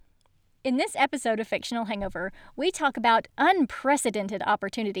In this episode of Fictional Hangover, we talk about unprecedented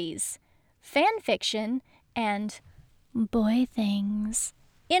opportunities, fan fiction, and boy things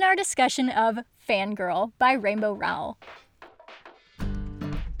in our discussion of Fangirl by Rainbow Rowell.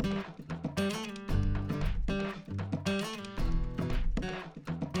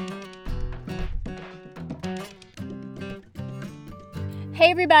 Hey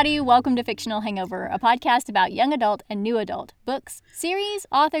everybody, welcome to Fictional Hangover, a podcast about young adult and new adult books, series,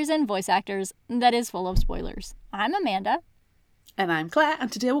 authors, and voice actors that is full of spoilers. I'm Amanda. And I'm Claire,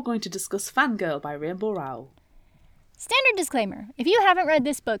 and today we're going to discuss Fangirl by Rainbow Rowell. Standard disclaimer, if you haven't read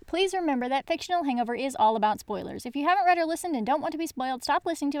this book, please remember that Fictional Hangover is all about spoilers. If you haven't read or listened and don't want to be spoiled, stop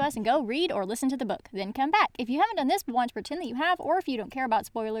listening to us and go read or listen to the book. Then come back. If you haven't done this but want to pretend that you have, or if you don't care about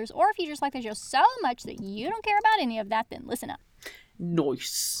spoilers, or if you just like the show so much that you don't care about any of that, then listen up.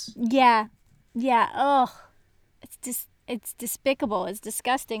 Nice. Yeah. Ugh. It's despicable. It's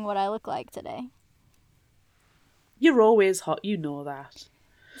disgusting what I look like today. You're always hot, you know that.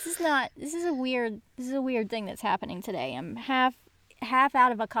 This is a weird thing that's happening today. I'm half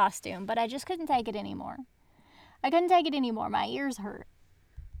out of a costume, but I just couldn't take it anymore. My ears hurt.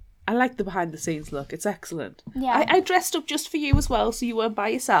 I like the behind the scenes look. It's excellent. Yeah. I dressed up just for you as well, so you weren't by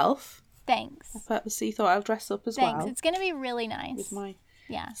yourself. Thanks. I purposely thought I'll dress up as well. Thanks. It's going to be really nice. With my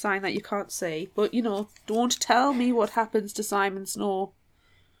Yeah. sign that you can't see. But, don't tell me what happens to Simon Snow.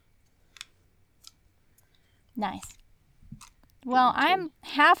 Nice. Well, I'm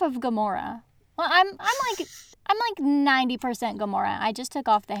half of Gamora. Well, I'm like 90% Gamora. I just took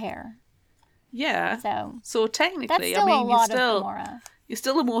off the hair. Yeah. So technically, that's still a lot of Gamora. You're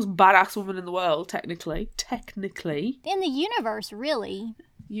still the most badass woman in the world, technically. In the universe, really.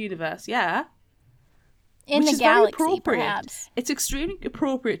 Universe, yeah. In Which the is very galaxy, appropriate. perhaps. It's extremely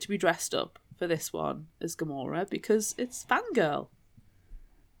appropriate to be dressed up for this one as Gamora because it's Fangirl.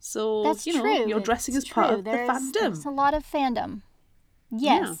 So, That's true. You're dressing as part of the fandom. There's a lot of fandom.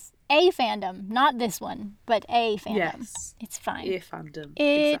 Yes. Yeah. A fandom. Not this one, but a fandom. Yes. It's fine. A fandom.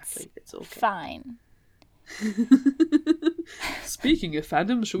 Exactly. It's okay. Fine. Speaking of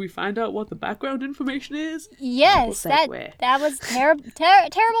fandom, shall we find out what the background information is? Yes, that was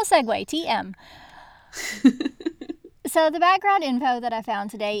terrible segue. TM. So the background info that I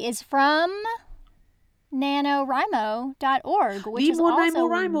found today is from NaNoWriMo.org, which is also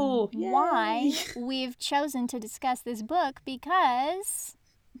why we've chosen to discuss this book, because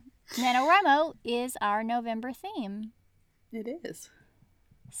NaNoWriMo is our November theme. It is.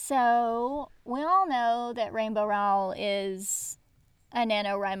 So, we all know that Rainbow Rowell is a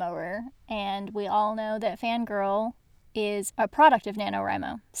NaNoWriMoer, and we all know that Fangirl is a product of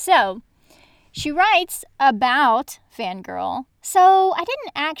NaNoWriMo. So, she writes about Fangirl. So, I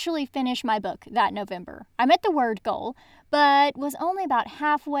didn't actually finish my book that November. I met the word goal, but was only about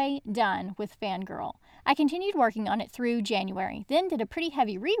halfway done with Fangirl. I continued working on it through January, then did a pretty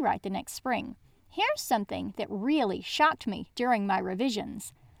heavy rewrite the next spring. Here's something that really shocked me during my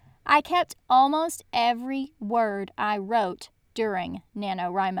revisions. I kept almost every word I wrote during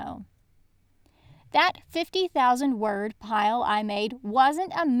NaNoWriMo. That 50,000 word pile I made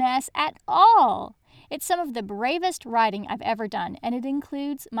wasn't a mess at all. It's some of the bravest writing I've ever done, and it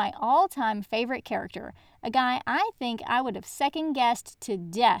includes my all-time favorite character, a guy I think I would have second-guessed to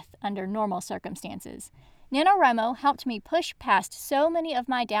death under normal circumstances. NaNoWriMo helped me push past so many of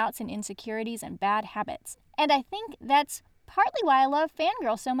my doubts and insecurities and bad habits, and I think that's partly why I love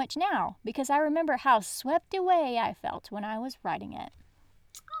Fangirl so much now, because I remember how swept away I felt when I was writing it.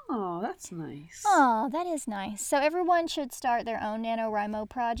 Oh, that's nice. Oh, that is nice. So everyone should start their own NaNoWriMo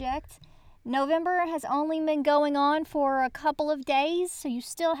project. November has only been going on for a couple of days, so you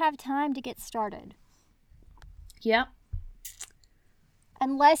still have time to get started. Yep.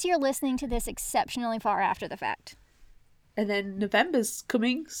 Unless you're listening to this exceptionally far after the fact. And then November's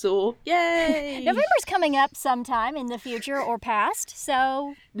coming, so yay! November's coming up sometime in the future or past,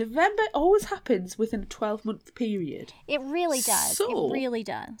 so... November always happens within a 12-month period. It really does. So, it really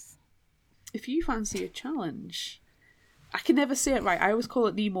does. If you fancy a challenge... I can never say it right. I always call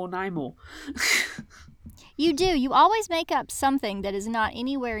it Nemo. You do. You always make up something that is not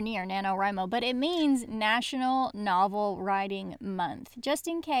anywhere near NaNoWriMo, but it means National Novel Writing Month, just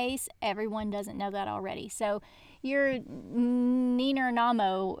in case everyone doesn't know that already. So... your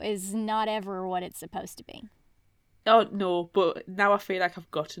NaNoWriMo is not ever what it's supposed to be. Oh, no, but now I feel like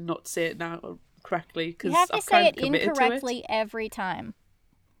I've got to not say it now correctly. You have to say it incorrectly every time.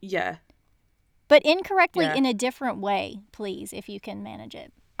 Yeah. But incorrectly in a different way, please, if you can manage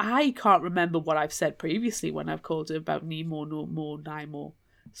it. I can't remember what I've said previously when I've called it about Nemo, no more, Nimo.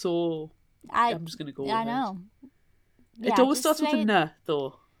 So I'm just going to go with it. I know. It always starts with a N,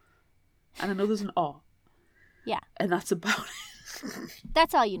 though. and I know there's an O. Yeah. And that's about it.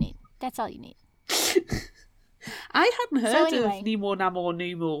 That's all you need. That's all you need. I hadn't heard anyway. of Nemo Namo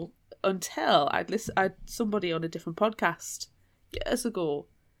Numo until I'd somebody on a different podcast years ago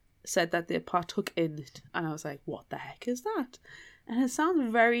said that they partook in it, and I was like, what the heck is that? And it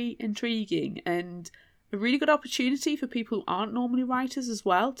sounds very intriguing and a really good opportunity for people who aren't normally writers as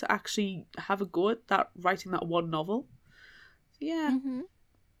well to actually have a go at that, writing that one novel. Yeah. Mm-hmm.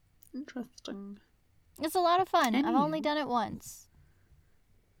 Interesting. It's a lot of fun. Anyway. I've only done it once.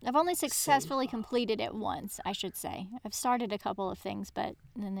 I've only successfully completed it once, I should say. I've started a couple of things, but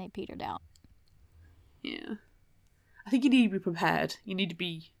then they petered out. Yeah. I think you need to be prepared. You need to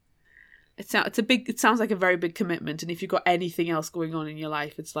be... It sounds like a very big commitment, and if you've got anything else going on in your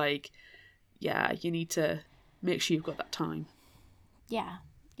life, it's like, yeah, you need to make sure you've got that time. Yeah,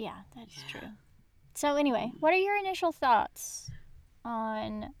 that's true. So anyway, what are your initial thoughts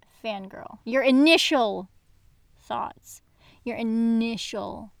on Fangirl? Your initial thoughts. I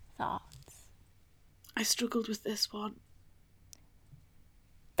struggled with this one.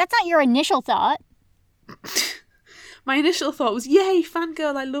 That's not your initial thought. My initial thought was, yay,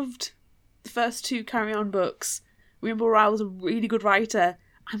 Fangirl, I loved the first 2 Carry On books. Rainbow Rowell was a really good writer.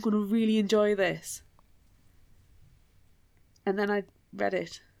 I'm going to really enjoy this. And then I read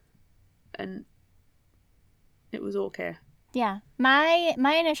it, and it was okay. Yeah, my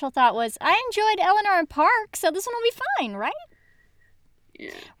initial thought was, I enjoyed Eleanor and Park, so this one will be fine, right?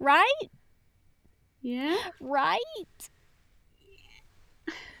 Yeah. Right? Yeah. Right?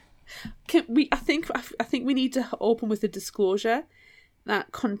 I think we need to open with a disclosure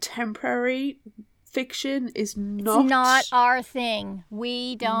that contemporary fiction is not... It's not our thing.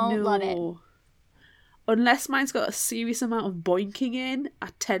 We don't love it. Unless mine's got a serious amount of boinking in, I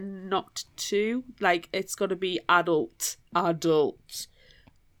tend not to. Like, it's got to be adult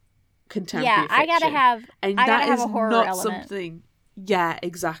contemporary fiction. I gotta have a horror not element. Something. Yeah,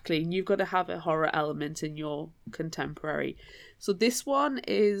 exactly. You've got to have a horror element in your contemporary. So this one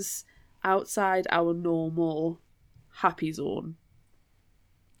is outside our normal happy zone.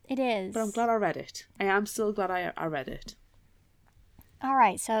 It is. But I'm glad I read it. I am still glad I read it. All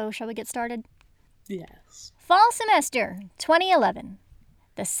right, so shall we get started? Yes. Fall Semester 2011.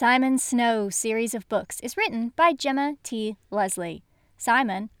 The Simon Snow series of books is written by Gemma T. Leslie.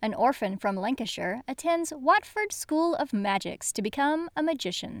 Simon, an orphan from Lancashire, attends Watford School of Magics to become a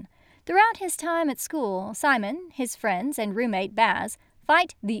magician. Throughout his time at school, Simon, his friends, and roommate Baz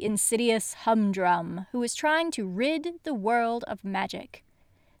fight the insidious Humdrum, who is trying to rid the world of magic.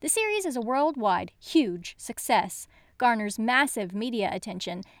 The series is a worldwide, huge success, garners massive media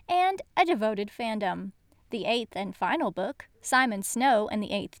attention, and a devoted fandom. The 8th and final book, Simon Snow and the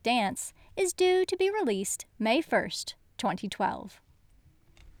 8th Dance, is due to be released May 1st, 2012.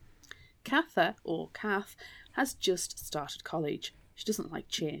 Cather, or Kath, has just started college. She doesn't like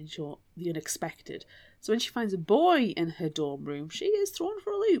change or the unexpected, so when she finds a boy in her dorm room, she is thrown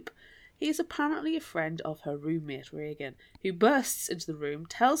for a loop. He is apparently a friend of her roommate, Reagan, who bursts into the room,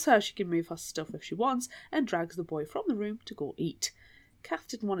 tells her she can move her stuff if she wants, and drags the boy from the room to go eat. Kath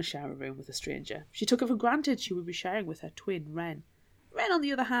didn't want to share a room with a stranger. She took it for granted she would be sharing with her twin, Wren. Wren, on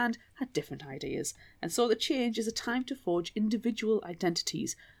the other hand, had different ideas, and saw the change as a time to forge individual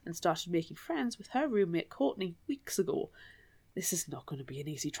identities, and started making friends with her roommate Courtney weeks ago. This is not going to be an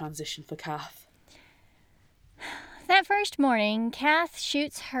easy transition for Kath. That first morning, Kath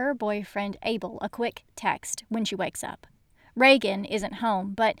shoots her boyfriend Abel a quick text when she wakes up. Reagan isn't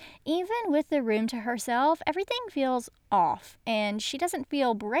home, but even with the room to herself, everything feels off, and she doesn't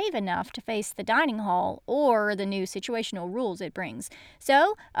feel brave enough to face the dining hall or the new situational rules it brings.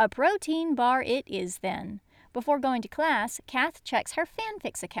 So, a protein bar it is then. Before going to class, Kath checks her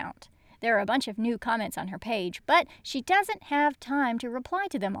fanfics account. There are a bunch of new comments on her page, but she doesn't have time to reply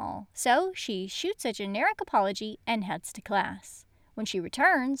to them all, so she shoots a generic apology and heads to class. When she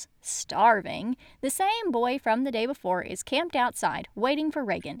returns, starving, the same boy from the day before is camped outside waiting for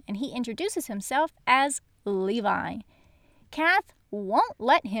Reagan, and he introduces himself as Levi. Kath won't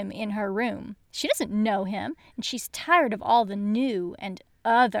let him in her room. She doesn't know him, and she's tired of all the new and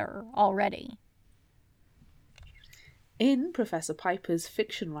other already. In Professor Piper's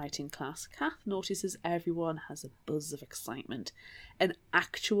fiction writing class, Kath notices everyone has a buzz of excitement. An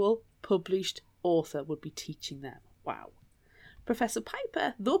actual published author would be teaching them. Wow. Professor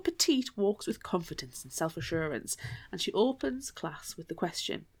Piper, though petite, walks with confidence and self-assurance, and she opens class with the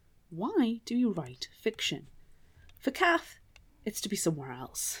question, why do you write fiction? For Kath, it's to be somewhere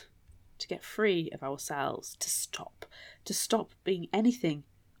else, to get free of ourselves, to stop being anything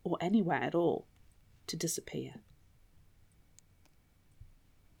or anywhere at all, to disappear.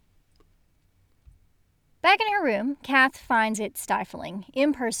 Back in her room, Kath finds it stifling,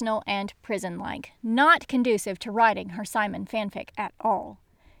 impersonal, and prison-like, not conducive to writing her Simon fanfic at all.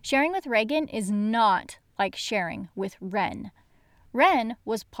 Sharing with Reagan is not like sharing with Wren. Wren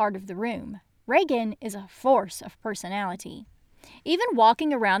was part of the room. Reagan is a force of personality. Even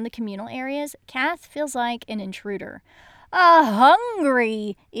walking around the communal areas, Kath feels like an intruder. A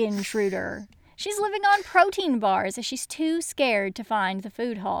hungry intruder. She's living on protein bars as she's too scared to find the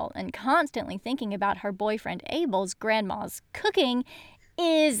food hall, and constantly thinking about her boyfriend Abel's grandma's cooking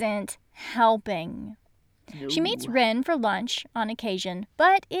isn't helping. No. She meets Wren for lunch on occasion,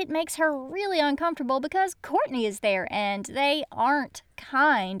 but it makes her really uncomfortable because Courtney is there and they aren't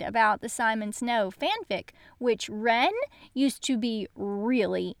kind about the Simon Snow fanfic, which Wren used to be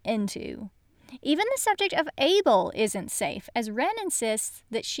really into. Even the subject of Abel isn't safe, as Wren insists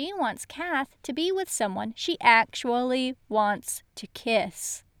that she wants Kath to be with someone she actually wants to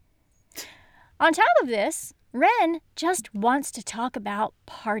kiss. On top of this, Wren just wants to talk about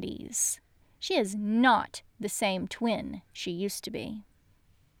parties. She is not the same twin she used to be.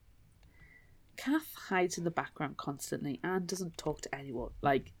 Kath hides in the background constantly and doesn't talk to anyone,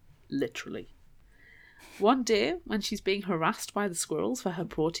 like, literally. One day, when she's being harassed by the squirrels for her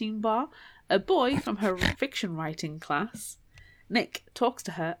protein bar, a boy from her fiction writing class, Nick, talks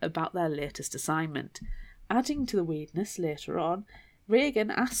to her about their latest assignment. Adding to the weirdness later on, Reagan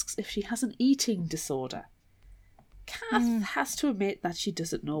asks if she has an eating disorder. Kath has to admit that she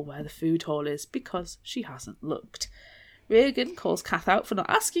doesn't know where the food hall is because she hasn't looked. Reagan calls Kath out for not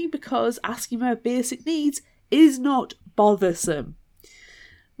asking because asking her basic needs is not bothersome.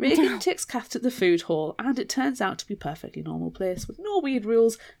 Reagan takes Kath to the food hall, and it turns out to be a perfectly normal place with no weird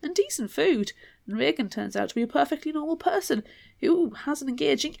rules and decent food. And Reagan turns out to be a perfectly normal person who has an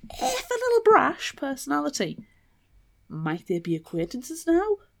engaging, if a little brash, personality. Might they be acquaintances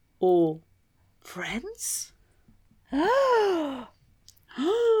now? Or friends?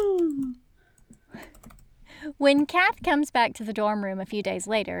 When Kath comes back to the dorm room a few days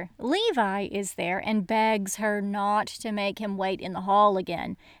later, Levi is there and begs her not to make him wait in the hall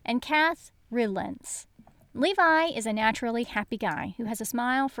again, and Kath relents. Levi is a naturally happy guy who has a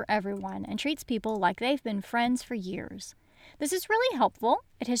smile for everyone and treats people like they've been friends for years. This is really helpful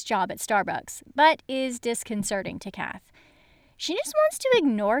at his job at Starbucks, but is disconcerting to Kath. She just wants to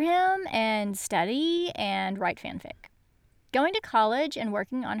ignore him and study and write fanfic. Going to college and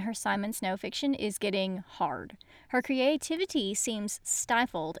working on her Simon Snow fiction is getting hard. Her creativity seems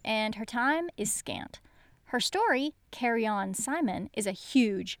stifled and her time is scant. Her story, Carry On Simon, is a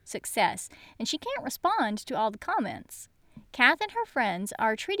huge success, and she can't respond to all the comments. Kath and her friends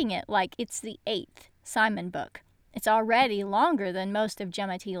are treating it like it's the 8th Simon book. It's already longer than most of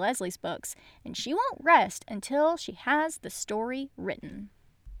Gemma T. Leslie's books, and she won't rest until she has the story written.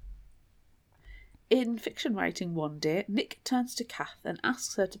 In fiction writing one day, Nick turns to Kath and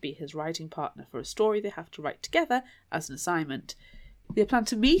asks her to be his writing partner for a story they have to write together as an assignment. They plan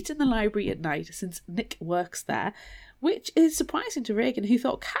to meet in the library at night since Nick works there, which is surprising to Reagan, who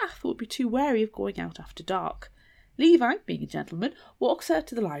thought Kath would be too wary of going out after dark. Levi, being a gentleman, walks her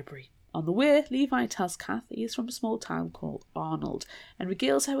to the library. On the way, Levi tells Kath he is from a small town called Arnold and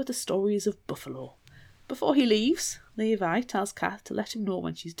regales her with the stories of Buffalo. Before he leaves, Levi tells Kath to let him know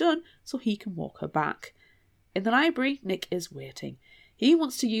when she's done so he can walk her back. In the library, Nick is waiting. He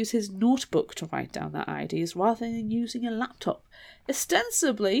wants to use his notebook to write down their ideas rather than using a laptop,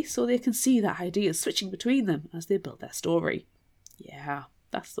 ostensibly so they can see their ideas switching between them as they build their story. Yeah,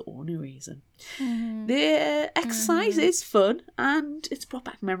 that's the only reason. The exercise is fun, and it's brought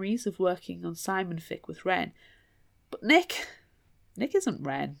back memories of working on Simon fic with Wren. But Nick isn't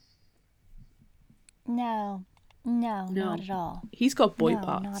Wren. No, not at all. He's got boy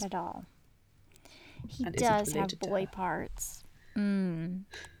parts. No, not at all. He And does isn't have related to boy her. parts.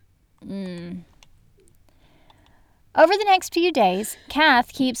 Over the next few days,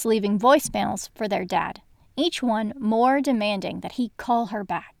 Kath keeps leaving voicemails for their dad, each one more demanding that he call her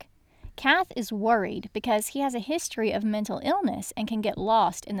back. Kath is worried because he has a history of mental illness and can get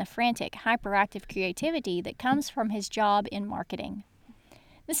lost in the frantic, hyperactive creativity that comes from his job in marketing.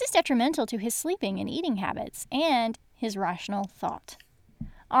 This is detrimental to his sleeping and eating habits and his rational thought.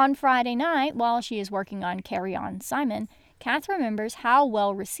 On Friday night, while she is working on Carry On Simon, Kath remembers how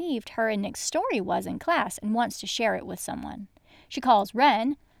well received her and Nick's story was in class and wants to share it with someone. She calls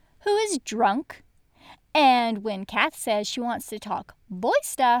Wren, who is drunk, and when Kath says she wants to talk boy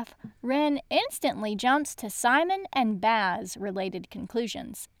stuff, Wren instantly jumps to Simon and Baz related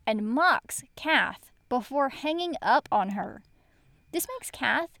conclusions and mocks Kath before hanging up on her. This makes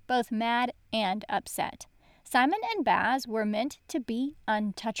Kath both mad and upset. Simon and Baz were meant to be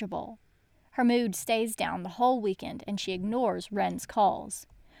untouchable. Her mood stays down the whole weekend, and she ignores Wren's calls.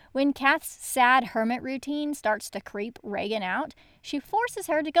 When Kath's sad hermit routine starts to creep Reagan out, she forces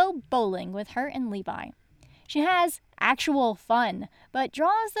her to go bowling with her and Levi. She has actual fun, but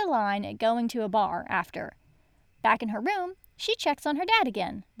draws the line at going to a bar after. Back in her room, she checks on her dad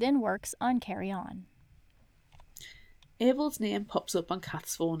again, then works on Carry On. Abel's name pops up on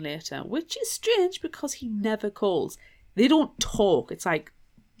Kath's phone later, which is strange because he never calls. They don't talk. It's like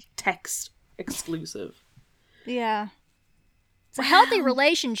text exclusive. Yeah. It's a healthy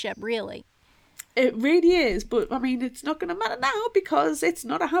relationship, really. It really is, but I mean, it's not going to matter now because it's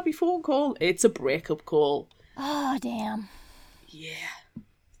not a happy phone call. It's a breakup call. Oh, damn. Yeah.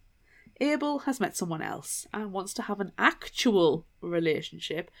 Abel has met someone else and wants to have an actual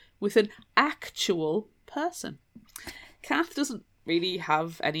relationship with an actual person. Kath doesn't really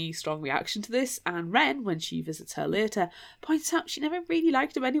have any strong reaction to this, and Wren, when she visits her later, points out she never really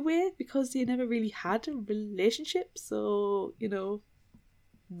liked him anyway because they never really had a relationship, so,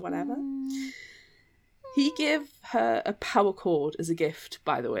 whatever. He gave her a power cord as a gift,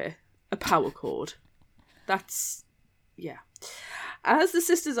 by the way. A power cord. That's... yeah. As the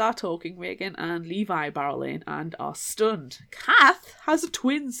sisters are talking, Reagan and Levi barrel in and are stunned. Kath has a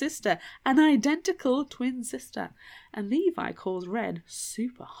twin sister, an identical twin sister, and Levi calls Wren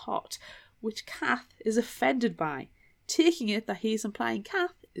super hot, which Kath is offended by, taking it that he is implying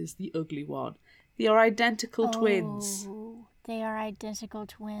Kath is the ugly one. They are identical twins. They are identical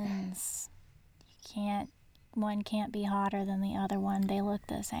twins. One can't be hotter than the other one. They look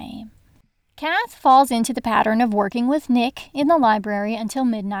the same. Kath falls into the pattern of working with Nick in the library until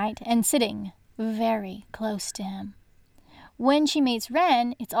midnight and sitting very close to him. When she meets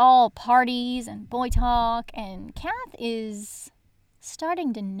Wren, it's all parties and boy talk, and Kath is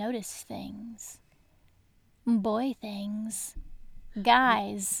starting to notice things. Boy things.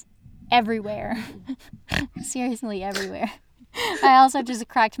 Guys. Everywhere. Seriously, everywhere. I also just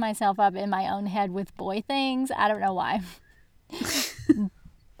cracked myself up in my own head with boy things. I don't know why.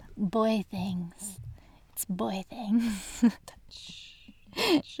 Boy things. It's boy things.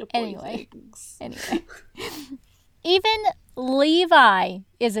 Anyway. Even Levi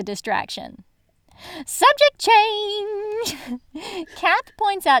is a distraction. Subject change! Kath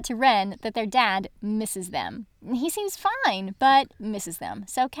points out to Wren that their dad misses them. He seems fine, but misses them.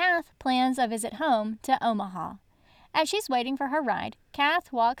 So Kath plans a visit home to Omaha. As she's waiting for her ride,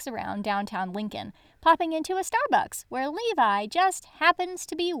 Kath walks around downtown Lincoln, popping into a Starbucks where Levi just happens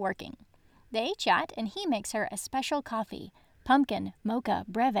to be working. They chat and he makes her a special coffee, pumpkin mocha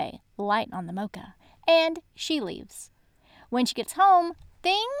breve, light on the mocha, and she leaves. When she gets home,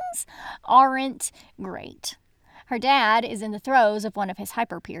 things aren't great. Her dad is in the throes of one of his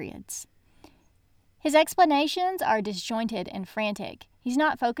hyper periods. His explanations are disjointed and frantic. He's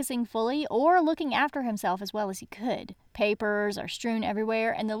not focusing fully or looking after himself as well as he could. Papers are strewn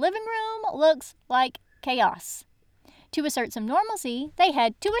everywhere, and the living room looks like chaos. To assert some normalcy, they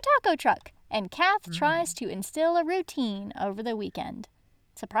head to a taco truck, and Kath tries to instill a routine over the weekend.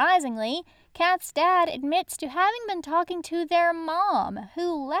 Surprisingly, Kath's dad admits to having been talking to their mom,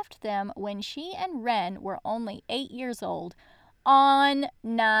 who left them when she and Wren were only 8 years old, on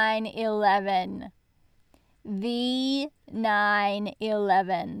 9/11. The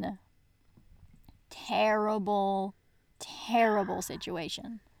 9/11. Terrible, terrible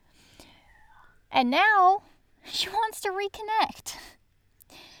situation. And now, she wants to reconnect.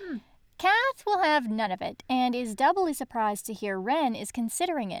 Kath will have none of it, and is doubly surprised to hear Wren is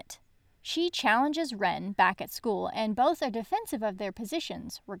considering it. She challenges Wren back at school, and both are defensive of their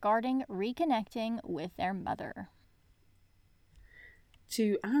positions regarding reconnecting with their mother.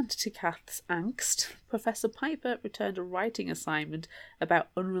 To add to Kath's angst, Professor Piper returned a writing assignment about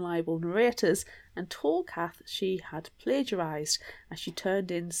unreliable narrators and told Kath she had plagiarised as she turned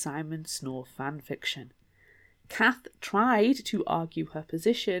in Simon Snow fanfiction. Kath tried to argue her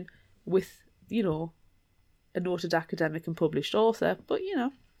position with, a noted academic and published author, but,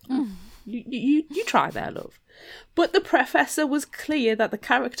 you try there, love. But the professor was clear that the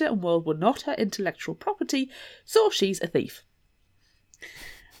character and world were not her intellectual property, so she's a thief.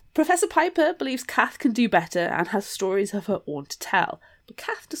 Professor Piper believes Kath can do better and has stories of her own to tell, but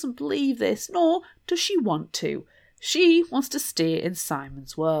Kath doesn't believe this, nor does she want to. She wants to stay in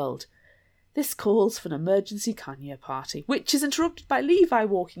Simon's world. This calls for an emergency Kanye party, which is interrupted by Levi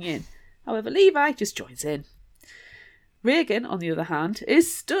walking in. However, Levi just joins in. Reagan, on the other hand,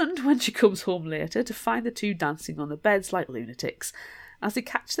 is stunned when she comes home later to find the two dancing on the beds like lunatics. As they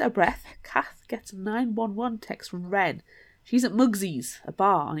catch their breath, Kath gets a 911 text from Wren. She's at Mugsy's, a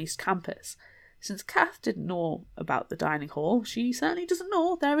bar on East Campus. Since Kath didn't know about the dining hall, she certainly doesn't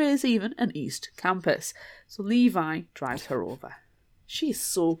know there is even an East Campus. So Levi drives her over. She's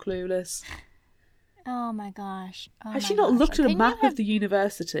so clueless. Oh my gosh. Has she not looked at a map of the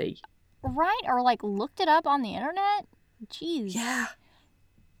university? Right? Or like looked it up on the internet? Jeez. Yeah.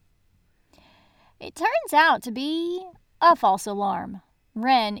 It turns out to be a false alarm.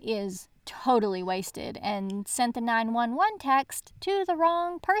 Wren is totally wasted and sent the 911 text to the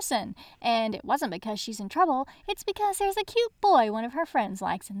wrong person. And it wasn't because she's in trouble, it's because there's a cute boy one of her friends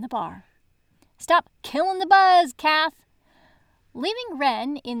likes in the bar. Stop killing the buzz, Kath! Leaving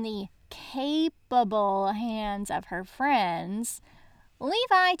Wren in the capable hands of her friends,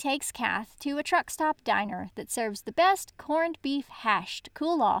 Levi takes Kath to a truck stop diner that serves the best corned beef hash to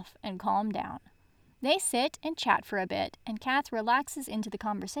cool off and calm down. They sit and chat for a bit, and Kath relaxes into the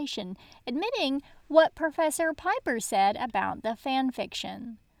conversation, admitting what Professor Piper said about the fan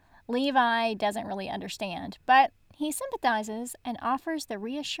fiction. Levi doesn't really understand, but he sympathizes and offers the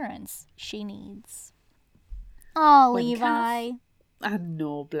reassurance she needs. Oh, Levi. I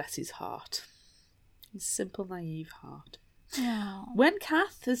know, bless his heart. His simple, naive heart. Oh. When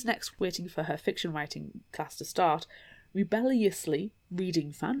Kath is next waiting for her fiction writing class to start, rebelliously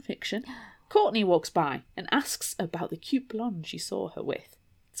reading fan fiction, Courtney walks by and asks about the cute blonde she saw her with.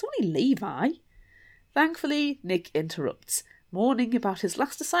 It's only Levi. Thankfully, Nick interrupts, mourning about his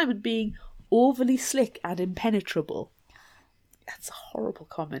last assignment being overly slick and impenetrable. That's a horrible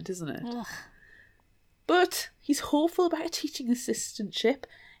comment, isn't it? Ugh. But he's hopeful about a teaching assistantship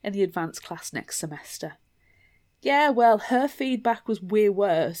in the advanced class next semester. Yeah, well, her feedback was way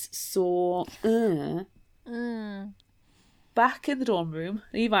worse, so... Back in the dorm room,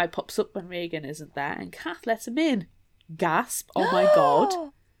 Levi pops up when Reagan isn't there, and Kath lets him in. Gasp, oh my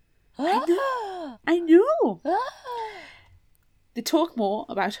god. I know. They talk more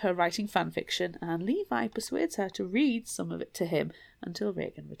about her writing fanfiction, and Levi persuades her to read some of it to him until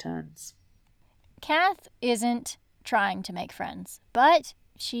Reagan returns. Kath isn't trying to make friends, but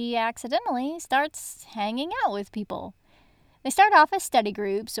she accidentally starts hanging out with people. They start off as study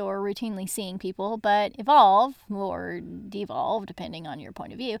groups or routinely seeing people, but evolve, or devolve, depending on your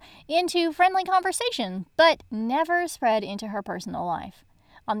point of view, into friendly conversation, but never spread into her personal life.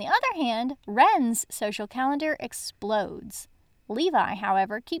 On the other hand, Wren's social calendar explodes. Levi,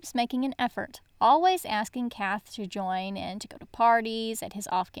 however, keeps making an effort, always asking Kath to join and to go to parties at his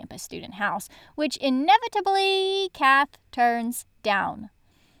off-campus student house, which inevitably Kath turns down.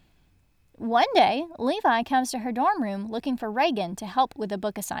 One day, Levi comes to her dorm room looking for Reagan to help with a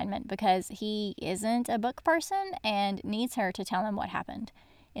book assignment because he isn't a book person and needs her to tell him what happened.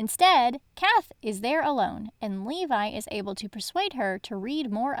 Instead, Kath is there alone, and Levi is able to persuade her to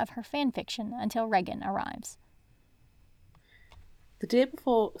read more of her fanfiction until Reagan arrives. The day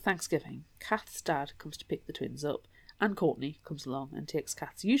before Thanksgiving, Kath's dad comes to pick the twins up, and Courtney comes along and takes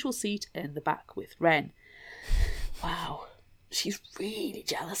Kath's usual seat in the back with Wren. Wow. She's really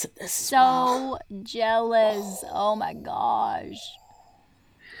jealous of this as well. So jealous. Oh my gosh.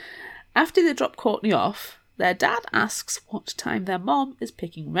 After they drop Courtney off, their dad asks what time their mom is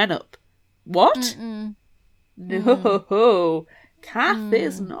picking Wren up. What? No. Kath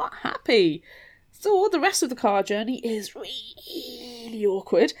is not happy. So the rest of the car journey is really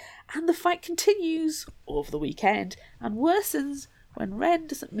awkward, and the fight continues over the weekend and worsens when Wren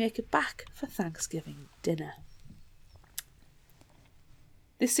doesn't make it back for Thanksgiving dinner.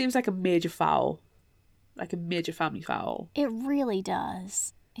 This seems like a major foul. Like a major family foul. It really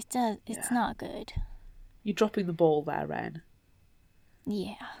does. It does. It's not good. You're dropping the ball there, Wren.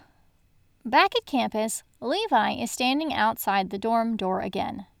 Yeah. Back at campus, Levi is standing outside the dorm door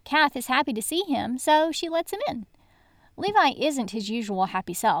again. Kath is happy to see him, so she lets him in. Levi isn't his usual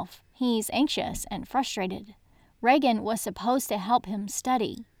happy self. He's anxious and frustrated. Reagan was supposed to help him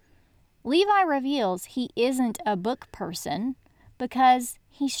study. Levi reveals he isn't a book person because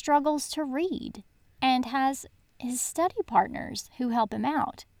he struggles to read and has his study partners who help him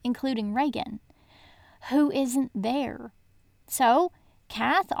out, including Reagan, who isn't there. So,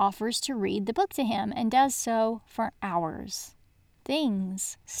 Kath offers to read the book to him and does so for hours.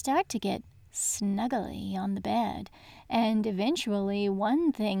 Things start to get snuggly on the bed, and eventually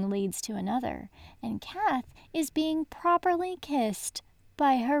one thing leads to another, and Kath is being properly kissed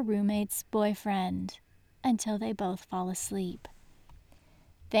by her roommate's boyfriend until they both fall asleep.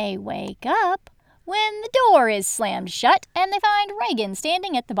 They wake up when the door is slammed shut and they find Reagan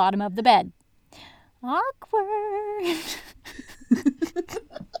standing at the bottom of the bed. Awkward.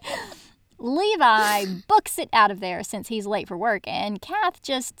 Levi books it out of there since he's late for work, and Kath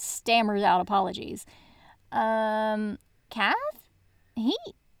just stammers out apologies. Kath? He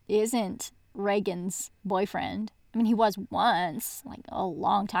isn't Reagan's boyfriend. I mean, he was once, like a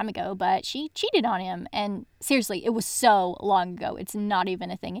long time ago, but she cheated on him. And seriously, it was so long ago. It's not even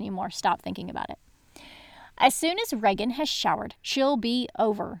a thing anymore. Stop thinking about it. As soon as Reagan has showered, she'll be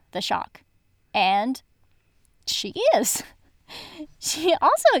over the shock. And she is. She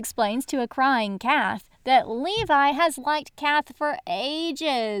also explains to a crying Kath that Levi has liked Kath for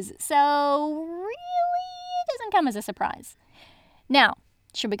ages. So really, it doesn't come as a surprise. Now,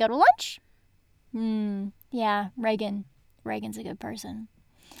 should we go to lunch? Yeah, Reagan's a good person.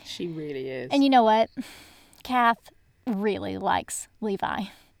 She really is. And you know what? Kath really likes Levi.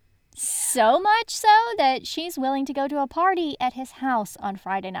 So much so that she's willing to go to a party at his house on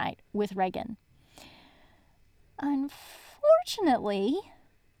Friday night with Reagan. Unfortunately,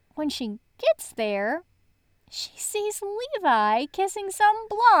 when she gets there, she sees Levi kissing some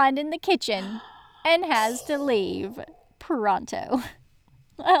blonde in the kitchen and has to leave pronto.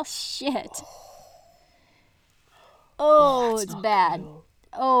 Well, shit. Oh, it's bad. Cool.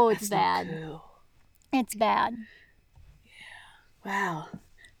 Oh, it's That's bad. Not cool. It's bad. Well,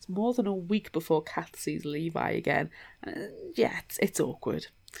 it's more than a week before Kath sees Levi again. Yeah, it's awkward.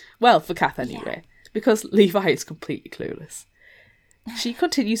 Well, for Kath anyway, because Levi is completely clueless. She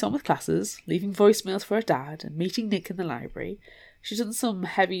continues on with classes, leaving voicemails for her dad and meeting Nick in the library. She's done some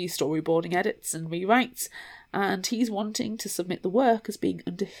heavy storyboarding edits and rewrites, and he's wanting to submit the work as being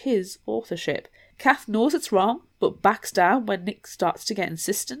under his authorship. Kath knows it's wrong, but backs down when Nick starts to get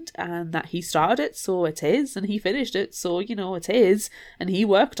insistent and that he started it, so it's his, and he finished it, so, it's his, and he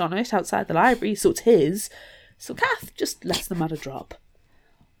worked on it outside the library, so it's his. So Kath just lets the matter drop.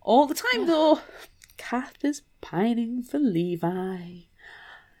 All the time, though, Kath is pining for Levi.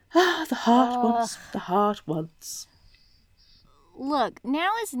 The heart wants. Look,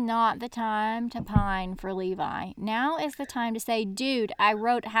 now is not the time to pine for Levi. Now is the time to say, dude, I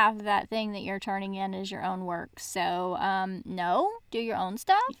wrote half of that thing that you're turning in as your own work. So, no, do your own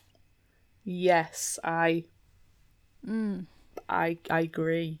stuff. Yes, I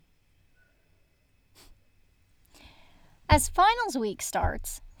agree. As finals week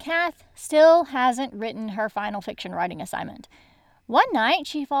starts, Kath still hasn't written her final fiction writing assignment. One night,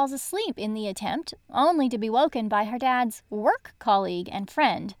 she falls asleep in the attempt, only to be woken by her dad's work colleague and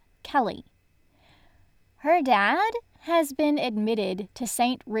friend, Kelly. Her dad has been admitted to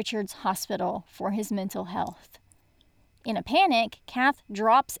St. Richard's Hospital for his mental health. In a panic, Kath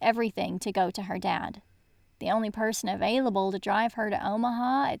drops everything to go to her dad. The only person available to drive her to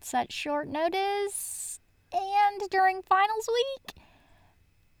Omaha at such short notice and during finals week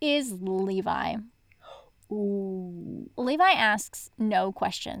is Levi. Ooh. Levi asks no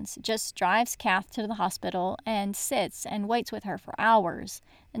questions, just drives Kath to the hospital and sits and waits with her for hours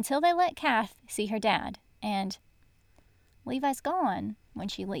until they let Kath see her dad, and Levi's gone when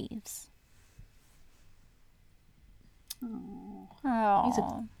she leaves. Oh, he's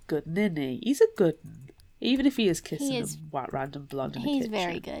a good one, isn't he? He's a good one. Even if he is kissing a white random blonde in the kitchen. He's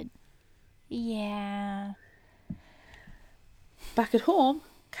very good. Yeah. Back at home,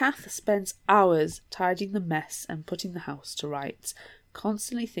 Kath spends hours tidying the mess and putting the house to rights,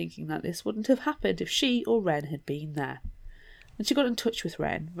 constantly thinking that this wouldn't have happened if she or Ren had been there. When she got in touch with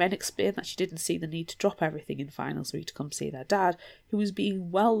Ren explained that she didn't see the need to drop everything in finals week to come see their dad, who was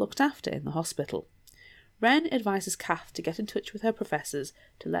being well looked after in the hospital. Ren advises Kath to get in touch with her professors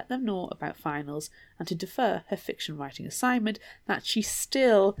to let them know about finals and to defer her fiction writing assignment that she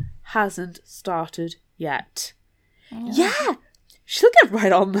still hasn't started yet. Yeah! She'll get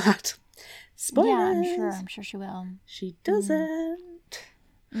right on that. Spoilers. Yeah, I'm sure she will. She doesn't.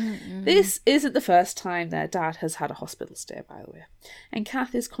 This isn't the first time their dad has had a hospital stay, by the way. And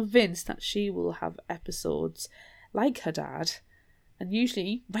Kath is convinced that she will have episodes like her dad. And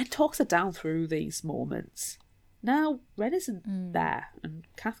usually, Ren talks her down through these moments. Now, Ren isn't there. And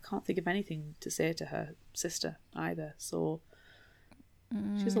Kath can't think of anything to say to her sister either. So,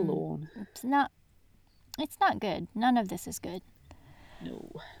 she's alone. It's not good. None of this is good.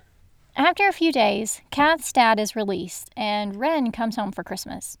 No. After a few days, Kath's dad is released, and Ren comes home for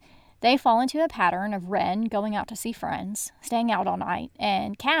Christmas. They fall into a pattern of Ren going out to see friends, staying out all night,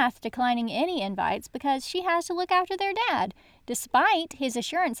 and Kath declining any invites because she has to look after their dad, despite his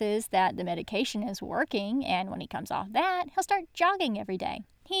assurances that the medication is working, and when he comes off that, he'll start jogging every day.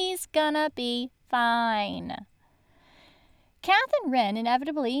 He's gonna be fine. Kath and Ren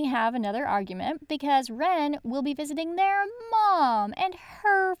inevitably have another argument because Ren will be visiting their mom and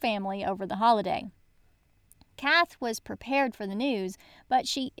her family over the holiday. Kath was prepared for the news, but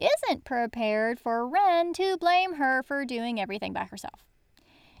she isn't prepared for Ren to blame her for doing everything by herself.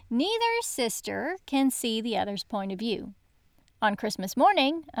 Neither sister can see the other's point of view. On Christmas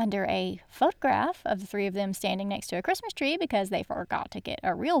morning, under a photograph of the three of them standing next to a Christmas tree because they forgot to get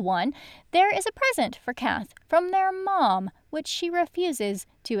a real one, there is a present for Kath from their mom, which she refuses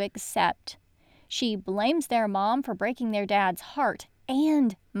to accept. She blames their mom for breaking their dad's heart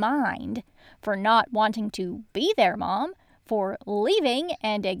and mind, for not wanting to be their mom, for leaving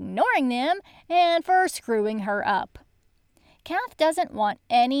and ignoring them, and for screwing her up. Kath doesn't want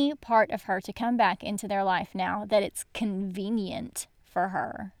any part of her to come back into their life now that it's convenient for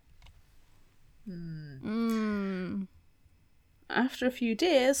her. After a few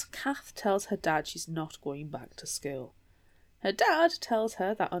days, Kath tells her dad she's not going back to school. Her dad tells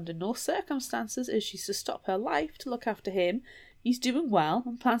her that under no circumstances is she to stop her life to look after him. He's doing well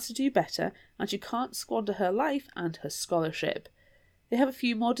and plans to do better, and she can't squander her life and her scholarship. They have a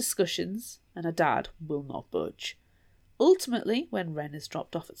few more discussions, and her dad will not budge. Ultimately, when Wren is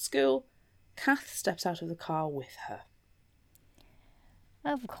dropped off at school, Kath steps out of the car with her.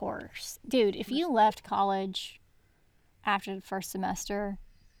 Of course. Dude, if you left college after the first semester,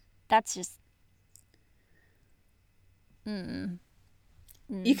 that's just... You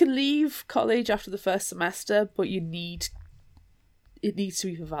can leave college after the first semester, but it needs to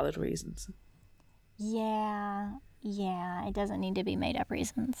be for valid reasons. Yeah, it doesn't need to be made up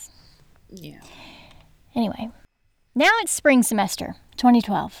reasons. Yeah. Anyway, now it's spring semester,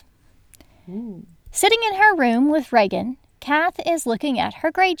 2012. Ooh. Sitting in her room with Reagan, Kath is looking at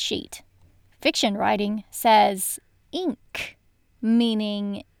her grade sheet. Fiction writing says ink,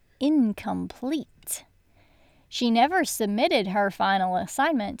 meaning incomplete. She never submitted her final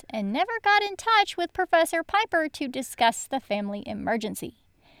assignment and never got in touch with Professor Piper to discuss the family emergency.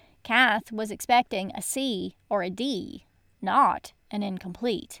 Kath was expecting a C or a D, not an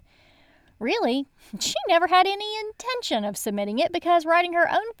incomplete. Really, she never had any intention of submitting it because writing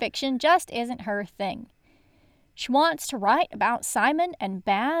her own fiction just isn't her thing. She wants to write about Simon and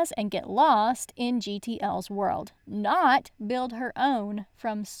Baz and get lost in GTL's world, not build her own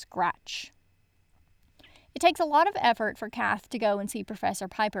from scratch. It takes a lot of effort for Kath to go and see Professor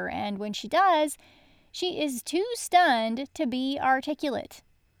Piper, and when she does, she is too stunned to be articulate.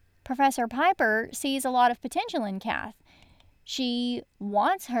 Professor Piper sees a lot of potential in Kath. She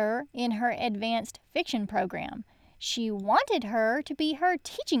wants her in her advanced fiction program. She wanted her to be her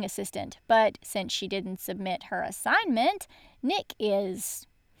teaching assistant, but since she didn't submit her assignment, Nick is...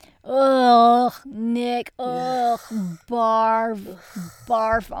 Nick, barf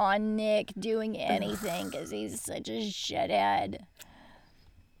on Nick doing anything because he's such a shithead.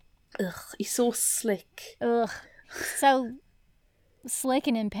 He's so slick. So slick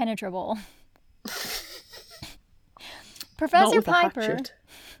and impenetrable. Professor Piper...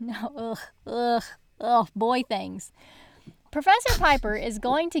 No, boy things. Professor Piper is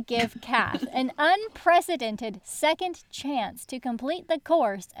going to give Kath an unprecedented second chance to complete the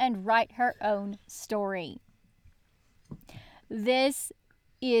course and write her own story. This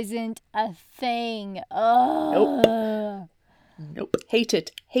isn't a thing. Nope. Hate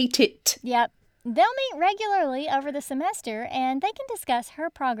it. Yep. They'll meet regularly over the semester and they can discuss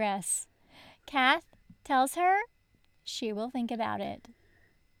her progress. Kath tells her she will think about it.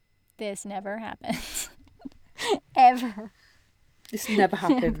 This never happens. Ever. This never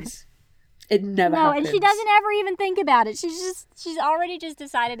happens. It never happens. No, and she doesn't ever even think about it. She's already just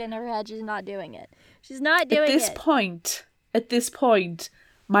decided in her head she's not doing it. She's not doing it. At this point,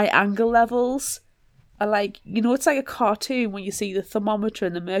 my anger levels are like, it's like a cartoon when you see the thermometer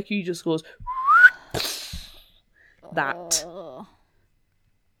and the mercury just goes that.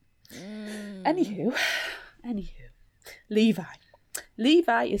 Anywho,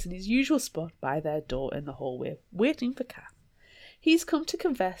 Levi is in his usual spot by their door in the hallway, waiting for Kath. He's come to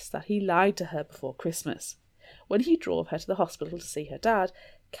confess that he lied to her before Christmas. When he drove her to the hospital to see her dad,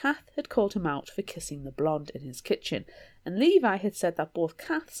 Kath had called him out for kissing the blonde in his kitchen, and Levi had said that both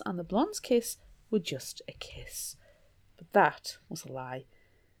Kath's and the blonde's kiss were just a kiss. But that was a lie.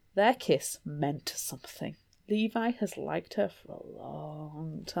 Their kiss meant something. Levi has liked her for a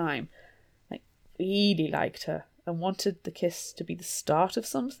long time. Really liked her. And wanted the kiss to be the start of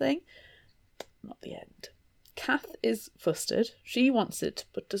something, not the end. Kath is flustered. She wants it,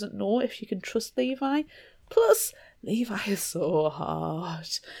 but doesn't know if she can trust Levi. Plus, Levi is so hard,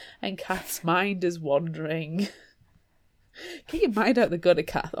 and Kath's mind is wandering. Get your mind out the gutter,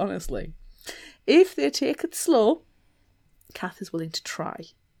 Kath, honestly. If they take it slow, Kath is willing to try.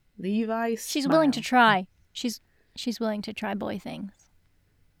 Levi She's willing to try. She's willing to try boy things.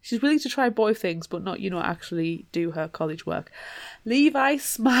 She's willing to try boy things, but not, actually do her college work. Levi's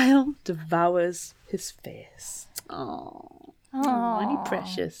smile devours his face. Oh. Oh, ain't he Aw.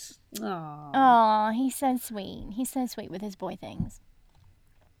 precious? Aww. Oh, he's so sweet. He's so sweet with his boy things.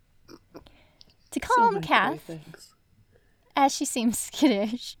 To So calm many boy Kath, things. as she seems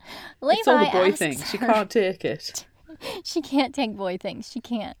skittish, Levi It's all the boy asks things. She her- can't take it. She can't take boy things. She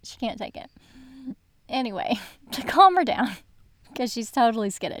can't take it. Anyway, to calm her down, because she's totally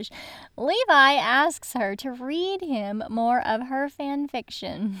skittish, Levi asks her to read him more of her fan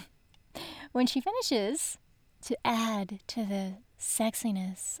fiction. When she finishes, to add to the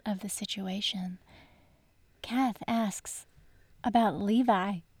sexiness of the situation, Kath asks about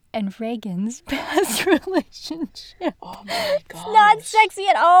Levi and Reagan's past relationship. Oh my god. Not sexy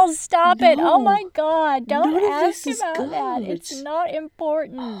at all. Stop it. Oh No. my god. Don't None of ask this is about that. It's good. not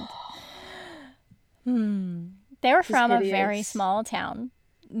important. They were from a very hideous. small town.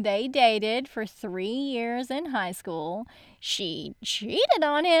 They dated for 3 years in high school. She cheated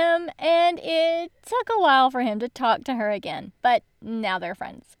on him, and it took a while for him to talk to her again. But now they're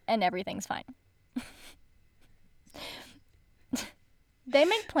friends, and everything's fine. They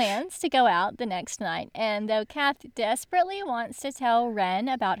make plans to go out the next night, and though Kath desperately wants to tell Ren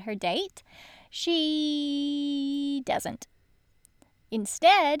about her date, she doesn't.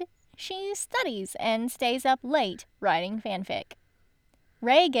 Instead, she studies and stays up late writing fanfic.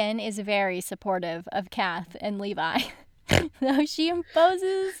 Reagan is very supportive of Kath and Levi, though she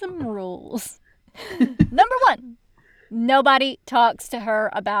imposes some rules. Number 1, nobody talks to her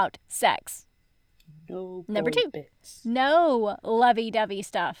about sex. No Number boy 2, bits. no lovey-dovey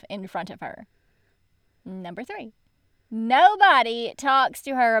stuff in front of her. Number 3, nobody talks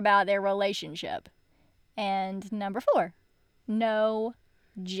to her about their relationship. And number 4, no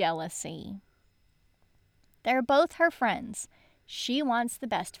jealousy. They're both her friends. She wants the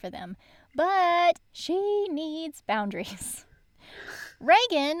best for them, but she needs boundaries.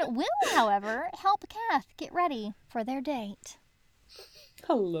 Reagan will, however, help Kath get ready for their date.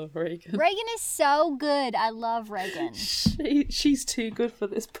 I love Reagan. Reagan is so good. I love Reagan. She's too good for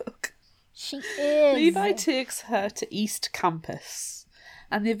this book. She is. Levi takes her to East Campus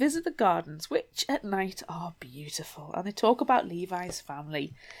and they visit the gardens, which at night are beautiful. And they talk about Levi's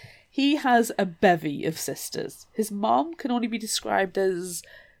family. He has a bevy of sisters. His mom can only be described as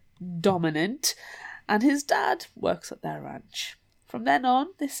dominant, and his dad works at their ranch. From then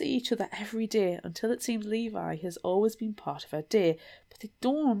on, they see each other every day until it seems Levi has always been part of her day, but they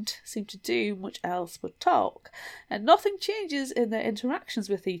don't seem to do much else but talk, and nothing changes in their interactions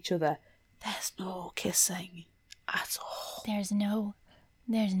with each other. There's no kissing at all. There's no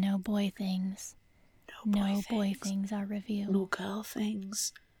boy things. No boy things are revealed. No girl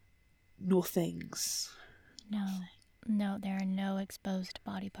things. No things. No, there are no exposed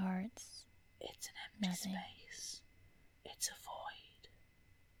body parts. It's an empty Nothing. space. It's a void.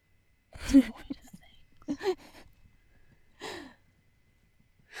 It's a void of things.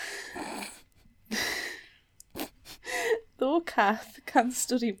 Though Kath can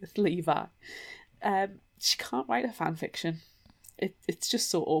study with Levi, she can't write her fan fiction. It's just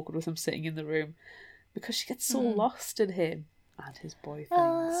so awkward with him sitting in the room because she gets so lost in him and his boy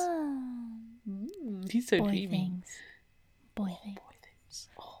things. He's so Boy dreamy. things. Boy Boy things. things.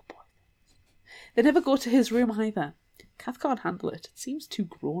 Oh, boy things. They never go to his room either. Kath can't handle it. It seems too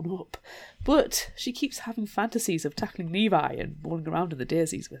grown up. But she keeps having fantasies of tackling Levi and rolling around in the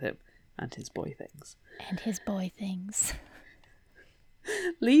daisies with him and his boy things. And his boy things.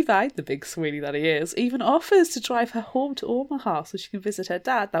 Levi, the big sweetie that he is, even offers to drive her home to Omaha so she can visit her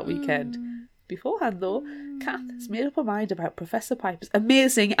dad that weekend. Beforehand, though, Kath has made up her mind about Professor Piper's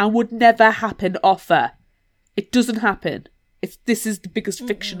amazing and would never happen offer. It doesn't happen. This is the biggest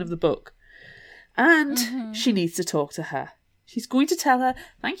fiction of the book. And she needs to talk to her. She's going to tell her,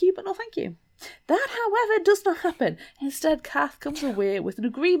 thank you, but no thank you. That, however, does not happen. Instead, Kath comes away with an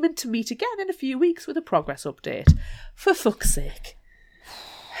agreement to meet again in a few weeks with a progress update. For fuck's sake.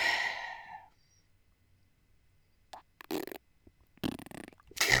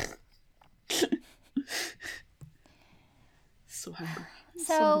 So hungry.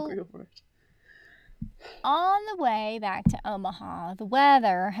 So hungry over it. On the way back to Omaha, the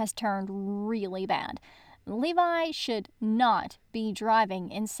weather has turned really bad. Levi should not be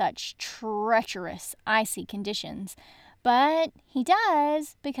driving in such treacherous, icy conditions, but he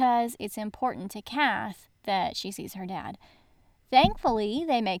does because it's important to Kath that she sees her dad. Thankfully,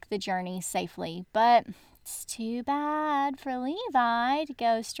 they make the journey safely, but it's too bad for Levi to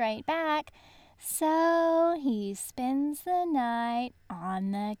go straight back, so he spends the night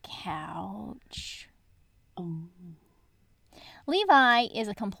on the couch. Oh. Levi is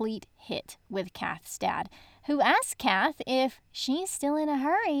a complete hit with Kath's dad, who asks Kath if she's still in a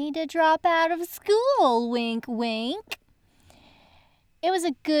hurry to drop out of school, wink wink. It was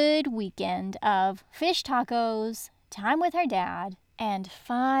a good weekend of fish tacos, time with her dad, and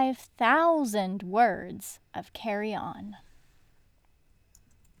 5,000 words of Carry On.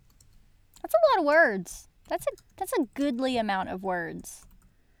 That's a lot of words. That's a goodly amount of words.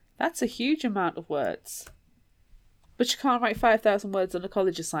 That's a huge amount of words. But you can't write 5,000 words on a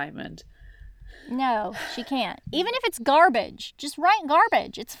college assignment. No, she can't. Even if it's garbage, just write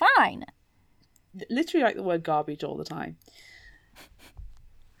garbage. It's fine. Literally write the word garbage all the time.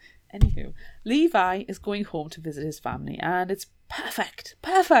 Anywho, Levi is going home to visit his family, and it's perfect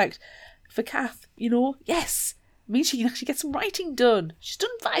for Kath. Yes, it means she can actually get some writing done. She's done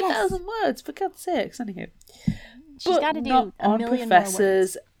 5,000 words, for God's sakes. Anywho, she's got to do not a on million Professor's. more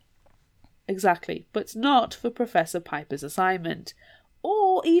words. Exactly, but not for Professor Piper's assignment,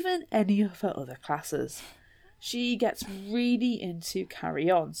 or even any of her other classes. She gets really into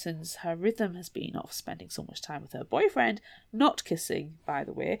Carry On since her rhythm has been off spending so much time with her boyfriend, not kissing, by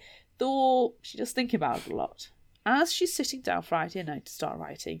the way, though she does think about it a lot. As she's sitting down Friday night to start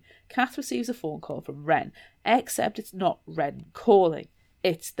writing, Kath receives a phone call from Ren, except it's not Ren calling,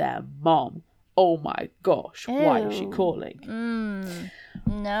 it's their mom. Oh my gosh, why is she calling?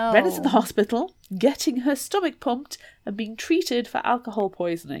 No. Ren is in the hospital, getting her stomach pumped and being treated for alcohol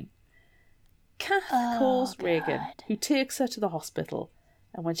poisoning. Kath calls Reagan, who takes her to the hospital,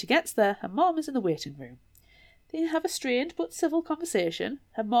 and when she gets there, her mom is in the waiting room. They have a strained but civil conversation.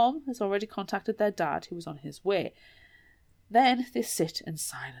 Her mom has already contacted their dad, who was on his way. Then they sit in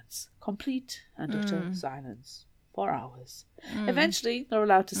silence, complete and utter silence, for hours. Eventually, they're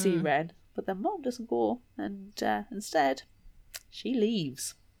allowed to see Ren, but their mom doesn't go, and instead, she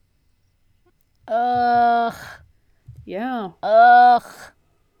leaves. Ugh. Yeah. Ugh.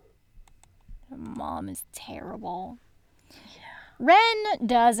 Her mom is terrible. Ren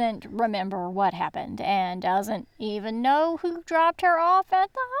doesn't remember what happened and doesn't even know who dropped her off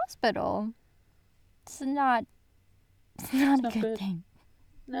at the hospital. It's not a good thing.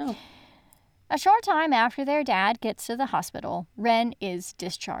 No. A short time after their dad gets to the hospital, Ren is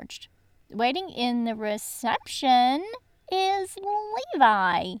discharged. Waiting in the reception is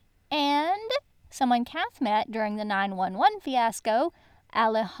Levi and someone Kath met during the 911 fiasco,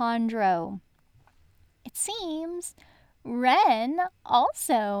 Alejandro. It seems Ren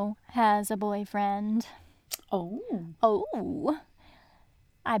also has a boyfriend. Oh.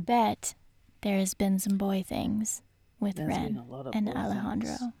 I bet there has been some boy things with Ren and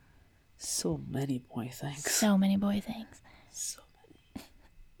Alejandro. Things. So many boy things. So many boy things. So many.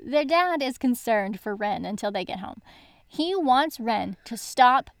 Their dad is concerned for Ren until they get home. He wants Ren to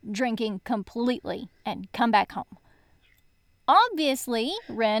stop drinking completely and come back home. Obviously,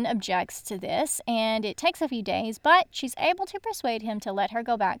 Ren objects to this, and it takes a few days, but she's able to persuade him to let her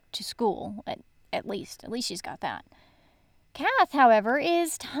go back to school, at least. At least she's got that. Kath, however,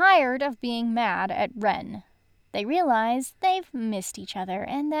 is tired of being mad at Ren. They realize they've missed each other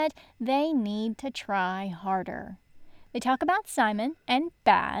and that they need to try harder. They talk about Simon and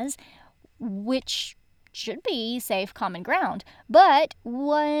Baz, which should be safe common ground. But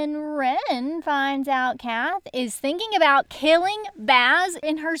when Ren finds out Kath is thinking about killing Baz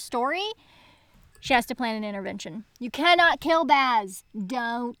in her story, she has to plan an intervention. You cannot kill Baz.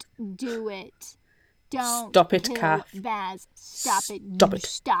 Don't do it. Don't stop it, kill Kath. Baz. Stop it. Stop it.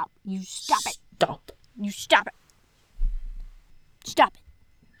 Stop. You stop it. Stop. You stop it. Stop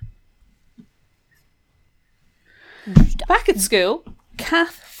it. Back at school,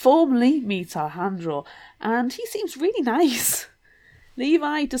 Kath formally meets Alejandro, and he seems really nice.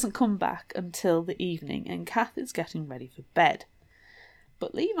 Levi doesn't come back until the evening, and Kath is getting ready for bed.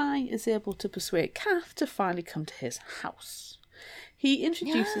 But Levi is able to persuade Kath to finally come to his house. He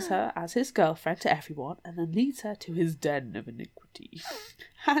introduces her as his girlfriend to everyone, and then leads her to his den of iniquity.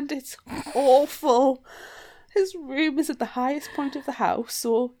 And it's awful. His room is at the highest point of the house,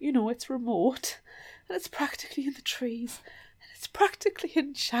 so, it's remote. And it's practically in the trees. And it's practically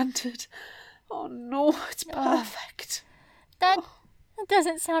enchanted. Oh no, it's perfect. That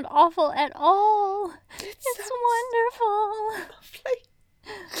doesn't sound awful at all. It's wonderful. Lovely.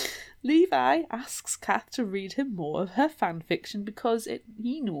 Levi asks Kath to read him more of her fan fiction because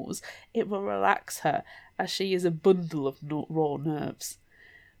he knows it will relax her, as she is a bundle of raw nerves.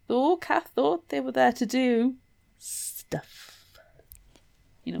 Though Kath thought they were there to do stuff.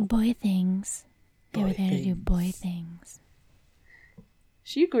 Boy things. They were there to do boy things.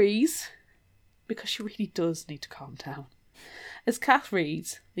 She agrees, because she really does need to calm down. As Kath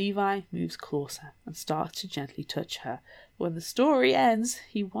reads, Levi moves closer and starts to gently touch her. When the story ends,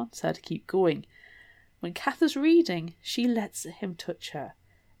 he wants her to keep going. When Kath is reading, she lets him touch her.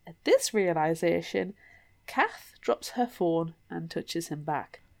 At this realization, Kath drops her phone and touches him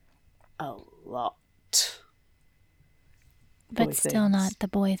back. A lot. But Boy still things. not the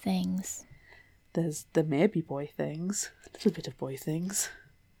boy things. There may be boy things. A little bit of boy things.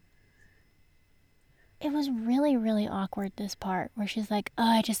 It was really, really awkward, this part, where she's like, oh,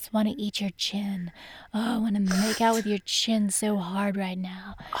 I just want to eat your chin. Oh, I want to make out with your chin so hard right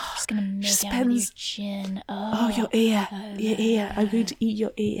now. I'm just going to make out with your chin. Oh, your ear. Your ear. I'm going to eat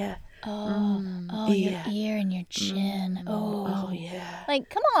your ear. Oh, your ear and your chin. Oh, yeah. Like,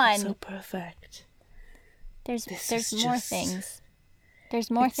 come on. So perfect. There's more things. There's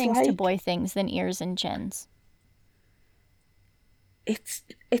more things to boy things than ears and chins.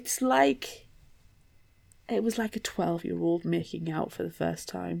 It's like... It was like a 12-year-old making out for the first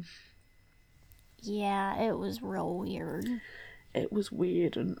time. Yeah, it was real weird. It was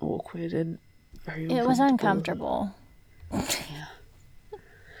weird and awkward and very uncomfortable. It was uncomfortable. Yeah.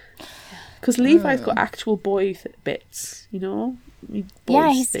 Because Levi's got actual boy bits, you know?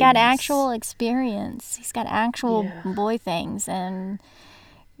 He's got actual experience. He's got actual boy things, and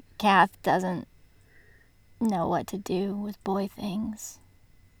Kath doesn't know what to do with boy things.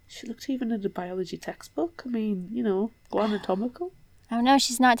 She looked even at a biology textbook. I mean, you know, go anatomical. Oh no,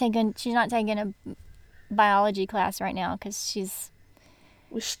 she's not taking a biology class right now because she's.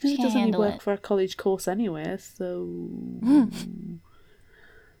 Well, she doesn't really work for a college course anyway, so.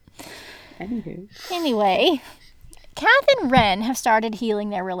 Anyway, Kath and Ren have started healing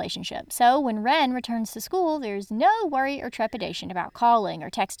their relationship. So when Ren returns to school, there's no worry or trepidation about calling or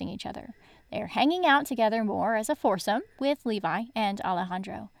texting each other. They're hanging out together more as a foursome with Levi and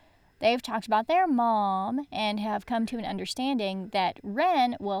Alejandro. They've talked about their mom and have come to an understanding that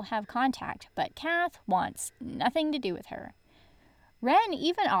Ren will have contact, but Kath wants nothing to do with her. Ren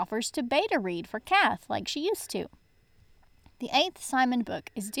even offers to beta read for Kath like she used to. The 8th Simon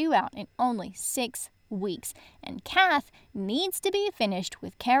book is due out in only 6 weeks, and Kath needs to be finished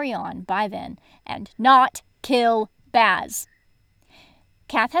with Carry On by then and not kill Baz.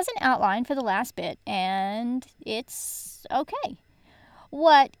 Kath has an outline for the last bit, and it's okay.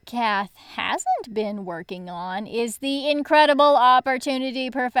 What Kath hasn't been working on is the incredible opportunity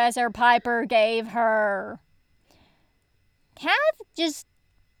Professor Piper gave her. Kath just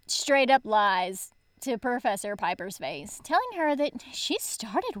straight up lies to Professor Piper's face, telling her that she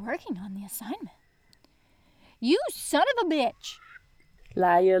started working on the assignment. You son of a bitch.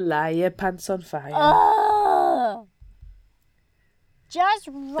 Liar, liar, pants on fire. Ugh. Just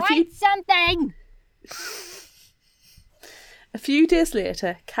write something. A few days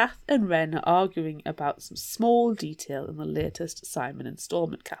later, Kath and Ren are arguing about some small detail in the latest Simon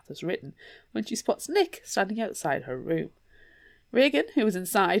installment Kath has written when she spots Nick standing outside her room. Regan, who was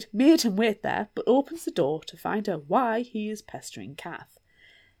inside, made him wait there, but opens the door to find out why he is pestering Kath.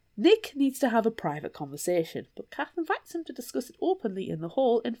 Nick needs to have a private conversation, but Kath invites him to discuss it openly in the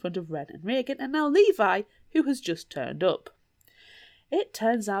hall in front of Ren and Regan, and now Levi, who has just turned up. It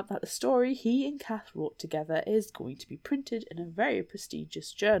turns out that the story he and Kath wrote together is going to be printed in a very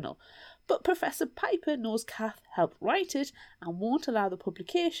prestigious journal, but Professor Piper knows Kath helped write it and won't allow the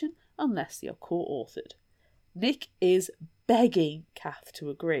publication unless they are co-authored. Nick is begging Kath to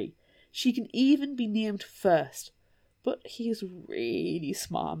agree. She can even be named first, but he is really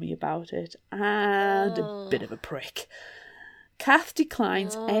smarmy about it and a bit of a prick. Kath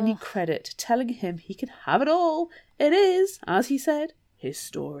declines any credit, telling him he can have it all. It is, as he said, his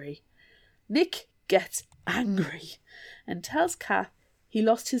story. Nick gets angry and tells Kath he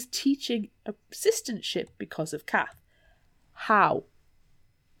lost his teaching assistantship because of Kath. How?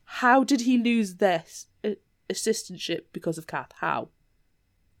 How did he lose this assistantship because of Kath? How?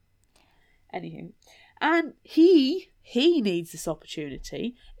 Anywho, and he needs this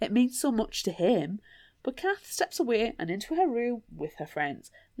opportunity. It means so much to him. But Kath steps away and into her room with her friends,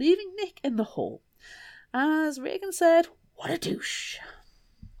 leaving Nick in the hall. As Regan said, what a douche.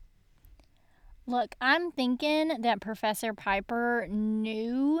 Look, I'm thinking that Professor Piper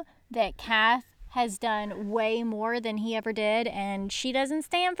knew that Kath has done way more than he ever did, and she doesn't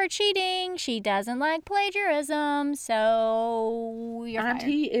stand for cheating. She doesn't like plagiarism, so you're fired. And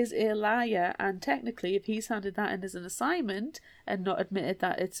he is a liar, and technically, if he's handed that in as an assignment and not admitted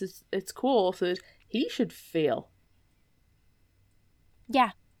that it's co-authored, he should fail.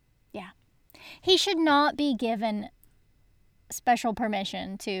 Yeah. He should not be given special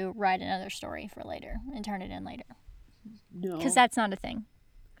permission to write another story for later and turn it in later. No. Because that's not a thing.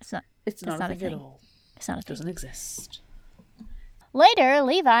 It's not a thing at all. It's not a thing. It doesn't exist. Later,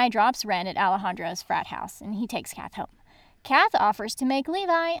 Levi drops Ren at Alejandro's frat house, and he takes Kath home. Kath offers to make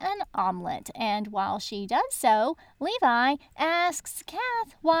Levi an omelet, and while she does so, Levi asks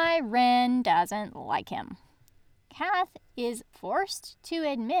Kath why Wren doesn't like him. Kath is forced to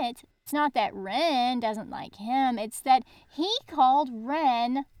admit it's not that Wren doesn't like him, it's that he called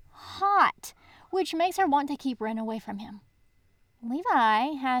Wren hot, which makes her want to keep Wren away from him.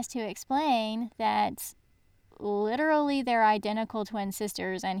 Levi has to explain that literally they're identical twin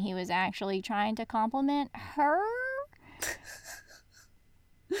sisters and he was actually trying to compliment her.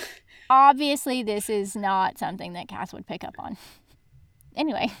 Obviously, this is not something that Kath would pick up on.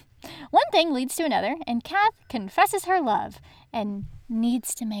 Anyway, one thing leads to another, and Kath confesses her love and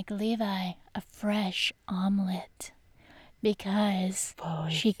needs to make Levi a fresh omelet because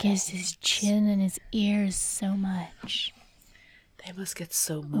she kissed his chin and his ears so much. They must get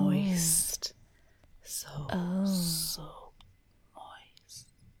so moist. So moist.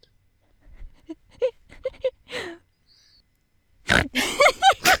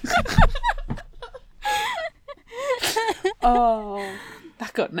 Oh,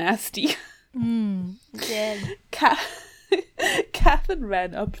 that got nasty. Did. Kath and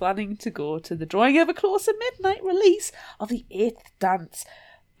Wren are planning to go to the Drawing Ever Closer midnight release of the 8th dance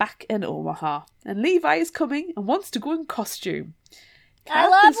back in Omaha. And Levi is coming and wants to go in costume. I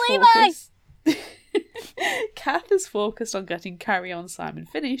love Levi! Kath is focused on getting Carry On Simon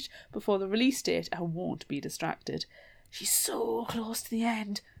finished before the release date and won't be distracted. She's so close to the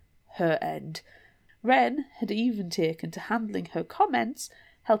end. Her end. Wren had even taken to handling her comments,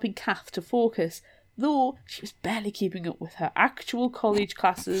 helping Kath to focus, though she was barely keeping up with her actual college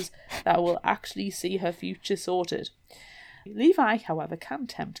classes that will actually see her future sorted. Levi, however, can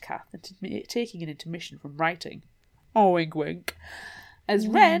tempt Kath into taking an intermission from writing. Oh, wink wink. As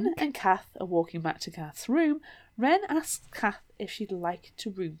Wren and Kath are walking back to Kath's room, Wren asks Kath if she'd like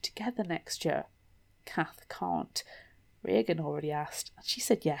to room together next year. Kath can't. Reagan already asked, and she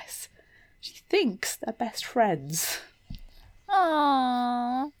said yes. She thinks they're best friends.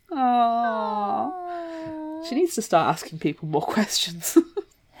 Aww. Aww. She needs to start asking people more questions.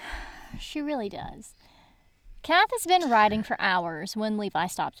 She really does. Kath has been writing for hours when Levi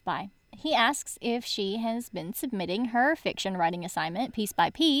stops by. He asks if she has been submitting her fiction writing assignment piece by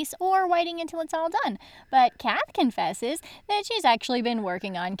piece or waiting until it's all done. But Kath confesses that she's actually been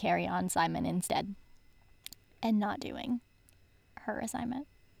working on Carry On Simon instead. And not doing her assignment.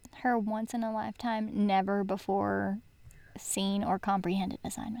 Her once-in-a-lifetime, never-before-seen or comprehended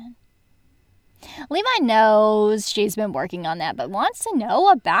assignment. Levi knows she's been working on that, but wants to know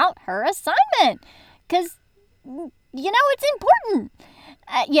about her assignment. Because, it's important.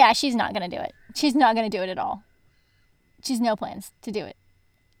 Yeah, she's not going to do it. She's not going to do it at all. She's no plans to do it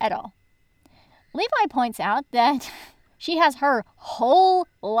at all. Levi points out that she has her whole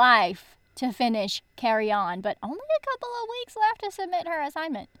life to finish Carry On, but only a couple of weeks left to submit her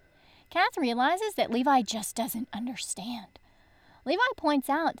assignment. Kath realizes that Levi just doesn't understand. Levi points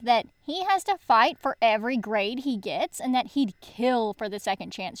out that he has to fight for every grade he gets and that he'd kill for the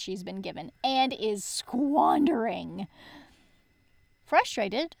second chance she's been given and is squandering.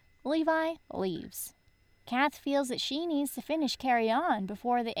 Frustrated, Levi leaves. Kath feels that she needs to finish Carry On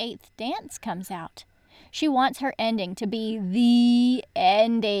before the 8th dance comes out. She wants her ending to be the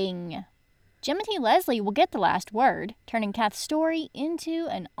ending. Jimothy Leslie will get the last word, turning Kath's story into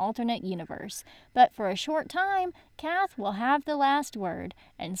an alternate universe. But for a short time, Kath will have the last word,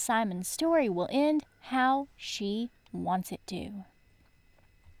 and Simon's story will end how she wants it to.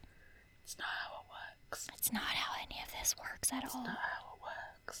 It's not how it works. It's not how any of this works at all. It's not how it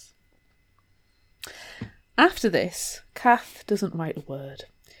works. After this, Kath doesn't write a word.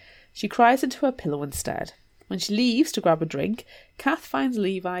 She cries into her pillow instead. When she leaves to grab a drink, Kath finds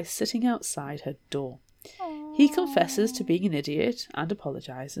Levi sitting outside her door. Aww. He confesses to being an idiot and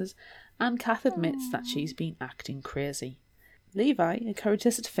apologises, and Kath admits that she's been acting crazy. Levi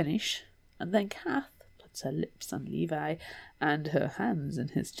encourages her to finish, and then Kath puts her lips on Levi and her hands in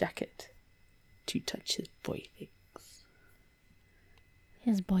his jacket to touch his boy things.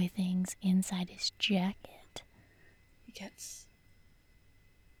 His boy things inside his jacket. He gets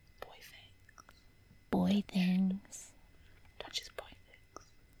boy things. Touches boy things.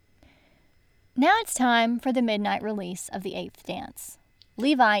 Now it's time for the midnight release of the 8th dance.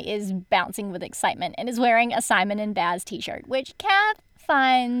 Levi is bouncing with excitement and is wearing a Simon and Baz t-shirt, which Kath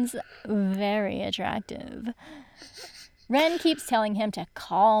finds very attractive. Wren keeps telling him to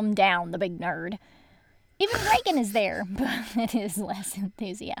calm down, the big nerd. Even Reagan is there, but it is less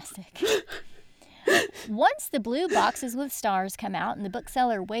enthusiastic. Once the blue boxes with stars come out and the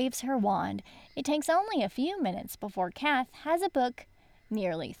bookseller waves her wand, it takes only a few minutes before Kath has a book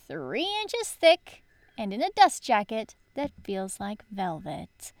nearly 3 inches thick and in a dust jacket that feels like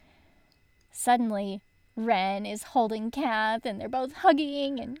velvet. Suddenly, Ren is holding Kath, and they're both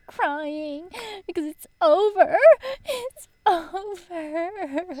hugging and crying because it's over. It's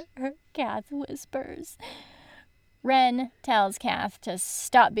over, Kath whispers. Ren tells Kath to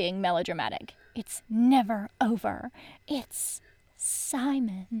stop being melodramatic. It's never over. It's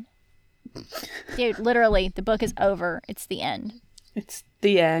Simon. Dude, literally, the book is over. It's the end. It's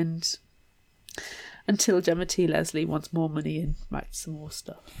the end. Until Gemma T. Leslie wants more money and writes some more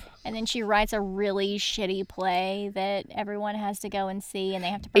stuff. And then she writes a really shitty play that everyone has to go and see, and they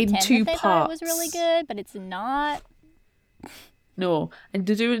have to pretend that they thought it was really good, but it's not. No, and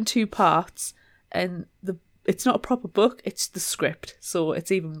they do it in 2 parts, and it's not a proper book, it's the script, so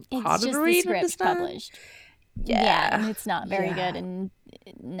it's even harder to read and understand. It's just the script published. Yeah, and it's not very good, and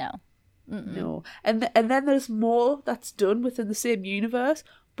no. Mm-mm. No. And then there's more that's done within the same universe,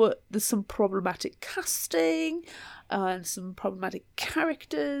 but there's some problematic casting and some problematic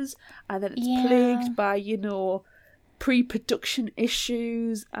characters, and then it's plagued by, you know, pre-production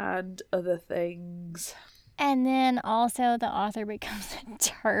issues and other things. And then also the author becomes a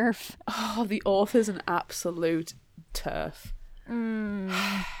TERF. Oh, the author's an absolute TERF.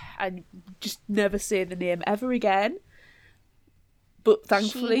 And just never say the name ever again. But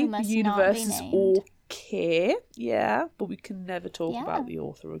thankfully, the universe is okay. Yeah, but we can never talk about the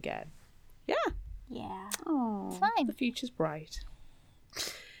author again. Yeah. Yeah. Oh, it's fine. The future's bright.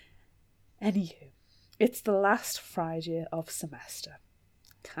 Anywho, it's the last Friday of semester.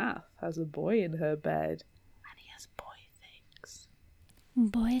 Kath has a boy in her bed, and he has boy things.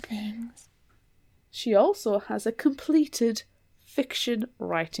 Boy things. She also has a completed fiction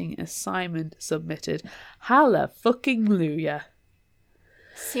writing assignment submitted. Hallelujah.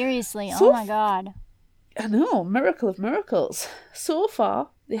 Seriously, oh my god. I know, miracle of miracles. So far,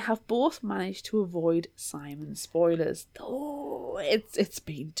 they have both managed to avoid Simon spoilers. Oh, it's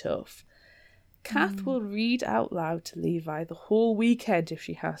been tough. Kath will read out loud to Levi the whole weekend if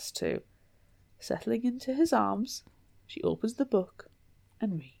she has to. Settling into his arms, she opens the book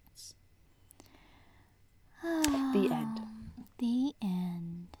and reads. The end. The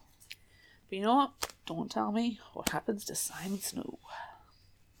end. But you know what? Don't tell me what happens to Simon Snow.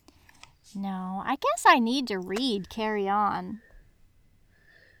 No, I guess I need to read Carry On.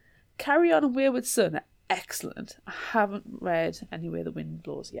 Carry On and Wayward Son are excellent. I haven't read Anywhere the Wind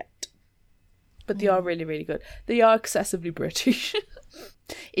Blows yet. But they are really, really good. They are excessively British.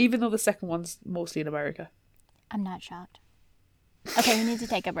 Even though the second one's mostly in America. I'm not shocked. Okay, we need to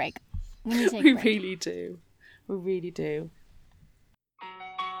take a break. We really do. We really do.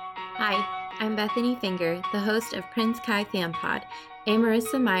 Hi, I'm Bethany Finger, the host of Prince Kai Fan Pod, a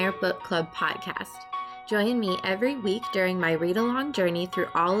Marissa Meyer Book Club podcast. Join me every week during my read-along journey through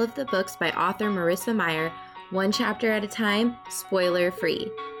all of the books by author Marissa Meyer, one chapter at a time,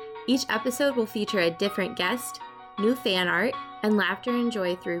 spoiler-free. Each episode will feature a different guest, new fan art, and laughter and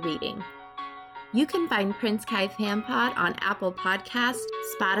joy through reading. You can find Prince Kai Fan Pod on Apple Podcasts,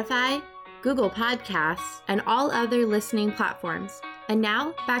 Spotify, Google Podcasts, and all other listening platforms. And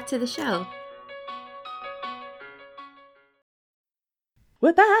now, back to the show.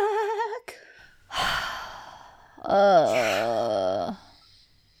 We're back!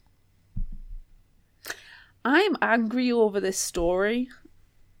 I'm angry over this story.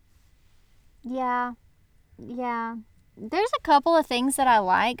 Yeah. There's a couple of things that I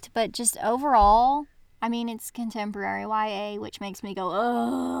liked, but just overall, I mean, it's contemporary YA, which makes me go,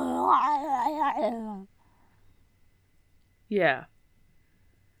 ugh. Yeah.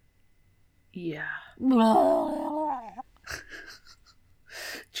 Do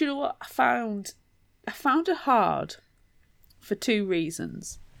you know what I found? I found it hard for 2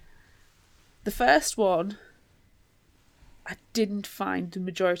 reasons. The first one, I didn't find the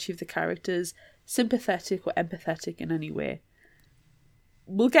majority of the characters sympathetic or empathetic in any way.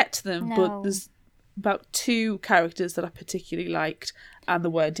 We'll get to them, but there's about 2 characters that I particularly liked, and they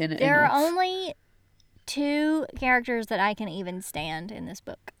weren't in it There enough. are only 2 characters that I can even stand in this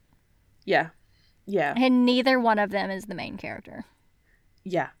book. Yeah. And neither one of them is the main character.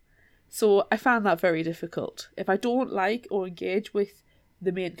 Yeah. So I found that very difficult. If I don't like or engage with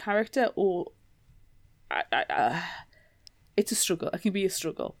the main character, or it's a struggle. It can be a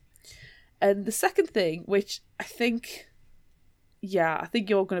struggle. And the second thing, which I think you're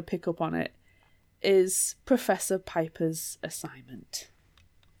going to pick up on it, is Professor Piper's assignment.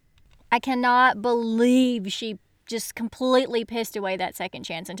 I cannot believe she just completely pissed away that second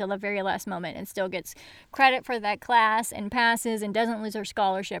chance until the very last moment and still gets credit for that class and passes and doesn't lose her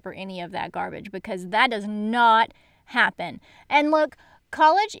scholarship or any of that garbage, because that does not happen. And look,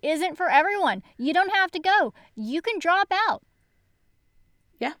 college isn't for everyone. You don't have to go. You can drop out.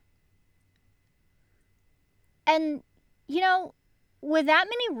 Yeah. And, you know, with that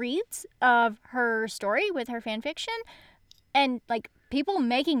many reads of her story, with her fan fiction, and, like, people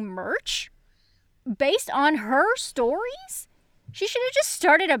making merch based on her stories, she should have just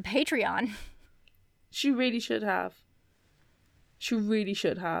started a Patreon. She really should have. She really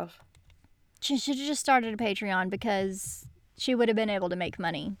should have. She should have just started a Patreon because she would have been able to make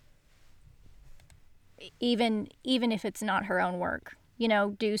money. Even if it's not her own work. You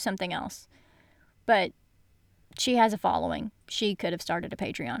know, do something else. But she has a following. She could have started a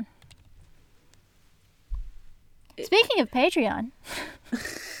Patreon. Speaking of Patreon,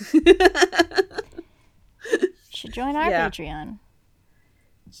 should join our Patreon.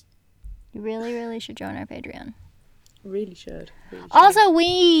 You really, really should join our Patreon. Really should. Also,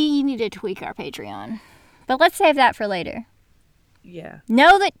 we need to tweak our Patreon. But let's save that for later. Yeah.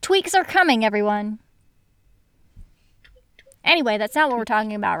 Know that tweaks are coming, everyone. Anyway, that's not what we're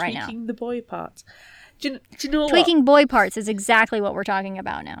talking about right now. Tweaking the boy parts. Do you know Tweaking boy parts is exactly what we're talking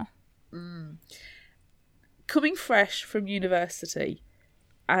about now. Coming fresh from university,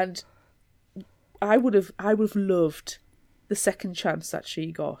 and I would have loved the second chance that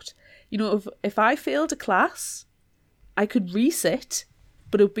she got. You know, if I failed a class, I could resit,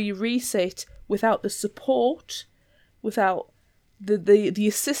 but it would be a resit without the support, without the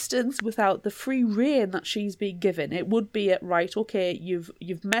assistance, without the free rein that she's being given. It would be right, okay,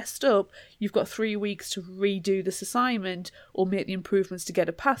 you've messed up, you've got 3 weeks to redo this assignment or make the improvements to get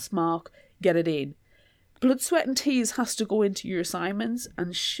a pass mark, get it in. Blood, sweat and tears has to go into your assignments,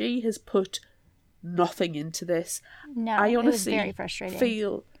 and she has put nothing into this. No, I honestly it was very frustrating.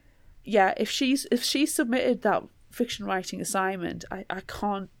 feel, yeah, if she submitted that fiction writing assignment, I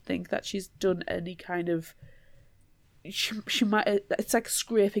can't think that she's done any kind of, she might, it's like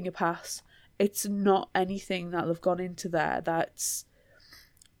scraping a pass. It's not anything that they've gone into there that's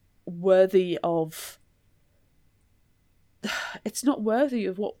worthy of, it's not worthy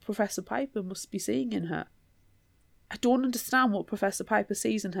of what Professor Piper must be seeing in her. I don't understand what Professor Piper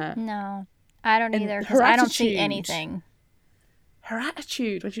sees in her. No, I don't either, because I don't see anything. Her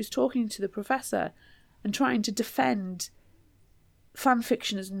attitude when she was talking to the professor and trying to defend fan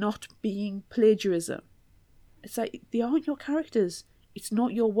fiction as not being plagiarism. It's like, they aren't your characters. It's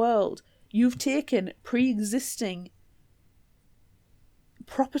not your world. You've taken pre-existing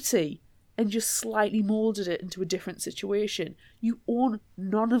property and just slightly moulded it into a different situation. You own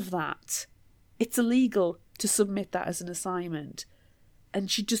none of that. It's illegal to submit that as an assignment. And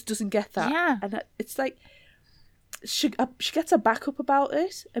she just doesn't get that. Yeah. And it's like, she gets a backup about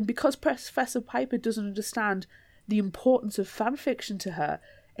it, and because Professor Piper doesn't understand the importance of fan fiction to her,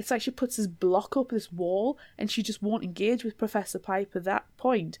 it's like she puts this block up, this wall, and she just won't engage with Professor Piper at that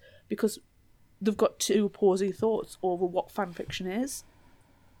point because they've got two opposing thoughts over what fan fiction is.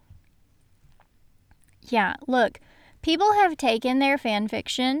 Yeah, look, people have taken their fan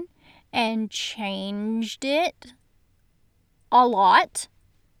fiction and changed it a lot.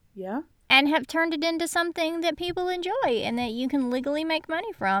 Yeah. And have turned it into something that people enjoy and that you can legally make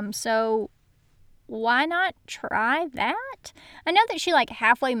money from. So why not try that? I know that she like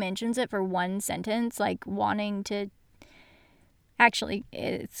halfway mentions it for one sentence, like wanting to. Actually,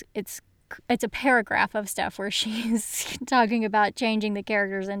 it's a paragraph of stuff where she's talking about changing the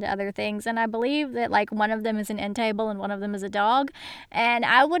characters into other things, and I believe that like one of them is an end table and one of them is a dog, and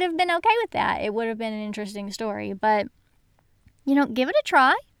I would have been okay with that. It would have been an interesting story, but you know, give it a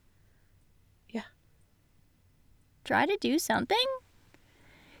try. Try to do something.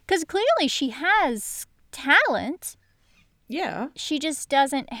 Because clearly she has talent. Yeah. She just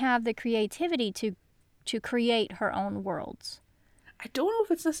doesn't have the creativity to create her own worlds. I don't know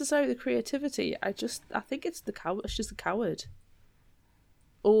if it's necessarily the creativity. I think it's the coward. She's a coward.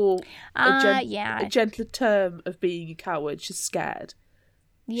 Or a gentler term of being a coward. She's scared.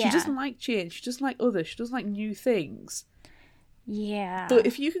 Yeah. She doesn't like change. She doesn't like others. She doesn't like new things. Yeah. But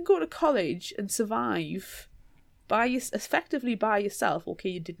if you can go to college and survive effectively by yourself, okay,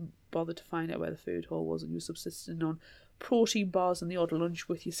 you didn't bother to find out where the food hall was and you were subsisting on protein bars and the odd lunch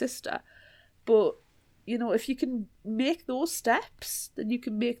with your sister. But, you know, if you can make those steps, then you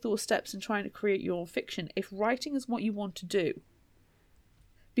can make those steps in trying to create your own fiction, if writing is what you want to do.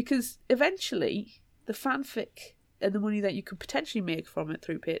 Because eventually, the fanfic and the money that you could potentially make from it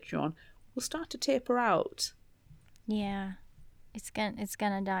through Patreon will start to taper out. Yeah. It's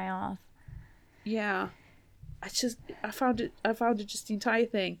gonna die off. Yeah. I found it just the entire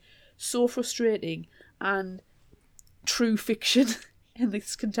thing so frustrating and true fiction in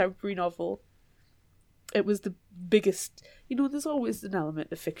this contemporary novel. it was the biggest. There's always an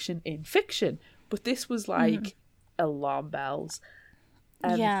element of fiction in fiction, but this was like alarm bells.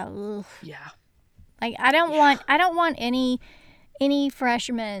 Yeah. Ugh. Yeah. Like I don't want any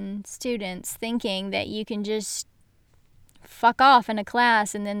freshman students thinking that you can just fuck off in a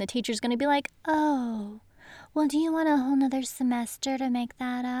class and then the teacher's going to be like, "Oh, well, do you want a whole nother semester to make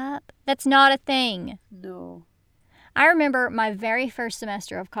that up?" That's not a thing. No. I remember my very first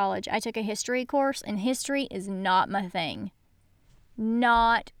semester of college, I took a history course, and history is not my thing.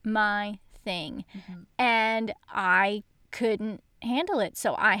 Not my thing. Mm-hmm. And I couldn't handle it,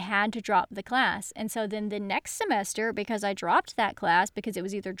 so I had to drop the class. And so then the next semester, because I dropped that class, because it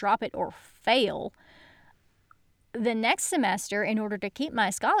was either drop it or fail, the next semester, in order to keep my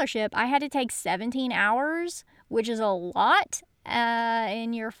scholarship, I had to take 17 hours, which is a lot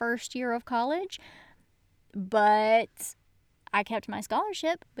in your first year of college. But I kept my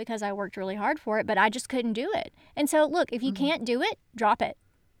scholarship because I worked really hard for it, but I just couldn't do it. And so, look, if you can't do it, drop it.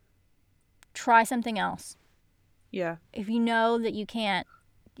 Try something else. Yeah. If you know that you can't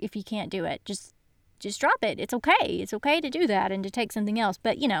do it, just drop it. It's okay. It's okay to do that and to take something else.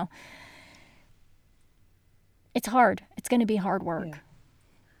 But, it's hard. It's going to be hard work. Yeah.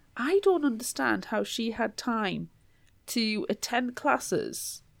 I don't understand how she had time to attend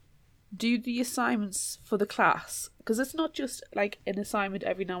classes, do the assignments for the class, because it's not just like an assignment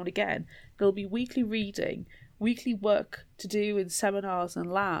every now and again. There'll be weekly reading, weekly work to do in seminars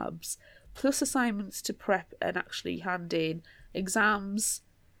and labs, plus assignments to prep and actually hand in, exams.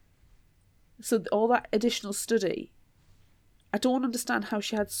 So all that additional study. I don't understand how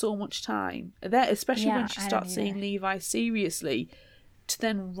she had so much time there, especially when she starts seeing Levi seriously, to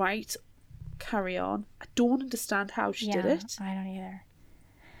then carry on. I don't understand how she did it. I don't either.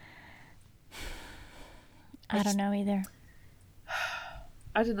 I don't know either.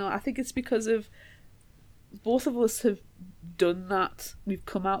 I don't know. I think it's because of both of us have done that. We've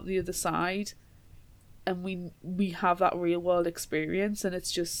come out the other side, and we have that real world experience, and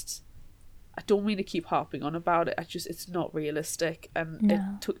it's just, I don't mean to keep harping on about it. It's not realistic, and it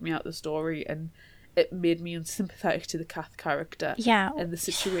took me out of the story, and it made me unsympathetic to the Kath character. Yeah. And the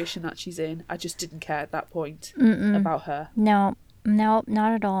situation that she's in. I just didn't care at that point about her. No, not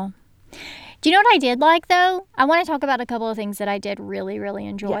at all. Do you know what I did like, though? I want to talk about a couple of things that I did really, really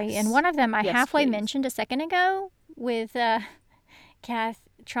enjoy. Yes. And one of them I halfway please. mentioned a second ago with Kath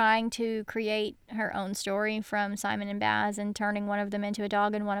trying to create her own story from Simon and Baz and turning one of them into a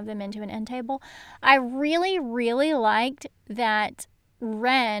dog and one of them into an end table. I really, really liked that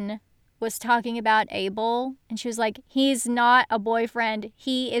Wren was talking about Abel, and she was like, he's not a boyfriend,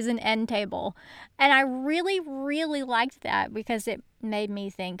 he is an end table. And I really, really liked that because it made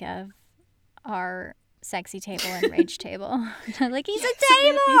me think of our sexy table and rage table. Like, he's a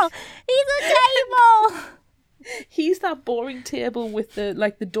table! He's a table! He's that boring table with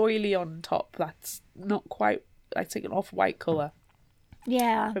the doily on top that's not quite, like, an off-white colour.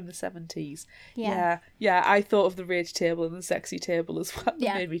 Yeah. From the 70s. Yeah. I thought of the rage table and the sexy table as well.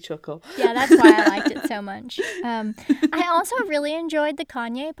 Yeah. It made me chuckle. Yeah, that's why I liked it so much. I also really enjoyed the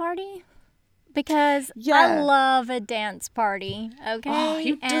Kanye party because I love a dance party. Okay, oh,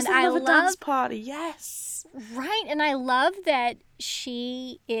 who doesn't love a dance party? Yes, right. And I love that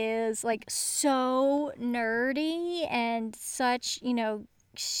she is like so nerdy and such,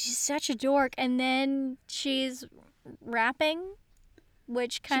 she's such a dork, and then she's rapping,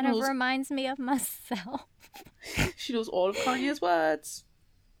 which kind of reminds me of myself. She knows all of Kanye's words.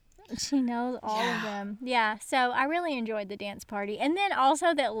 She knows all of them. Yeah, so I really enjoyed the dance party. And then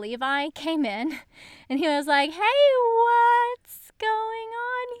also that Levi came in and he was like, hey, what's going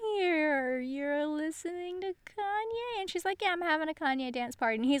on here? You're listening to Kanye? And she's like, yeah, I'm having a Kanye dance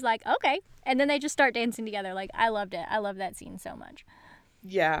party. And he's like, okay. And then they just start dancing together. Like, I loved it. I love that scene so much.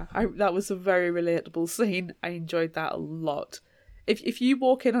 Yeah, that was a very relatable scene. I enjoyed that a lot. If you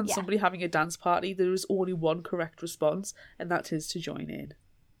walk in on somebody having a dance party, there is only one correct response, and that is to join in.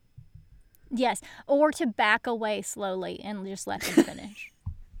 Yes, or to back away slowly and just let them finish.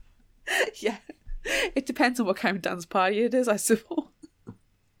 Yeah, it depends on what kind of dance party it is, I suppose.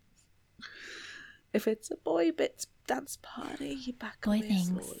 If it's a boy bits dance party, you back away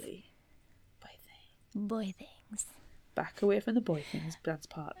slowly. Boy things. Back away from the boy things dance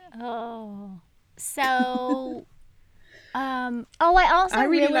party. Oh, so... I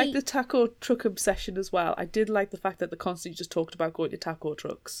really like the taco truck obsession as well. I did like the fact that they constantly just talked about going to taco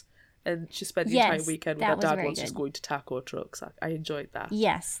trucks, and she spent the entire weekend with her dad while just going to taco trucks. I enjoyed that.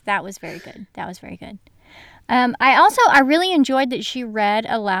 Yes, that was very good. I really enjoyed that she read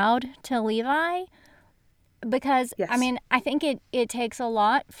aloud to Levi, because I mean, I think it takes a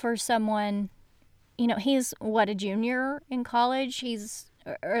lot for someone, he's a junior in college.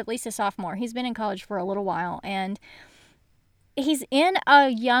 Or at least a sophomore. He's been in college for a little while, and he's in a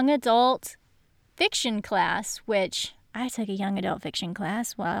young adult fiction class, which I took a young adult fiction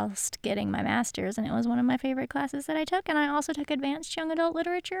class whilst getting my master's, and it was one of my favorite classes that I took. And I also took advanced young adult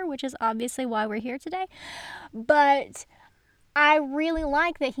literature, which is obviously why we're here today. But I really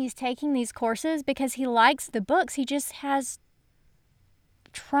like that he's taking these courses because he likes the books. He just has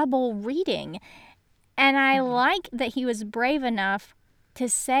trouble reading. And I like that he was brave enough to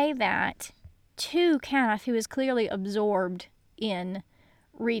say that to Kath, who is clearly absorbed in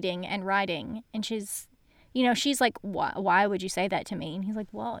reading and writing. And she's like, why would you say that to me? And he's like,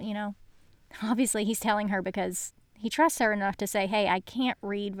 well, obviously he's telling her because he trusts her enough to say, hey, I can't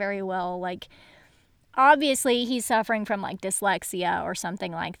read very well. Like, obviously he's suffering from like dyslexia or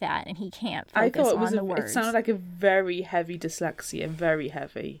something like that, and he can't focus on the words. It sounded like a very heavy dyslexia, very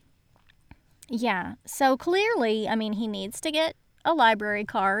heavy. Yeah. So clearly, he needs to get a library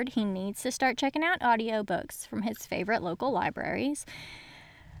card. He needs to start checking out audiobooks from his favorite local libraries.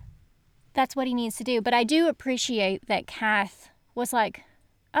 That's what he needs to do. But I do appreciate that Kath was like,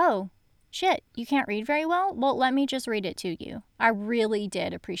 oh, shit, you can't read very well? Well, let me just read it to you. I really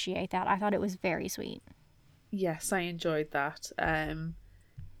did appreciate that. I thought it was very sweet. Yes, I enjoyed that.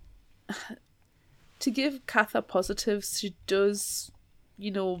 To give Kath her positives, she does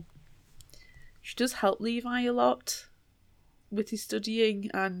help Levi a lot with his studying,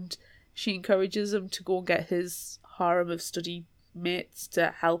 and she encourages him to go and get his harem of study mates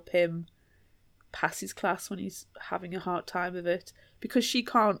to help him pass his class when he's having a hard time of it, because she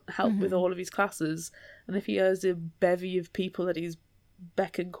can't help with all of his classes, and if he has a bevy of people that he's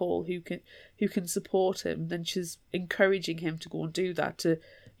beck and call who can support him, then she's encouraging him to go and do that. To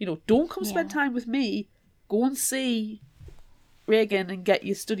don't come spend time with me, go and see Regan and get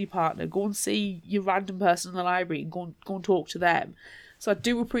your study partner, go and see your random person in the library and go and talk to them. So I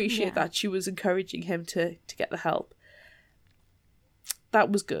do appreciate that she was encouraging him to get the help.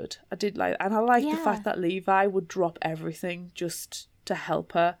 That was good. I did like, and I like the fact that Levi would drop everything just to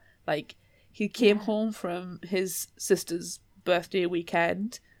help her. Like, he came home from his sister's birthday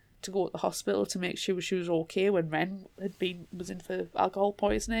weekend to go to the hospital to make sure she was okay when Ren was in for alcohol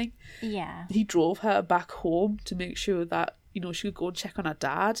poisoning. Yeah. He drove her back home to make sure that she could go and check on her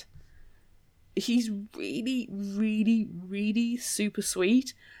dad. He's really, really, really super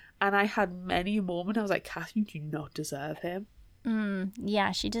sweet. And I had many a moment I was like, Kath, you do not deserve him.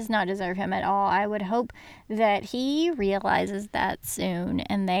 Yeah, she does not deserve him at all. I would hope that he realizes that soon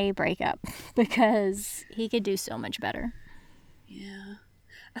and they break up, because he could do so much better. Yeah.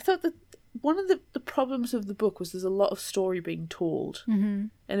 I thought that one of the problems of the book was there's a lot of story being told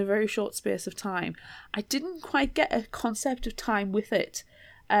in a very short space of time. I didn't quite get a concept of time with it.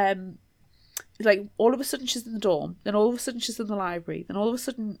 Like, all of a sudden she's in the dorm, then all of a sudden she's in the library, then all of a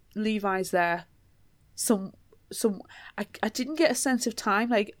sudden Levi's there. I didn't get a sense of time.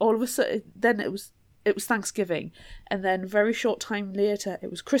 Like, all of a sudden, then it was Thanksgiving, and then very short time later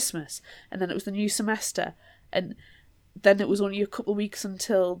it was Christmas, and then it was the new semester, and then it was only a couple of weeks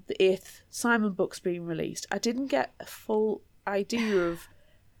until the 8th Simon book's being released. I didn't get a full idea of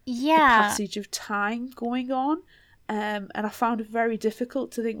the passage of time going on, and I found it very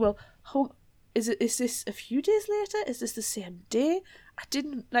difficult to think, well, is this a few days later? Is this the same day? I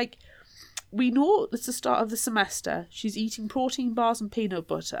didn't, like, we know it's the start of the semester. She's eating protein bars and peanut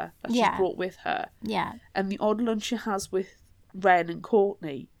butter that she's brought with her. Yeah. And the odd lunch she has with Ren and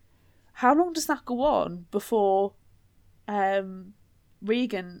Courtney. How long does that go on before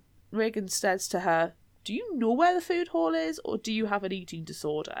Regan says to her, do you know where the food hall is, or do you have an eating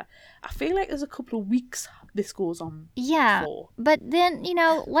disorder? I feel like there's a couple of weeks this goes on for. But then,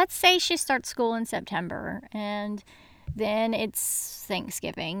 let's say she starts school in September, and then it's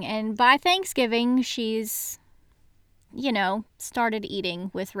Thanksgiving. And by Thanksgiving, she's, started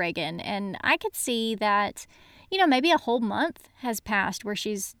eating with Regan. And I could see that, maybe a whole month has passed where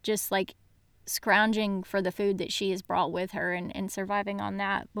she's just, like, scrounging for the food that she has brought with her and surviving on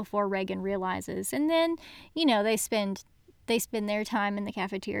that before Regan realizes. And then, they spend their time in the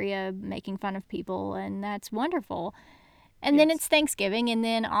cafeteria making fun of people, and that's wonderful. And then it's Thanksgiving, and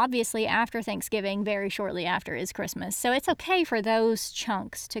then obviously after Thanksgiving, very shortly after, is Christmas. So it's okay for those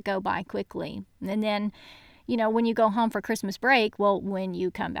chunks to go by quickly. And then, when you go home for Christmas break, well, when you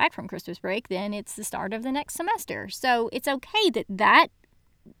come back from Christmas break, then it's the start of the next semester. So it's okay that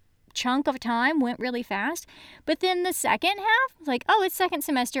chunk of time went really fast. But then the second half, like, oh, it's second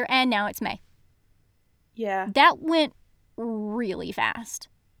semester, and now it's May. Yeah. That went really fast.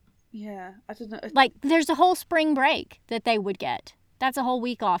 Yeah, I don't know. Like, there's a whole spring break that they would get. That's a whole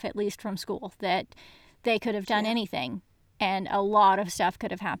week off, at least from school, that they could have done anything, and a lot of stuff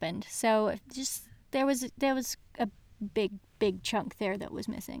could have happened. So just there was a big chunk there that was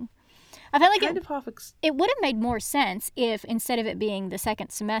missing. I felt like it would have made more sense if, instead of it being the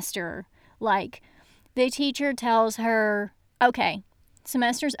second semester, like the teacher tells her, okay,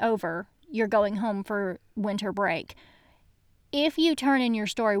 semester's over, you're going home for winter break. If you turn in your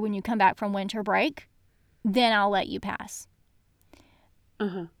story when you come back from winter break, then I'll let you pass.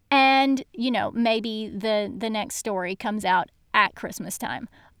 Uh-huh. And, maybe the next story comes out at Christmas time.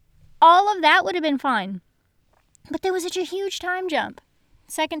 All of that would have been fine. But there was such a huge time jump.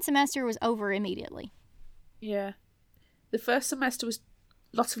 Second semester was over immediately. Yeah. The first semester was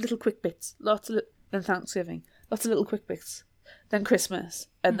lots of little quick bits. Then Thanksgiving. Lots of little quick bits. Then Christmas.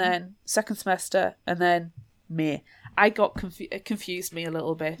 And then second semester. And then May. I got it confused me a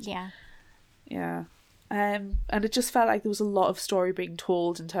little bit. Yeah. Yeah. And it just felt like there was a lot of story being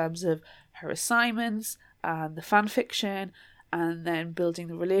told in terms of her assignments and the fan fiction, and then building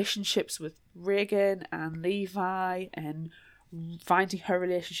the relationships with Regan and Levi, and finding her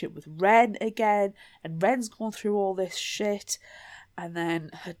relationship with Ren again. And Ren's going through all this shit, and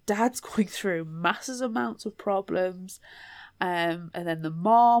then her dad's going through massive amounts of problems, and then the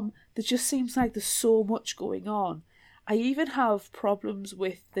mom. There just seems like there's so much going on. I even have problems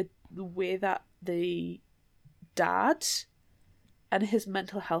with the way that the dad and his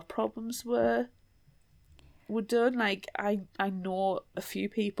mental health problems were done. Like, I know a few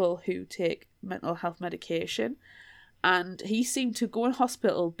people who take mental health medication, and he seemed to go in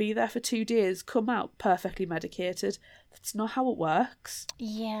hospital, be there for 2 days, come out perfectly medicated. That's not how it works.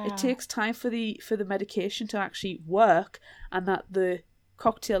 Yeah. It takes time for the medication to actually work, and that the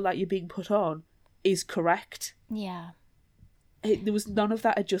cocktail that you're being put on is correct. Yeah. There was none of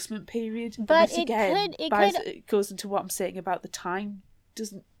that adjustment period. But it goes into what I'm saying about the time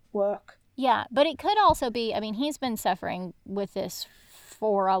doesn't work. Yeah, but it could also be, he's been suffering with this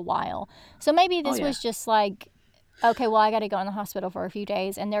for a while. So maybe this was just like, okay, well, I got to go in the hospital for a few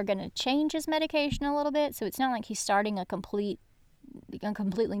days, and they're going to change his medication a little bit. So it's not like he's starting a completely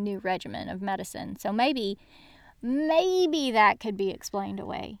new regimen of medicine. So maybe that could be explained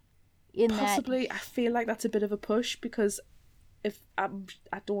away. Possibly. I feel like that's a bit of a push, because I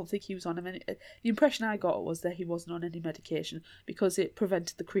don't think he was on any. The impression I got was that he wasn't on any medication because it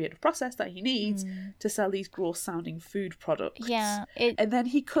prevented the creative process that he needs to sell these gross sounding food products. Yeah. And then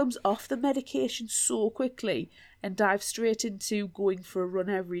he comes off the medication so quickly and dives straight into going for a run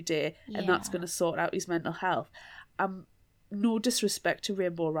every day, and that's going to sort out his mental health. No disrespect to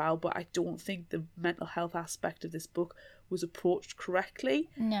Rainbow Rowell, but I don't think the mental health aspect of this book was approached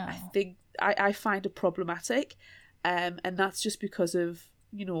correctly. No. I think I find it problematic. And that's just because of,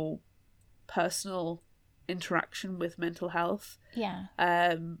 personal interaction with mental health. Yeah.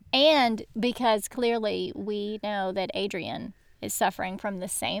 And because clearly we know that Adrian is suffering from the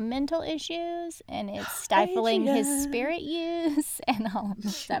same mental issues, and it's stifling his spirit use, and all of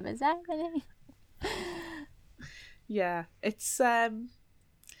this stuff is happening. Yeah, it's I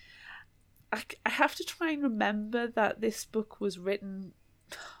have to try and remember that this book was written,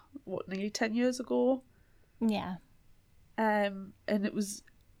 nearly 10 years ago? Yeah. And it was,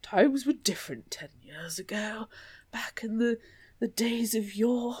 times were different 10 years ago. Back in the days of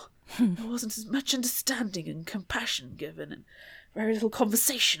yore, there wasn't as much understanding and compassion given, and very little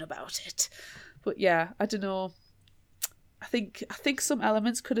conversation about it. But yeah, I don't know. I think some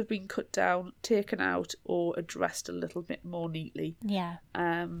elements could have been cut down, taken out, or addressed a little bit more neatly. Yeah.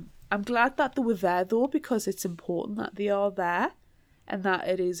 I'm glad that they were there, though, because it's important that they are there and that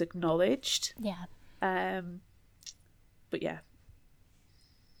it is acknowledged. Yeah. But yeah.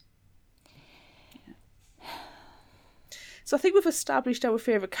 So I think we've established our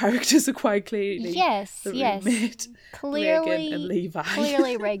favourite characters are quite clearly. Yes. Roommate, Regan and Levi.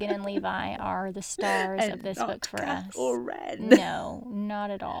 Clearly, Regan and Levi are the stars of this book for Kath us. Or Ren. No,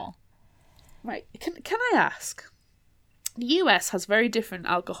 not at all. Right. Can I ask? The US has very different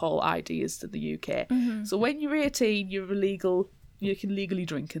alcohol ideas to the UK. Mm-hmm. So when you're 18, you can legally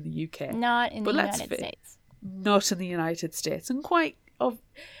drink in the UK. Not in the United States. Not in the United States. And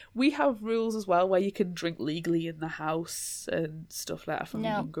we have rules as well where you can drink legally in the house and stuff like that from a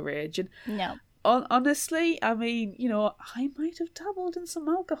younger age. And no. Honestly, I might have dabbled in some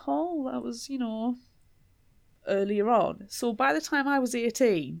alcohol. That was, earlier on. So by the time I was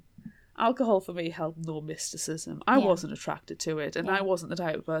 18, alcohol for me held no mysticism. I wasn't attracted to it, and I wasn't the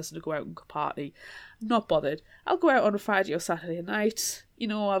type of person to go out and party. I'm not bothered. I'll go out on a Friday or Saturday night.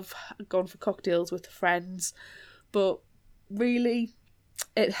 I've gone for cocktails with friends, but really,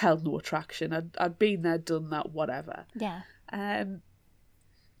 it held no attraction. I'd been there, done that, whatever. Yeah.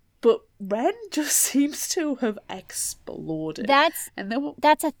 But Ren just seems to have exploded. That's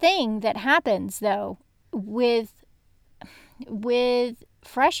a thing that happens though with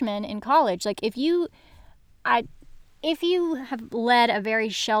freshmen in college. Like if you have led a very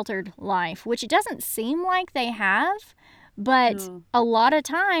sheltered life, which it doesn't seem like they have, but a lot of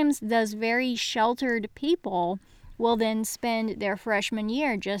times those very sheltered people will then spend their freshman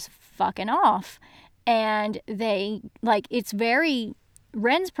year just fucking off. And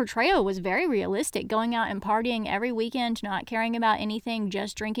Ren's portrayal was very realistic, going out and partying every weekend, not caring about anything,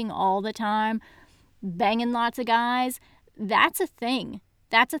 just drinking all the time, banging lots of guys. That's a thing.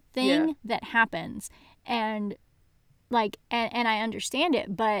 That's a thing that happens. And and I understand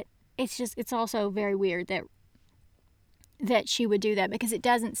it, but it's also very weird that she would do that, because it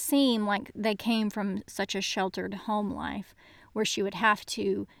doesn't seem like they came from such a sheltered home life where she would have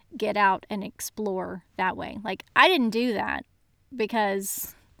to get out and explore that way. Like, I didn't do that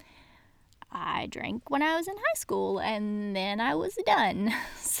because I drank when I was in high school and then I was done.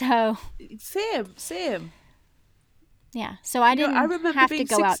 So same. Yeah, so I didn't have to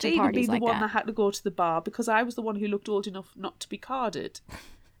go out to parties like that. I remember being 16 and being the one that had to go to the bar because I was the one who looked old enough not to be carded.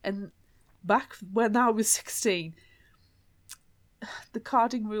 And back when I was 16, the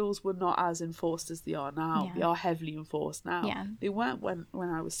carding rules were not as enforced as they are now. Yeah. They are heavily enforced now. Yeah. They weren't when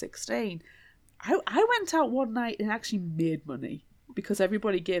I was 16. I went out one night and actually made money because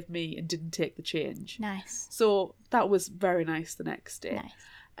everybody gave me and didn't take the change. Nice. So that was very nice the next day.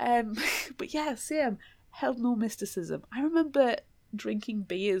 Nice. But yeah, same. Held no mysticism. I remember drinking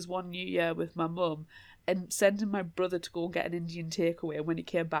beers one New Year with my mum and sending my brother to go and get an Indian takeaway. And when he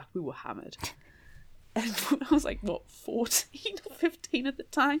came back, we were hammered. And I was like, 14 or 15 at the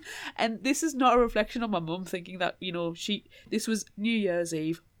time? And this is not a reflection on my mum thinking that, this was New Year's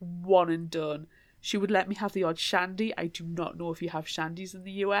Eve, one and done. She would let me have the odd shandy. I do not know if you have shandies in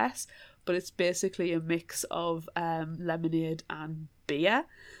the US, but it's basically a mix of lemonade and beer.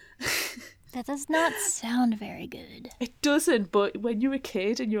 That does not sound very good. It doesn't, but when you're a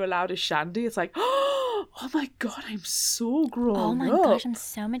kid and you're allowed a shandy, it's like, oh my God, I'm so grown up. Oh my gosh, I'm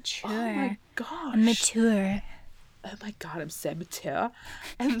so mature. Oh my gosh. I'm mature. Oh my God, I'm so mature.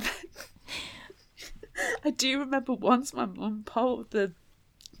 And then, I do remember once my mum poured the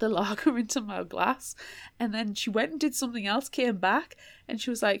lager into my glass, and then she went and did something else, came back, and she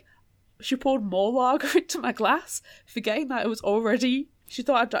was like, she poured more lager into my glass, forgetting that it was already... She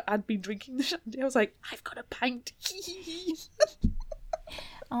thought I'd been drinking the shandy. I was like, I've got a pint.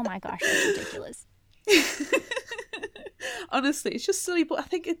 Oh my gosh, that's ridiculous. Honestly, it's just silly. But I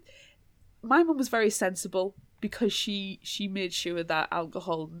think my mum was very sensible because she made sure that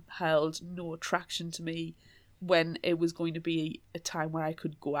alcohol held no attraction to me when it was going to be a time where I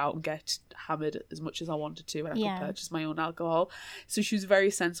could go out and get hammered as much as I wanted to, and I could purchase my own alcohol. So she was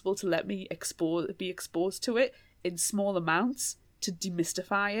very sensible to let me be exposed to it in small amounts, to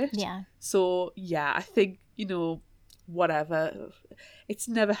demystify it. Yeah. So, yeah, I think, whatever. It's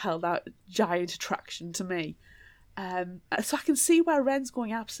never held that giant attraction to me. So I can see where Ren's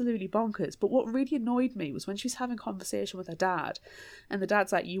going absolutely bonkers. But what really annoyed me was when she was having a conversation with her dad, and the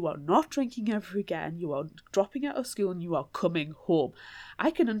dad's like, you are not drinking ever again, you are dropping out of school, and you are coming home.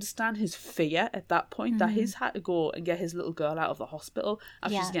 I can understand his fear at that point, that he's had to go and get his little girl out of the hospital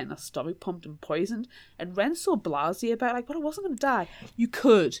after she's getting her stomach pumped and poisoned. And Ren's so blasé about, like, but I wasn't going to die. You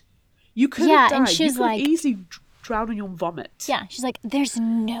could have died. And she's you could have easily drown on your own vomit. Yeah, she's like, there's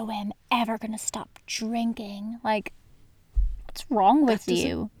no way I'm ever going to stop drinking. Like, what's wrong with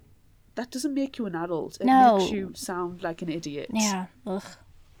you? That doesn't make you an adult. It makes you sound like an idiot. Yeah. Ugh.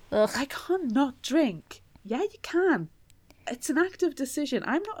 I can't not drink. Yeah, you can. It's an active decision.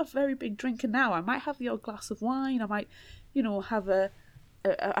 I'm not a very big drinker now. I might have the odd glass of wine. I might, have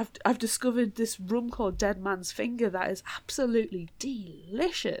I've discovered this rum called Dead Man's Finger that is absolutely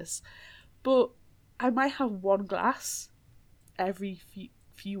delicious. But I might have one glass every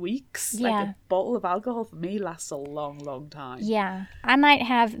few weeks. Yeah. Like, a bottle of alcohol for me lasts a long, long time. Yeah. I might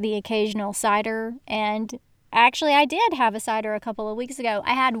have the occasional cider, and actually I did have a cider a couple of weeks ago.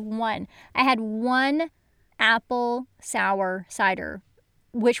 I had one apple sour cider,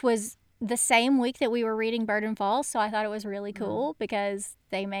 which was the same week that we were reading Bird and Falls, so I thought it was really cool because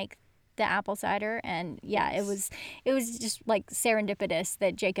they make the apple cider, and it was just like serendipitous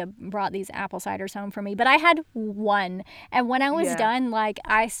that Jacob brought these apple ciders home for me. But I had one, and when I was done, like,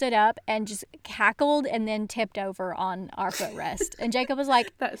 I stood up and just cackled and then tipped over on our footrest, and Jacob was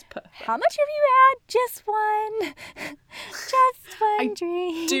like, that is perfect. How much have you had? Just one. Just one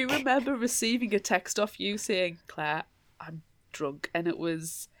drink. I do remember receiving a text off you saying, Claire, I'm drunk, and it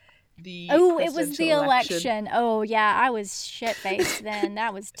was the Oh, it was the presidential election. Oh, yeah, I was shit-faced then.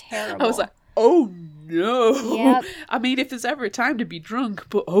 That was terrible. I was like, oh no. Yep. I mean, if there's ever a time to be drunk,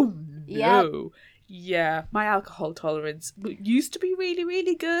 but oh no. Yeah, my alcohol tolerance used to be really,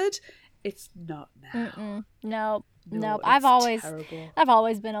 really good. It's not now. Nope. No, it's I've terrible.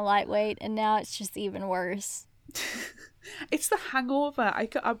 always been a lightweight, and now it's just even worse. It's the hangover.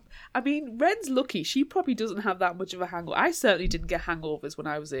 I mean, Ren's lucky. She probably doesn't have that much of a hangover. I certainly didn't get hangovers when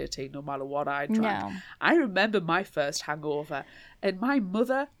I was 18, no matter what I drank. No. I remember my first hangover, and my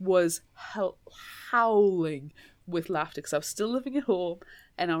mother was howling with laughter because I was still living at home,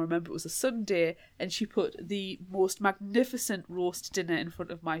 and I remember it was a Sunday, and she put the most magnificent roast dinner in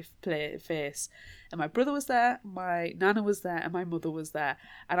front of my face, and my brother was there, my nana was there, and my mother was there,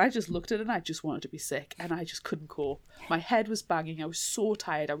 and I just looked at it and I just wanted to be sick, and I just couldn't cope. My head was banging, I was so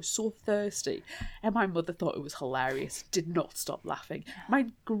tired, I was so thirsty, and my mother thought it was hilarious, did not stop laughing. My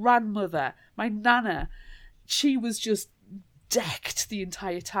grandmother, my nana, she was just decked the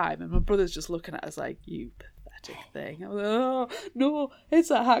entire time, and my brother's just looking at us like, you thing. I was like, oh no,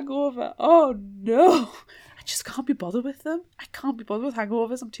 it's a hangover. Oh no, I just can't be bothered with them. I can't be bothered with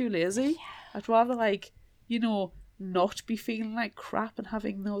hangovers. I'm too lazy. I'd rather, like, not be feeling like crap and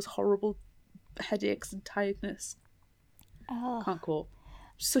having those horrible headaches and tiredness. Oh. Can't cope.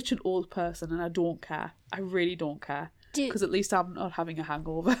 I'm such an old person, and I don't care. I really don't care, because at least I'm not having a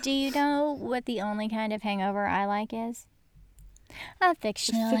hangover. Do you know what the only kind of hangover I like is? A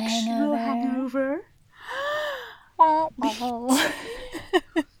fictional hangover. Oh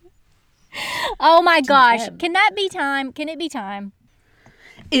my gosh. Can that be time? Can it be time?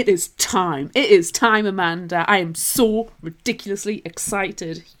 It is time. It is time, Amanda. I am so ridiculously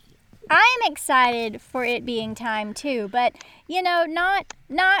excited. I'm excited for it being time too, but not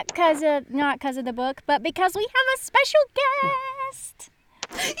because of the book, but because we have a special guest.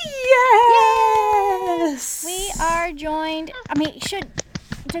 Yes! We are joined. I mean,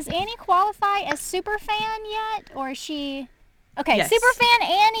 does Annie qualify as super fan yet, or is she? Okay, yes. Super fan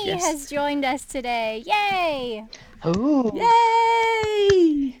Annie Yes. has joined us today. Yay! Ooh.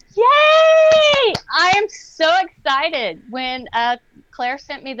 Yay! Yay! I am so excited. When Claire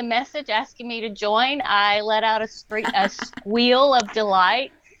sent me the message asking me to join, I let out a squeal of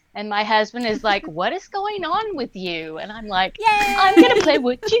delight. And my husband is like, what is going on with you? And I'm like, Yay! I'm going to play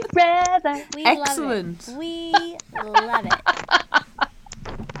Would You Rather. We Excellent. love it. We love it.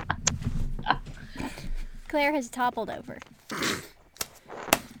 Claire has toppled over.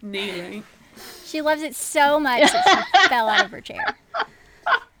 Kneeling. She loves it so much that she fell out of her chair.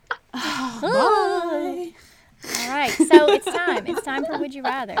 Bye. All right, so it's time. It's time for Would You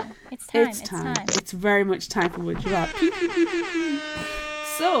Rather. It's time. It's time. It's very much time for Would You Rather.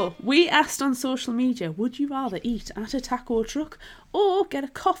 So, we asked on social media, would you rather eat at a taco truck or get a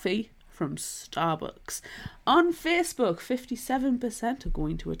coffee from Starbucks? On Facebook, 57% are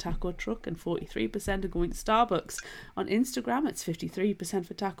going to a taco truck and 43% are going to Starbucks. On Instagram, it's 53%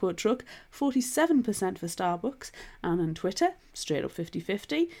 for taco truck, 47% for Starbucks. And on Twitter, straight up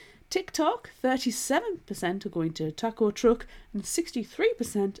 50-50. TikTok, 37% are going to a taco truck and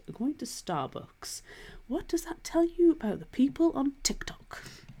 63% are going to Starbucks. What does that tell you about the people on TikTok?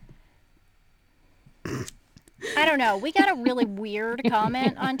 I don't know. We got a really weird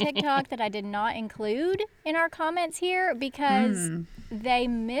comment on TikTok that I did not include in our comments here because they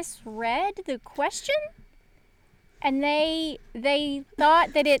misread the question. And they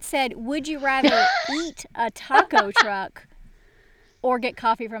thought that it said, would you rather eat a taco truck or get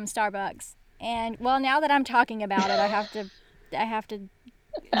coffee from Starbucks? And, well, now that I'm talking about it, I have to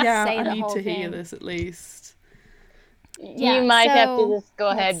Yeah, say I the need whole to hear thing. this at least. Yeah, You might have so, to just go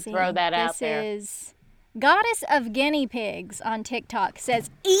ahead and let's throw see. that out there. This is Goddess of Guinea Pigs on TikTok says,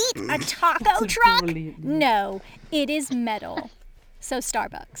 eat a taco truck? Brilliant. No, it is metal. So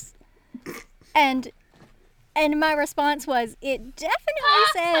Starbucks. And my response was, it definitely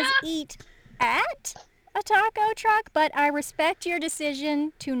says eat at a taco truck, but I respect your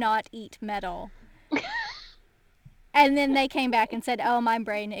decision to not eat metal. And then they came back and said, oh, my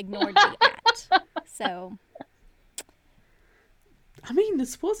brain ignored the at. So, I mean, I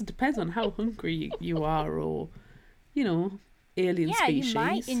suppose it depends on how hungry you are or, alien yeah, species. you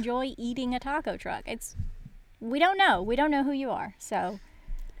might enjoy eating a taco truck. We don't know. We don't know who you are. So,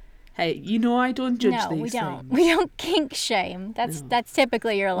 Hey, I don't judge no, these we don't. things. We don't kink shame. That's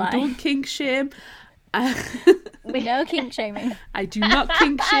typically your I line. don't kink shame. No kink shaming. I do not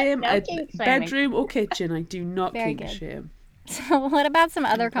kink shame. No kink shaming. Bedroom or kitchen, I do not Very kink good. shame. So what about some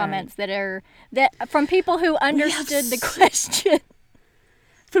other Okay. comments that from people who understood the question?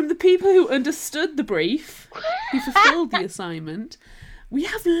 From the people who understood the brief, who fulfilled the assignment, We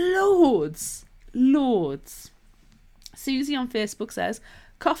have loads. Susie on Facebook says,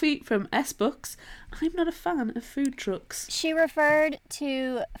 coffee from S Books. I'm not a fan of food trucks. She referred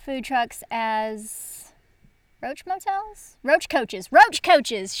to food trucks as roach motels? Roach coaches. Roach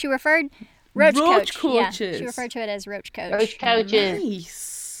coaches. She referred roach coach. Yeah, she referred to it as roach coach. Roach coaches.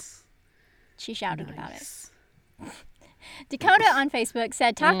 Nice. She shouted about it. Dakota on Facebook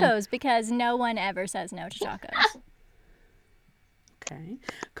said tacos because no one ever says no to tacos. Okay.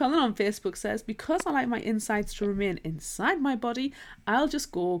 Colin on Facebook says, because I like my insides to remain inside my body, I'll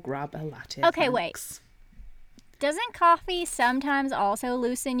just go grab a latte. Okay, thanks. wait. Doesn't coffee sometimes also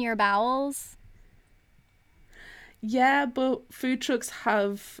loosen your bowels? Yeah, but food trucks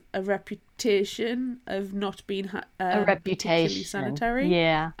have a reputation of not being particularly sanitary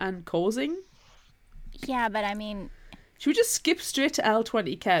and causing. Yeah, but I mean... Should we just skip straight to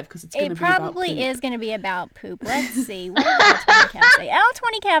L20 Kev? Because it's going to be about poop. It probably is going to be about poop. Let's see. What did L20 Kev say?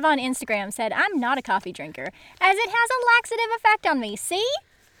 L20 Kev on Instagram said, I'm not a coffee drinker, as it has a laxative effect on me. See?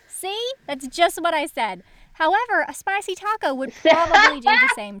 That's just what I said. However, a spicy taco would probably do the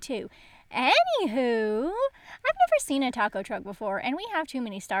same too. Anywho, I've never seen a taco truck before, and we have too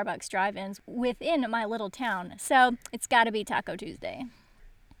many Starbucks drive-ins within my little town, so it's got to be Taco Tuesday.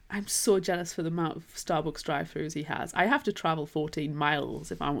 I'm so jealous for the amount of Starbucks drive-thrus he has. I have to travel 14 miles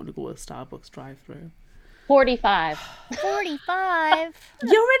if I want to go to a Starbucks drive-thru. 45. 45?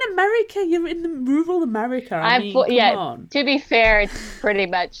 You're in America. You're in the rural America. I mean, come on. To be fair, it's pretty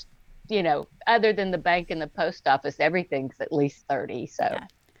much, other than the bank and the post office, everything's at least 30. So. Yeah.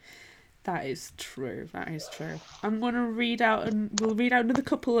 That is true. I'm going to read out, and we'll read out another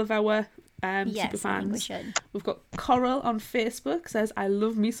couple of our super fans. I think we should. We've got Coral on Facebook says, I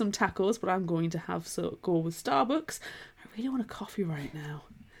love me some tacos, but I'm going to go with Starbucks. I really want a coffee right now.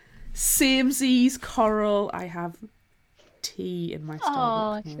 Samesies, Coral. I have tea in my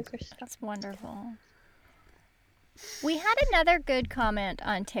Starbucks. Oh, that's wonderful. We had another good comment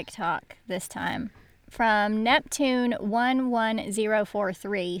on TikTok this time from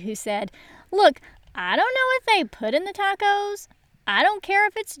Neptune11043 who said, look, I don't know what they put in the tacos. I don't care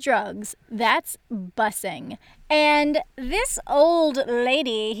if it's drugs. That's bussing. And this old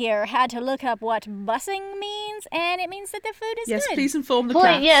lady here had to look up what bussing means, and it means that the food is good. Yes, please inform the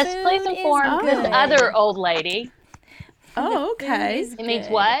class. Yes, please inform this other old lady. Oh, okay. It means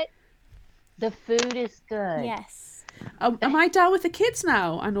what? The food is good. Yes. Am I down with the kids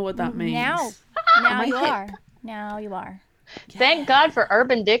now? I know what that means. Now you are. Now you are. Thank God for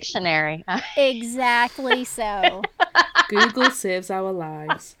Urban Dictionary. Exactly so. Google saves our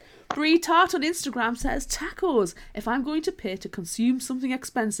lives. Brie Tart on Instagram says, tacos. If I'm going to pay to consume something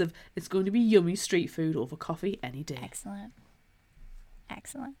expensive, it's going to be yummy street food over coffee any day. Excellent.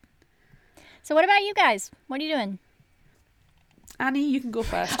 So what about you guys? What are you doing? Annie, you can go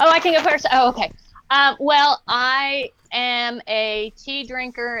first. Oh, I can go first? Oh, okay. Well, I am a tea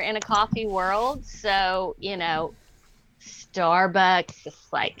drinker in a coffee world. So, Starbucks is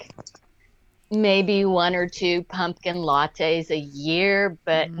like maybe 1 or 2 pumpkin lattes a year,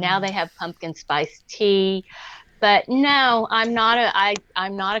 but now they have pumpkin spice tea. But no, I'm not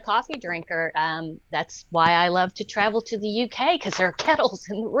a coffee drinker. That's why I love to travel to the UK, because there are kettles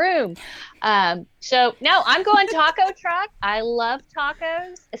in the room. So no, I'm going taco truck. I love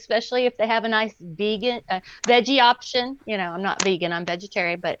tacos, especially if they have a nice vegan veggie option. I'm not vegan, I'm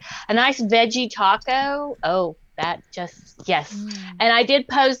vegetarian, but a nice veggie taco. Oh, that just, yes. And I did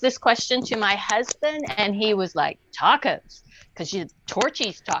pose this question to my husband, and he was like, tacos. Because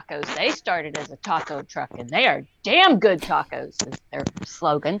Torchy's Tacos, they started as a taco truck, and they are damn good tacos, is their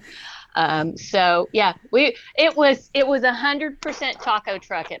slogan. So yeah, it was 100% taco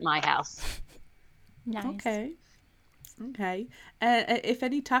truck at my house. Nice. Okay. If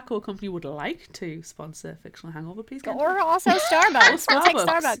any taco company would like to sponsor Fictional Hangover, please get or also Starbucks. We'll take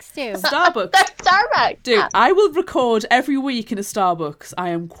Starbucks too. Starbucks. Dude, I will record every week in a Starbucks. I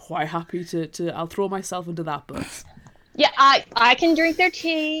am quite happy to I'll throw myself into that bus. Yeah, I can drink their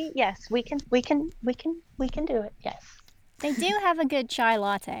tea. Yes, we can do it. Yes. They do have a good chai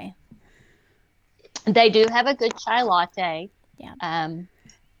latte. Yeah.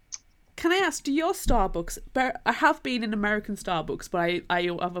 Can I ask, do your Starbucks, I have been in American Starbucks, but I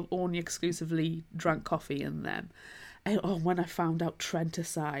have only exclusively drank coffee in them. When I found out Trenta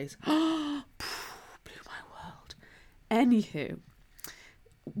size, blew my world. Anywho,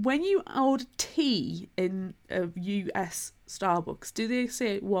 when you order tea in a US Starbucks, do they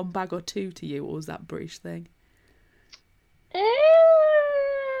say 1 bag or 2 to you, or is that a British thing? The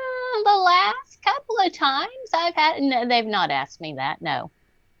last couple of times I've had, no, they've not asked me that, no.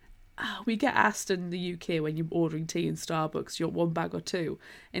 we get asked in the UK when you're ordering tea in Starbucks, you want one bag or two.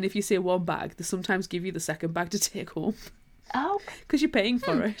 And if you say one bag, they sometimes give you the second bag to take home. Oh, Because you're paying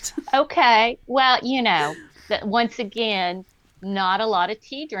for it. okay. Well, that once again, not a lot of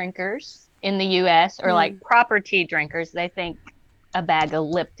tea drinkers in the US, or like proper tea drinkers. They think a bag of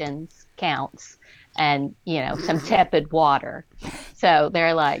Lipton's counts, and some tepid water. So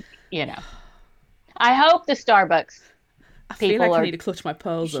they're like, I hope the Starbucks I feel people like I are. need to clutch my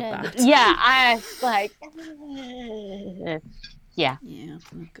pearls at Should. that. Yeah, I like. Yeah, Yeah.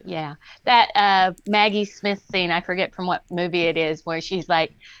 Okay. yeah. That Maggie Smith scene, I forget from what movie it is, where she's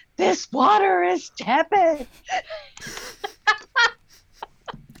like, "This water is tepid."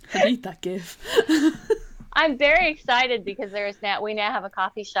 I need that gif. I'm very excited because we now have a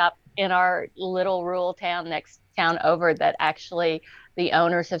coffee shop in our little rural town next town over that actually the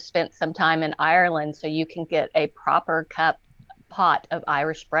owners have spent some time in Ireland, so you can get a proper pot of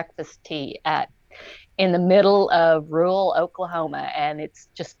Irish breakfast tea in the middle of rural Oklahoma, and it's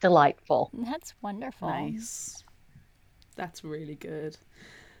just delightful. That's wonderful. Nice. That's really good.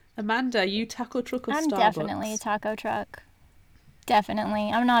 Amanda, you taco truck or I'm Starbucks? definitely a taco truck. Definitely.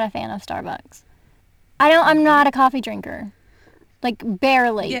 I'm not a fan of Starbucks. I'm not a coffee drinker. Like,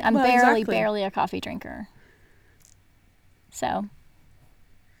 barely. Yeah, I'm well, barely, exactly. barely a coffee drinker. So,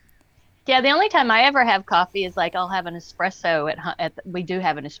 Yeah, the only time I ever have coffee is like I'll have an espresso we do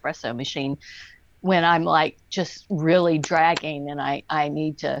have an espresso machine when I'm like just really dragging and I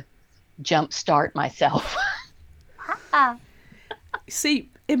need to jumpstart myself. See,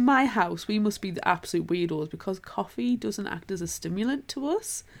 in my house, we must be the absolute weirdos because coffee doesn't act as a stimulant to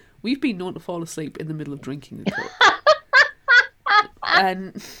us. We've been known to fall asleep in the middle of drinking a cup.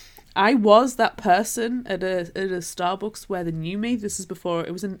 And I was that person at a Starbucks where they knew me. This is before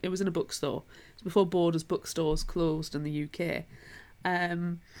it was in a bookstore. It was before Borders bookstores closed in the UK.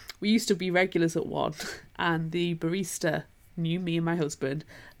 We used to be regulars at one, and the barista knew me and my husband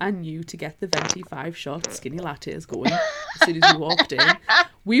and knew to get the venti 5-shot skinny lattes going as soon as we walked in.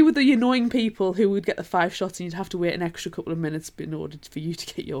 We were the annoying people who would get the 5 shots and you'd have to wait an extra couple of minutes in order for you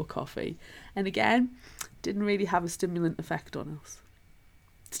to get your coffee. And again, didn't really have a stimulant effect on us.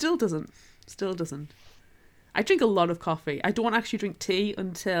 Still doesn't. I drink a lot of coffee. I don't actually drink tea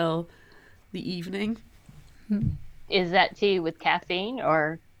until the evening. Is that tea with caffeine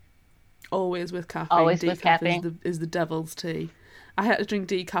or? Always with caffeine. Always with Decaf caffeine. is the devil's tea. I had to drink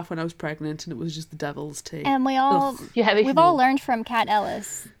decaf when I was pregnant, and it was just the devil's tea. and we've all learned from Kat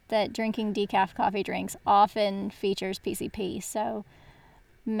Ellis that drinking decaf coffee drinks often features PCP. So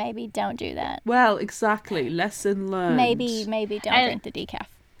maybe don't do that. Well, exactly. Lesson learned. Maybe don't drink the decaf.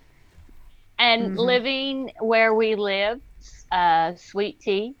 And living where we live, sweet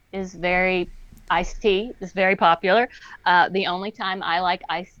tea is iced tea is very popular. The only time I like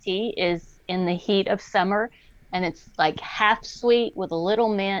iced tea is in the heat of summer, and it's like half sweet with a little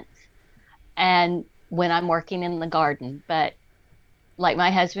mint, and when I'm working in the garden. But like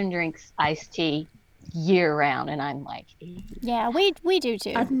my husband drinks iced tea year round, and I'm like, Yeah, we do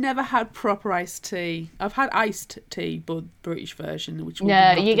too. I've never had proper iced tea. I've had iced tea, but British version, which would be no,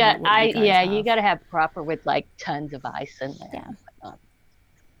 nothing you got like what you guys you have. got to have proper with like tons of ice in there.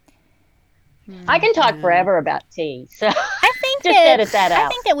 Yeah. I can talk forever about tea, so I think just edit that I out.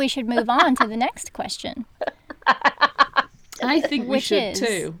 think that we should move on to the next question. I think we Which should is-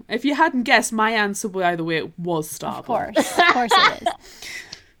 too. If you hadn't guessed, my answer, by the way, it was Starbucks. Of course it is.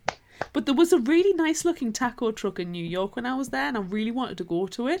 But there was a really nice looking taco truck in New York when I was there, and I really wanted to go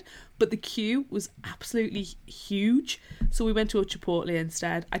to it, but the queue was absolutely huge. So we went to a Chipotle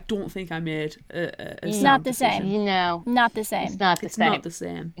instead. I don't think I made a sound Not the decision. same. Not the same. It's not the It's same. not the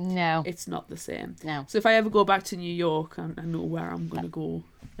same. No. It's not the same. No. So if I ever go back to New York, I know where I'm going to go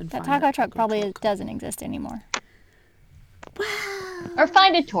and That find taco truck probably doesn't exist anymore. Or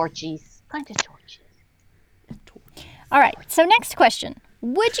find a Torchy's. Find a Torchy's. All right, so next question.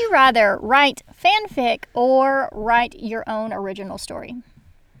 Would you rather write fanfic or write your own original story?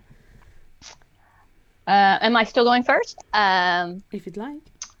 Am I still going first? If you'd like.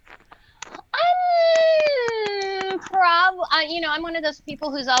 I'm one of those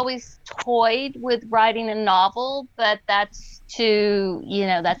people who's always toyed with writing a novel, but that's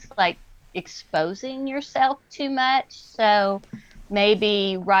that's like exposing yourself too much. So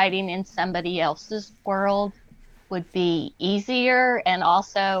maybe writing in somebody else's world would be easier, and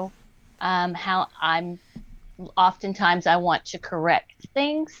also how I'm oftentimes I want to correct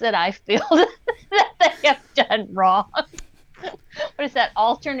things that I feel that they have done wrong. What is that,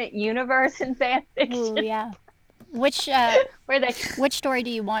 alternate universe in fan fiction? Ooh, yeah. Which story do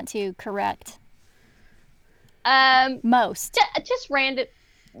you want to correct Um, most? just random.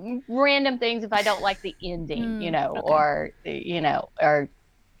 random things if I don't like the ending, okay. or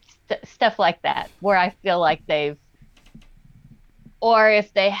stuff like that, where I feel like or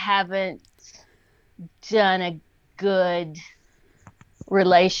if they haven't done a good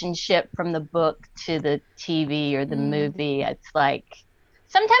relationship from the book to the TV or the movie. It's like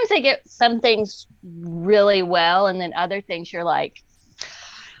sometimes they get some things really well, and then other things you're like,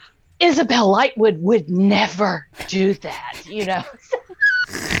 Isabel Lightwood would never do that,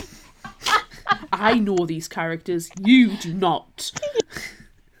 I know these characters, you do not.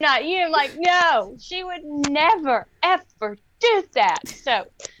 Like, no, she would never ever do that. So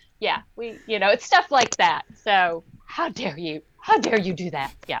yeah, it's stuff like that. So how dare you do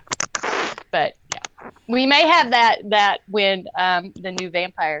that? Yeah. But yeah, we may have that when the new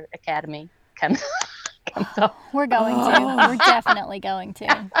Vampire Academy comes up. We're going to. We're definitely going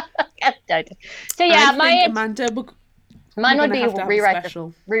to. So yeah, Amanda, mine would be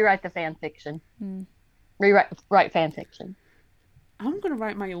rewrite the fan fiction. Write fan fiction. I'm going to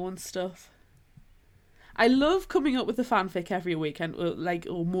write my own stuff. I love coming up with the fanfic every weekend,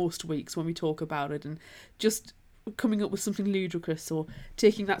 or most weeks when we talk about it, and just coming up with something ludicrous or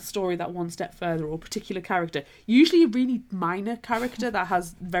taking that story that one step further, or a particular character, usually a really minor character that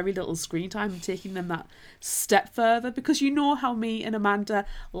has very little screen time, and taking them that step further, because you know how me and Amanda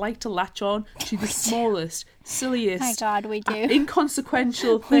like to latch on to the smallest, silliest, my God, we do.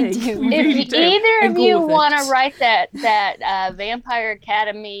 Inconsequential thing. If either of you want to write that Vampire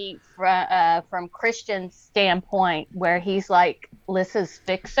Academy from Christian's standpoint, where he's like Lissa's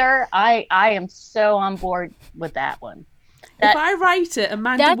fixer, I am so on board with that one. If I write it,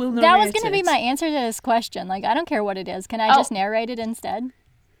 Amanda will narrate it. That was going to be my answer to this question. Like, I don't care what it is. Can I just narrate it instead?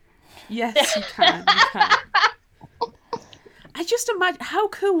 Yes, you can. You can. I just imagine, how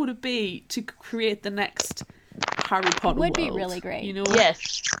cool would it be to create the next Harry Potter would world? Be really great.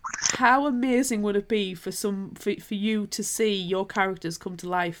 Yes. How amazing would it be for you to see your characters come to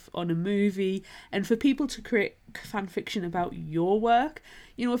life on a movie, and for people to create fan fiction about your work?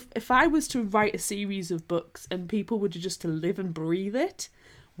 If I was to write a series of books and people were just to live and breathe it,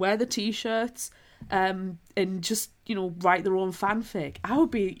 wear the t-shirts, and just write their own fanfic, I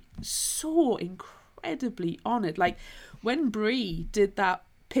would be so incredibly honoured. Like when Brie did that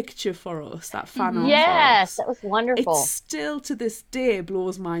picture for us, that fan art. Yes, that was wonderful. It still to this day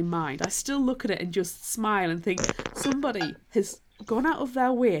blows my mind. I still look at it and just smile and think somebody has gone out of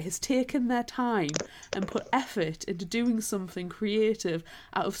their way, has taken their time and put effort into doing something creative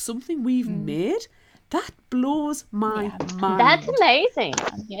out of something we've made. That blows my mind. That's amazing.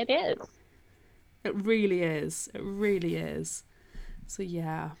 It is. It really is. It really is. So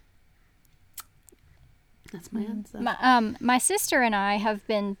yeah. That's my answer. My sister and I have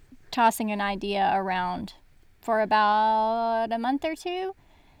been tossing an idea around for about a month or two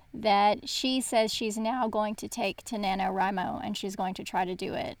that she says she's now going to take to NaNoWriMo, and she's going to try to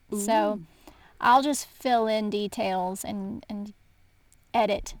do it. Ooh. So I'll just fill in details and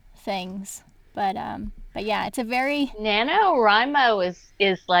edit things. But yeah, it's a very... NaNoWriMo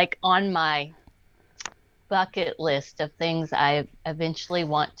is like on my bucket list of things I eventually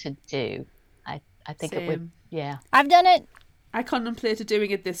want to do. I think Same. It would, yeah. I've done it. I contemplated doing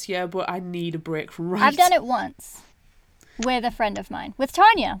it this year, but I need a break from writing. I've done it once with a friend of mine, with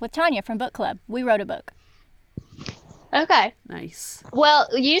Tanya from Book Club. We wrote a book. Okay. Nice. Well,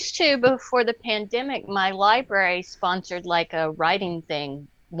 used to, before the pandemic, my library sponsored like a writing thing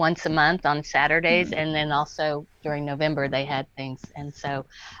once a month on Saturdays, and then also during November they had things. And so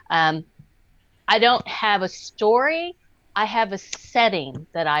I don't have a story. I have a setting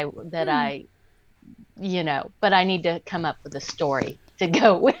that I but I need to come up with a story to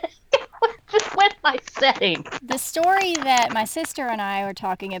go with my setting. The story that my sister and I were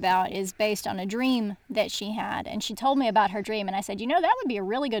talking about is based on a dream that she had, and she told me about her dream, and I said, that would be a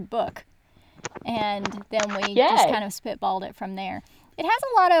really good book. And then we just kind of spitballed it from there. It has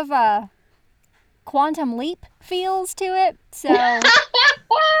a lot of Quantum Leap feels to it, so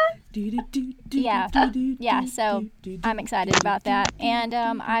yeah, so I'm excited about that. And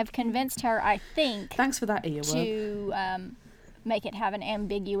I've convinced her, I think, thanks for that, Eowyn, to make it have an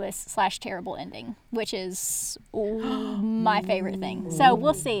ambiguous / terrible ending, which is my favorite thing. So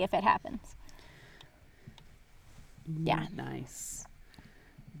we'll see if it happens. Yeah. Nice.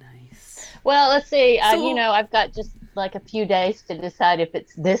 Well, let's see. I've got just like a few days to decide if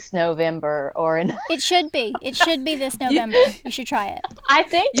it's this November or in... It should be this November. You should try it. I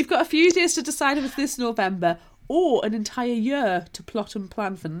think you've got a few days to decide if it's this November or an entire year to plot and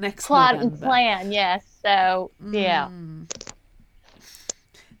plan for next November. Yes. So yeah.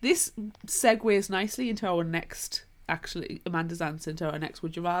 This segues nicely into our next actually Amanda's answer to our next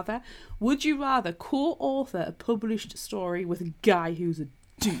Would You Rather. Would you rather co-author a published story with a guy who's a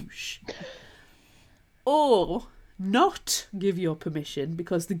douche, or not give your permission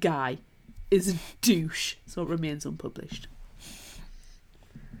because the guy is a douche, so it remains unpublished?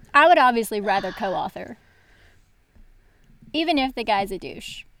 I would obviously rather co-author, even if the guy's a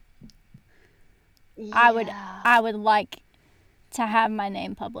douche. I would like to have my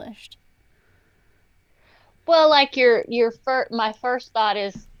name published. Well, like my first thought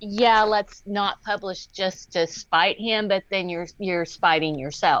is, yeah, let's not publish just to spite him, but then you're spiting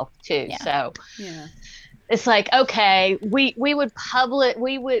yourself too. Yeah. So Yeah. it's like, okay, we would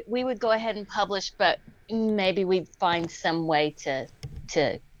go ahead and publish, but maybe we'd find some way to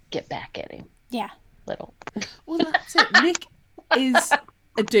get back at him. Yeah. Little. Well, that's it. Nick is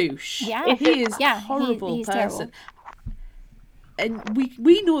a douche. Yeah. He is Yeah, a horrible he's person. terrible. And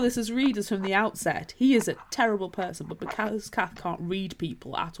we know this as readers from the outset. He is a terrible person, but because Kath can't read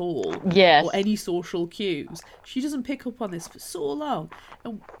people at all, Yes. or any social cues, she doesn't pick up on this for so long.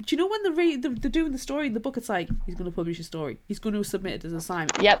 And do you know when they're doing the story in the book, it's like, he's going to publish a story, he's going to submit it as an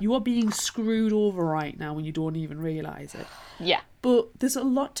assignment. Yep. You are being screwed over right now when you don't even realise it. Yeah. But there's a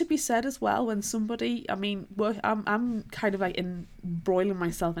lot to be said as well when somebody, I mean, I'm kind of like embroiling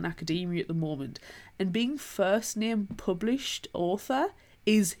myself in academia at the moment, and being first name published author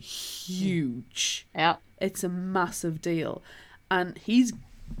is huge. Yeah. It's a massive deal. And he's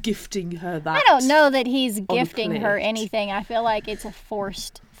gifting her that. I don't know that he's gifting her plate. anything. I feel like it's a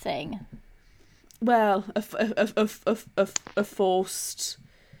forced thing. Well, a forced,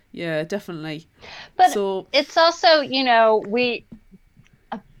 yeah, definitely. But So it's also, I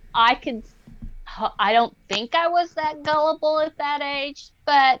don't think I was that gullible at that age,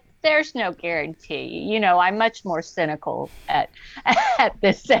 but there's no guarantee. I'm much more cynical at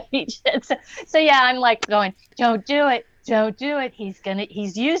this age. So yeah, I'm like going, don't do it. Don't do it. He's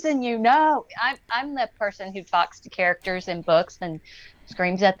using you. No, I'm the person who talks to characters in books and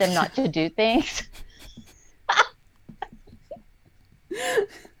screams at them not to do things.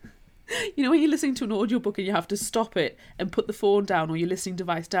 when you're listening to an audiobook and you have to stop it and put the phone down or your listening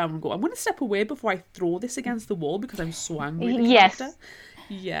device down and go, I'm going to step away before I throw this against the wall because I'm so angry at the Yes. character.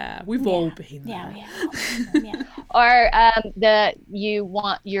 Yeah, we've all been there. Yeah. Or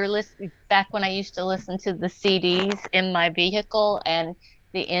you're listening back when I used to listen to the CDs in my vehicle and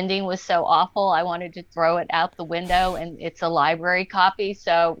the ending was so awful I wanted to throw it out the window, and it's a library copy,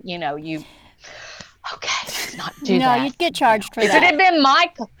 so let's not do that. No, you'd get charged for If that. it had been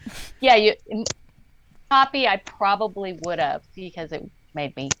my copy, I probably would have, because it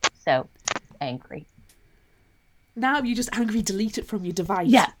made me so angry. Now you just angry delete it from your device.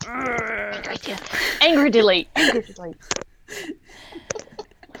 Yeah. Angry delete.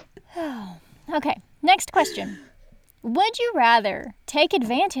 Okay, next question. Would you rather take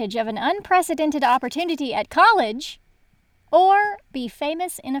advantage of an unprecedented opportunity at college or be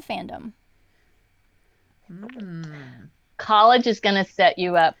famous in a fandom? College is going to set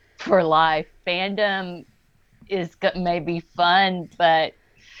you up for life. Fandom may be fun, but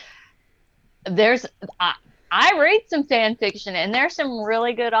I read some fan fiction, and there's some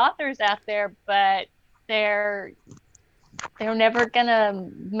really good authors out there, but they're never gonna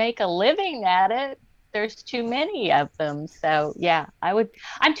make a living at it. There's too many of them. So yeah, I'm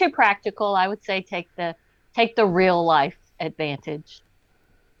too practical. I would say take the real life advantage.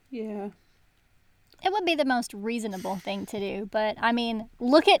 Yeah. It would be the most reasonable thing to do, but I mean,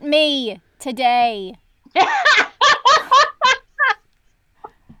 look at me today.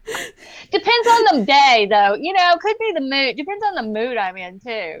 Depends on the day, though. Could be the mood. Depends on the mood I'm in,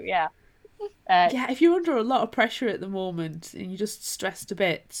 too. Yeah. Yeah, if you're under a lot of pressure at the moment and you're just stressed a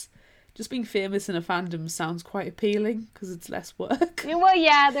bit, just being famous in a fandom sounds quite appealing because it's less work. Well,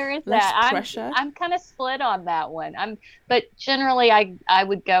 yeah, there is Less that. pressure. I'm kind of split on that one. But generally, I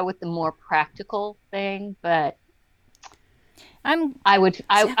would go with the more practical thing. But I would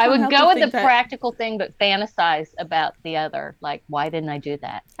can't go help with but the think that- practical thing, but fantasize about the other. Like, why didn't I do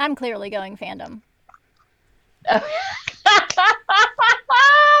that? I'm clearly going fandom. Of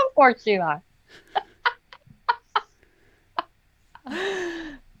course you are.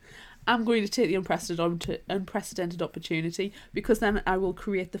 I'm going to take the unprecedented opportunity because then I will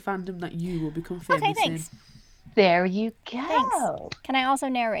create the fandom that you will become famous Okay, thanks. in. There you go. Thanks. Can I also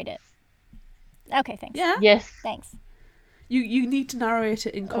narrate it? Okay, thanks. Yeah? Yes. Thanks. You need to narrate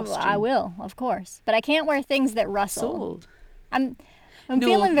it in costume. I will, of course. But I can't wear things that rustle. Sold. I'm No,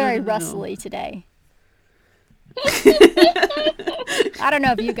 feeling very no. rustly today. I don't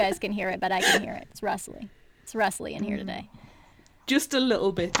know if you guys can hear it, but I can hear it. It's rustly. It's rustly in here today. Just a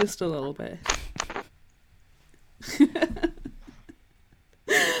little bit.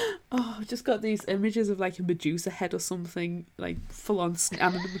 Oh, I've just got these images of like a Medusa head or something, like full-on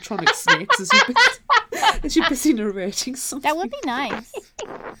animatronic snakes as you're busy narrating something. That would be nice.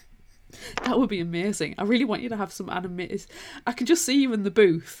 That would be amazing. I really want you to have some animated. I can just see you in the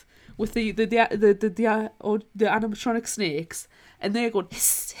booth with the animatronic snakes, and they're going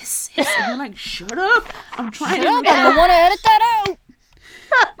hiss, hiss, hiss, and you're like, "Shut up! I'm trying Shut to." up, I want to edit that out.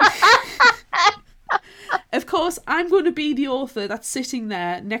 Of course, I'm going to be the author that's sitting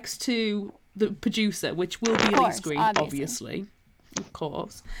there next to the producer, which will be Elise Green, obviously. Of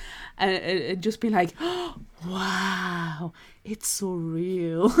course. And just be like, oh, wow, it's so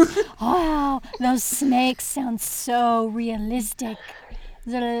real. Wow, those snakes sound so realistic.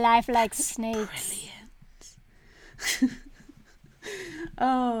 They're lifelike snakes. Brilliant.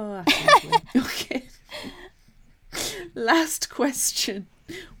 Oh, that's lovely. Okay. Last question.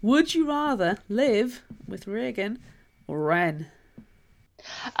 Would you rather live with Regan or Ren?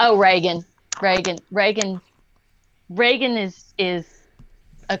 Oh, Regan is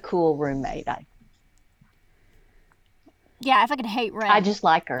a cool roommate. Yeah, I fucking hate Ren. I just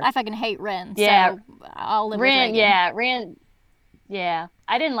like her. I fucking hate Ren. Yeah. So I'll live Ren, with Regan. yeah, Ren. Yeah,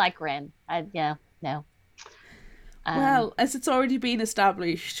 I didn't like Ren. No. Well, as it's already been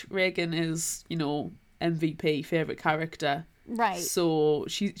established, Regan is, MVP, favourite character. Right. So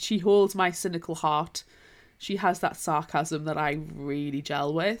she holds my cynical heart. She has that sarcasm that I really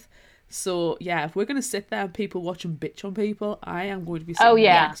gel with. So, yeah, if we're going to sit there and people watch and bitch on people, I am going to be sitting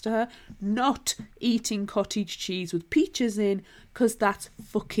next to her, not eating cottage cheese with peaches in, because that's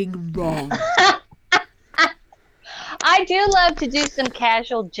fucking wrong. I do love to do some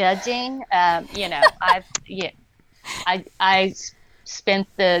casual judging. I spent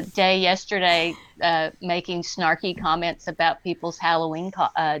the day yesterday making snarky comments about people's Halloween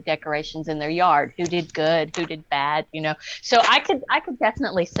decorations in their yard. Who did good? Who did bad? So I could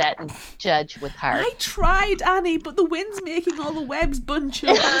definitely sit and judge with her. I tried, Annie, but the wind's making all the webs bunch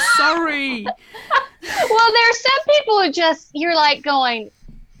up. I'm sorry. Well, there are some people who you're like going,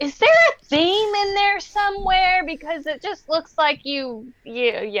 is there a theme in there somewhere? Because it just looks like and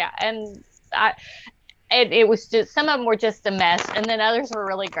it was just, some of them were just a mess, and then others were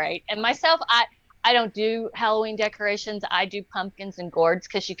really great. And myself, I don't do Halloween decorations. I do pumpkins and gourds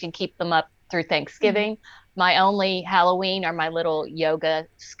because you can keep them up through Thanksgiving. My only Halloween are my little yoga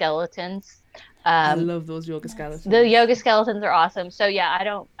skeletons. I love those yoga skeletons. The yoga skeletons are awesome. So yeah,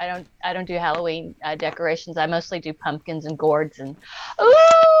 I don't do Halloween decorations. I mostly do pumpkins and gourds and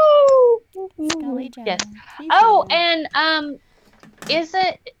yes. Oh, and is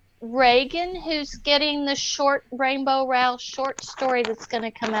it Regan who's getting the short Rainbow Rowell short story that's going to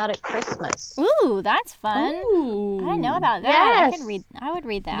come out at Christmas? Ooh, that's fun. Ooh. I didn't know about that. Yes. I would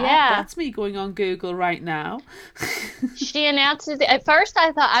read that. Yeah. That's me going on Google right now. She announced it. At first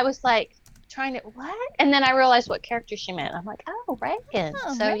I thought, I was like trying to, what? And then I realized what character she meant. I'm like, oh, Regan.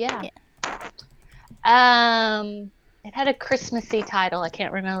 Oh, so Regan. yeah. It had a Christmassy title. I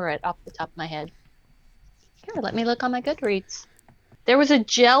can't remember it off the top of my head. Here, let me look on my Goodreads. There was a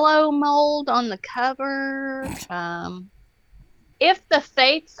Jell-O mold on the cover. If the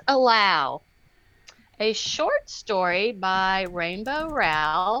Fates Allow, a short story by Rainbow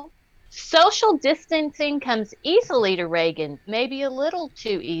Rowell. Social distancing comes easily to Regan, maybe a little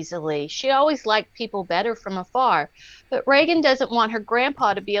too easily. She always liked people better from afar. But Regan doesn't want her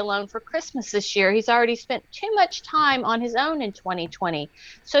grandpa to be alone for Christmas this year. He's already spent too much time on his own in 2020.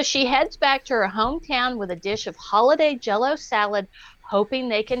 So she heads back to her hometown with a dish of holiday Jell-O salad, hoping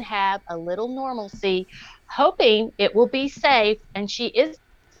they can have a little normalcy, hoping it will be safe, and she isn't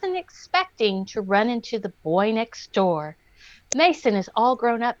expecting to run into the boy next door. Mason is all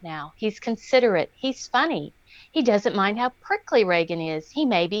grown up now. He's considerate. He's funny. He doesn't mind how prickly Regan is. He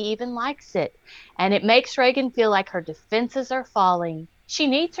maybe even likes it. And it makes Regan feel like her defenses are falling. She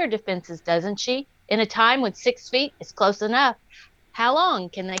needs her defenses, doesn't she? In a time when 6 feet is close enough. How long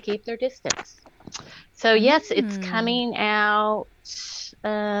can they keep their distance? So yes, it's coming out.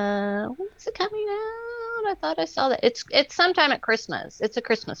 When's it coming out? I thought I saw that. It's sometime at Christmas. It's a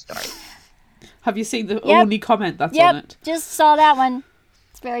Christmas story. Have you seen the only comment that's on it? Just saw that one.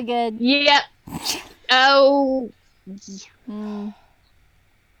 It's very good. Yep. Oh.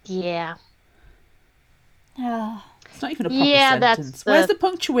 Yeah. Oh. It's not even a proper sentence. Where's the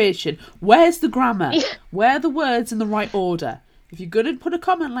punctuation? Where's the grammar? Where are the words in the right order? If you're going to put a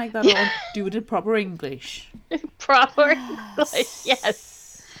comment like that on, do it in proper English. Proper English,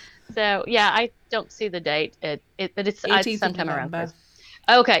 yes. So, yeah, I don't see the date. But it's sometime around Christmas.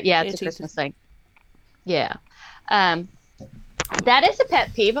 Okay, yeah, it's a Christmas thing. Yeah. That is a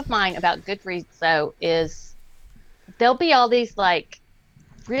pet peeve of mine about Goodreads, though, is there'll be all these like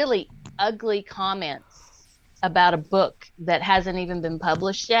really ugly comments about a book that hasn't even been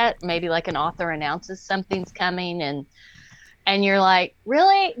published yet. Maybe like an author announces something's coming, and you're like,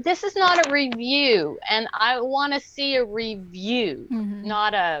 really? This is not a review, and I want to see a review,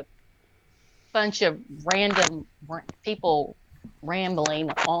 not a bunch of random people rambling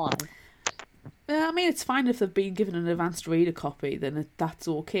on. Yeah, I mean, it's fine if they've been given an advanced reader copy, then that's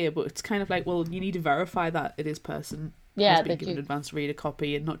okay. But it's kind of like, well, you need to verify that it is person has been given an advanced reader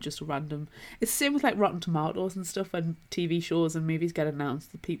copy and not just a random. It's the same with like Rotten Tomatoes and stuff, when TV shows and movies get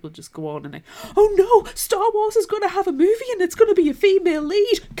announced, that people just go on and like, oh no, Star Wars is going to have a movie and it's going to be a female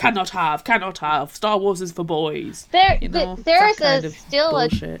lead. Cannot have. Star Wars is for boys. There you know, is still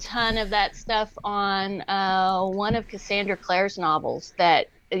bullshit. a ton of that stuff on one of Cassandra Clare's novels that,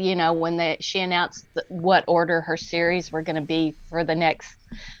 you know, when she announced what order her series were going to be for the next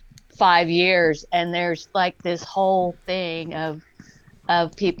 5 years, and there's like this whole thing of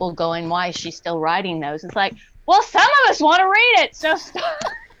people going, why is she still writing those? It's like, well, some of us want to read it, so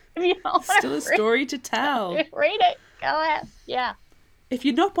if you don't still a story to tell. read it, go ahead. Yeah. If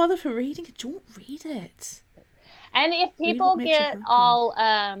you're not bothered for reading it, don't read it. And if people get all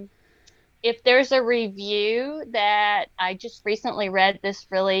if there's a review that I just recently read, this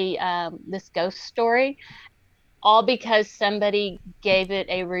really this ghost story, all because somebody gave it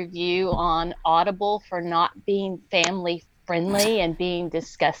a review on Audible for not being family friendly and being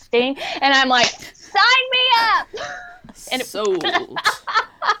disgusting, and I'm like, sign me up. And Sold.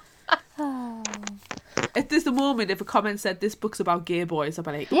 At this moment, if a comment said this book's about gay boys, I'd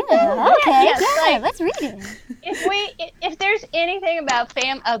be like, yeah, okay, yes, good, like, let's read it. If there's anything about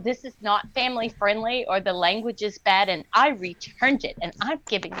this is not family friendly, or the language is bad, and I returned it and I'm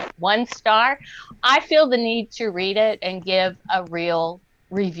giving it 1 star, I feel the need to read it and give a real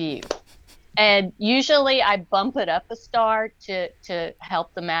review. And usually I bump it up a star to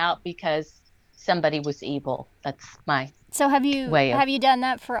help them out because somebody was evil. That's my So have you done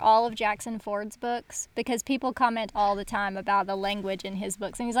that for all of Jackson Ford's books? Because people comment all the time about the language in his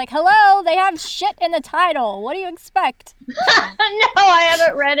books, and he's like, hello, they have shit in the title. What do you expect? No, I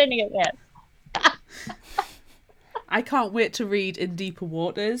haven't read any of it. I can't wait to read In Deeper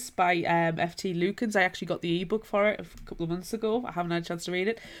Waters by F.T. Lukens. I actually got the ebook for it a couple of months ago. I haven't had a chance to read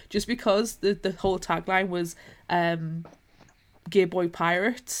it, just because the whole tagline was gay boy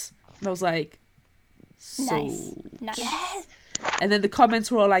pirates. And I was like, Nice. Yes. And then the comments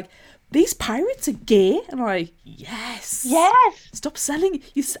were all like, these pirates are gay? And I'm like, yes. Yes. Stop selling.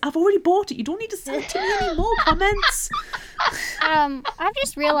 I've already bought it. You don't need to sell it to me anymore. Comments. I've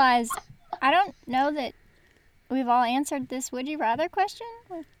just realized, I don't know that we've all answered this would you rather question.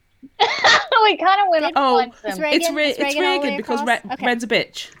 We kind of went up on It's some. Reagan. It's Reagan because Ren's a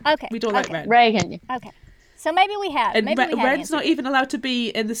bitch. Okay. We don't like Ren. Reagan. Okay. So maybe we have. And maybe we have Ren's not even allowed to be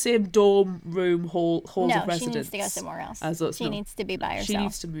in the same dorm room halls of residence. No, she needs to go somewhere else. She needs to be by herself. She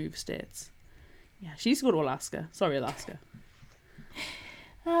needs to move states. Yeah, she needs to go to Alaska. Sorry, Alaska.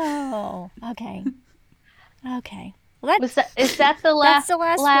 Oh, okay. Okay. Well, Is that the last? That's the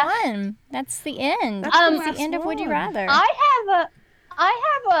last one. That's the end. That's the end of Would You Rather. I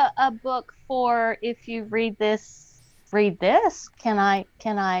have a book for if you read this.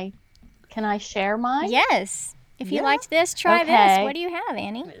 Can I share mine? Yes. If you liked this, try this. What do you have,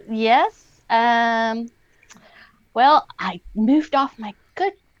 Annie? Yes. Well, I moved off my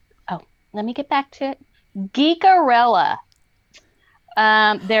good. Oh, let me get back to it. Geekarella.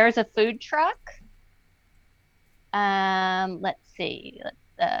 There's a food truck. Let's see.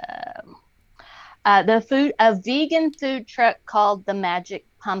 A vegan food truck called the Magic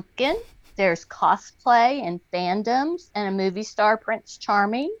Pumpkin. There's cosplay and fandoms and a movie star, Prince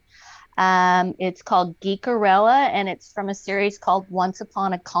Charming. It's called Geekarella, and it's from a series called Once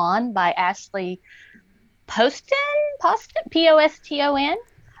Upon a Con by Ashley Poston, Poston.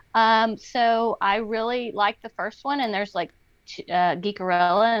 So I really like the first one, and there's like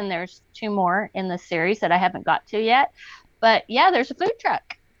Geekarella, and there's 2 more in the series that I haven't got to yet. But yeah, there's a food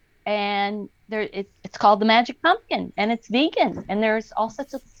truck, and it's called the Magic Pumpkin, and it's vegan, and there's all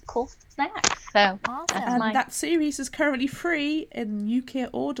sorts of cool snacks. So awesome. That series is currently free in UK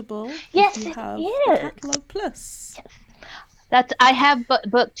Audible. Yes, if you have it the is. Catalog Plus. Yes. I have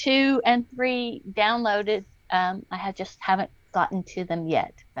book 2 and 3 downloaded. I just haven't gotten to them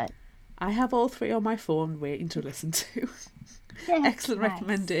yet, but I have all 3 on my phone waiting to listen to. yeah, Excellent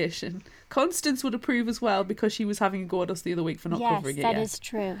recommendation. Constance would approve as well because she was having a go at us the other week for not covering it yet. Yes, that is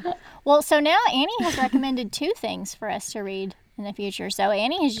true. Well, so now Annie has recommended 2 things for us to read in the future. So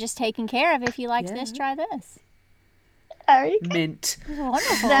Annie has just taken care of if you liked this, try this. There you go. Mint.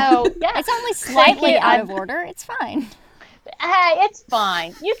 Wonderful. So yeah, It's only slightly you. out of order. It's fine. Hey, it's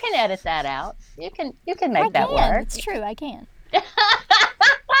fine. You can edit that out. You can make that work. It's true. I can.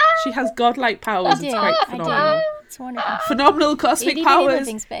 She has godlike powers. I It's do. quite I phenomenal. do. It's wonderful. Phenomenal cosmic Itty bitty powers.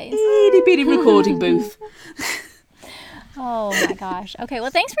 living space. Itty bitty recording booth. Oh my gosh. Okay.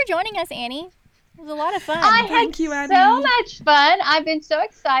 Well, thanks for joining us, Annie. It was a lot of fun. I Thank had you, Annie. so much fun. I've been so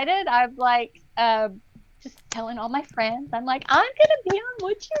excited. I'm like just telling all my friends. I'm like, I'm gonna be on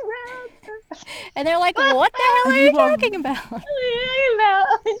Would You Rather. And they're like, "What the hell are you You are- talking about?" Would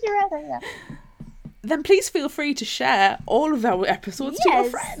you rather? Yeah. Then please feel free to share all of our episodes to your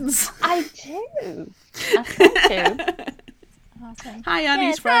Yes. friends. I do. I think to. Awesome. Hi,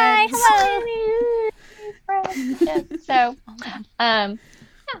 Annie's Yes, hi, friends. hello. Yeah, so,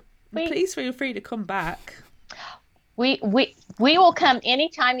 we Please feel free to come back. we will come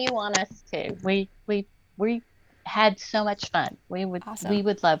anytime you want us to. We had so much fun. We would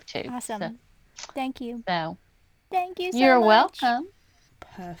love to. Awesome. Thank you. So Thank you so you're much. welcome.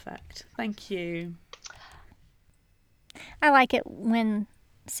 Perfect. Thank you. I like it when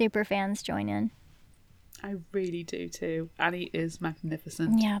super fans join in. I really do too. Annie is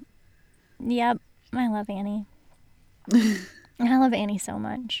magnificent. Yep. Yep. I love Annie. I love Annie so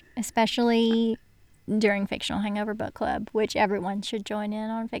much, especially during Fictional Hangover Book Club, which everyone should join in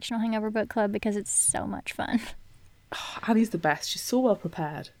on Fictional Hangover Book Club because it's so much fun. Annie's the best. She's so well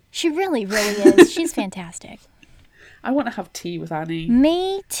prepared. She really, really is. She's fantastic. I want to have tea with Annie.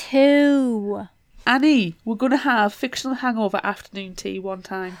 Me too. Annie, we're going to have Fictional Hangover afternoon tea one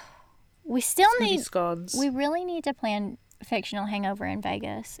time. We still It's gonna be need, scones. we really need to plan Fictional Hangover in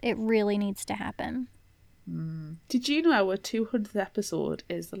Vegas. It really needs to happen. Did you know our 200th episode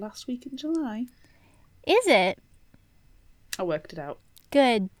is the last week in July? Is it? I worked it out.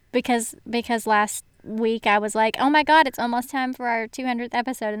 Good. Because last week I was like, oh my God, it's almost time for our 200th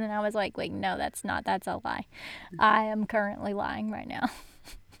episode. And then I was like, wait, no, that's not. That's a lie. I am currently lying right now.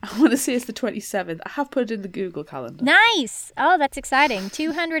 I want to say it's the 27th. I have put it in the Google Calendar. Nice. Oh, that's exciting.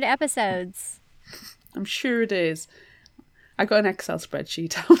 200 episodes. I'm sure it is. I got an Excel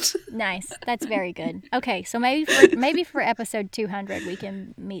spreadsheet out. Nice. That's very good. Okay, so maybe for episode 200 we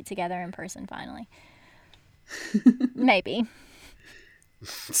can meet together in person finally. Maybe.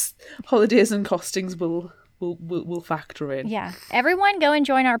 Holidays and costings will factor in. Yeah. Everyone go and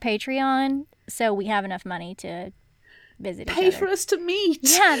join our Patreon so we have enough money to visit each Pay other. for us to meet.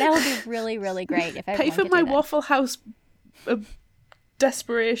 Yeah, that would be really, really great if everyone Pay for could my do that. Waffle House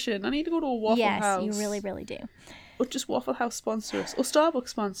desperation. I need to go to a Waffle House. Yes, you really, really do. Or just Waffle House sponsor us. Or Starbucks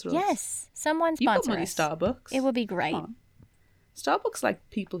sponsor us. Yes, someone You've got sponsor money, us. Starbucks. It would be great. Come on. Starbucks like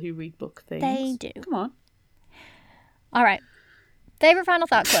people who read book things. They do. Come on. All right. Favorite final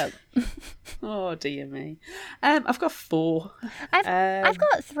thought quote. Oh, dear me. I've got 4. I've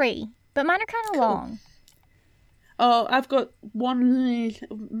got 3, but mine are kind of Cool. long. Oh, I've got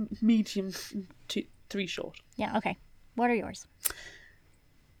 1 medium, 3 short. Yeah, okay. What are yours?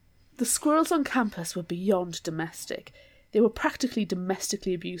 The squirrels on campus were beyond domestic. They were practically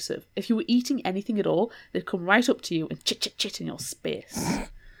domestically abusive. If you were eating anything at all, they'd come right up to you and chit in your space.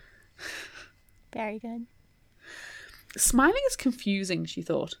 Very good. Smiling is confusing, she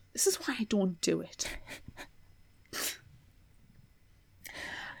thought. This is why I don't do it.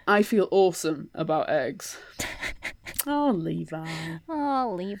 I feel awesome about eggs. Oh, Levi.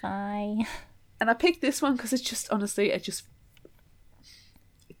 Oh, Levi. And I picked this one because it's just, honestly, it's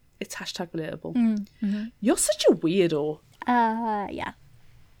hashtag relatable. Mm-hmm. You're such a weirdo. Yeah.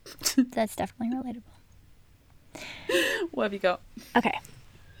 That's definitely relatable. What have you got? Okay.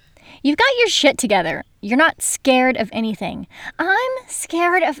 You've got your shit together. You're not scared of anything. I'm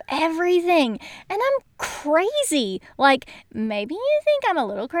scared of everything. And I'm crazy. Like, maybe you think I'm a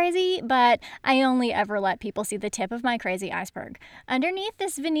little crazy, but I only ever let people see the tip of my crazy iceberg. Underneath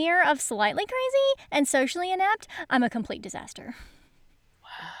this veneer of slightly crazy and socially inept, I'm a complete disaster.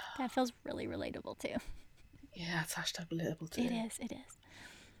 Wow. That feels really relatable, too. Yeah, it's hashtag relatable too. It is.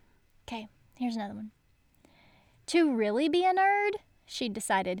 Okay, here's another one. To really be a nerd, she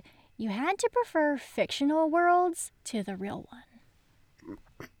decided you had to prefer fictional worlds to the real one.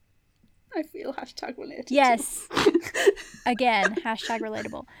 I feel hashtag related. Yes. Again, hashtag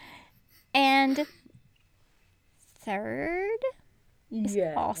relatable. And third is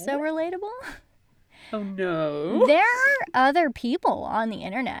also relatable. Oh no. There are other people on the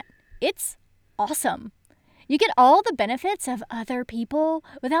internet. It's awesome. You get all the benefits of other people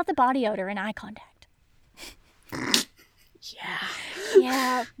without the body odor and eye contact.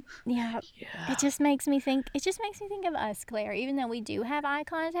 Yeah. It just makes me think of us, Claire, even though we do have eye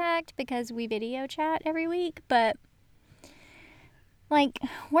contact because we video chat every week, but Like,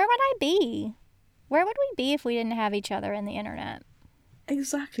 where would I be? Where would we be if we didn't have each other and the internet?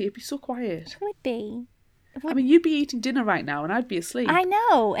 Exactly. It'd be so quiet. It would be. I mean, you'd be eating dinner right now and I'd be asleep. I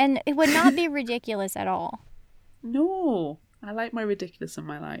know, and it would not be ridiculous at all. No. I like my ridiculous in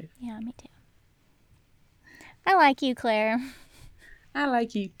my life. Yeah, me too. I like you, Claire. I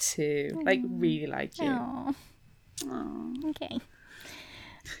like you too. Like, really like you. Aw. Aw. Okay.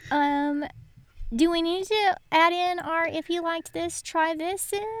 Do we need to add in our if you liked this, try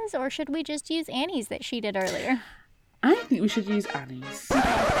thises, or should we just use Annie's that she did earlier? I think we should use Annie's.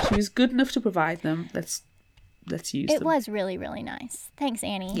 She was good enough to provide them. Let's use them. It was really, really nice. Thanks,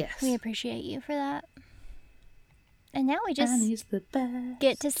 Annie. Yes. We appreciate you for that. And now we just Annie's the best.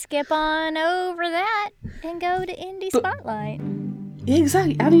 get to skip on over that and go to Indie Spotlight. Yeah,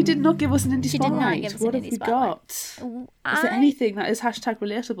 exactly. Annie did not give us an indie She did not spotlight. give us What an have indie we got? Is there anything that is hashtag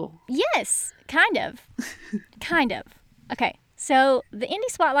relatable? Yes, kind of. Kind of. Okay, so the indie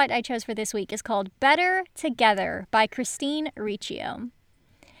spotlight I chose for this week is called Better Together by Christine Riccio.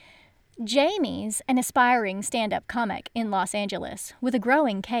 Jamie's an aspiring stand-up comic in Los Angeles with a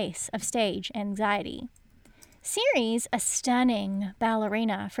growing case of stage anxiety. Siri's a stunning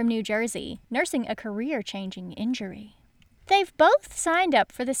ballerina from New Jersey, nursing a career-changing injury. They've both signed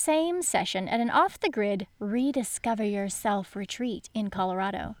up for the same session at an off-the-grid Rediscover Yourself retreat in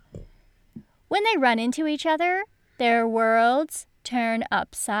Colorado. When they run into each other, their worlds turn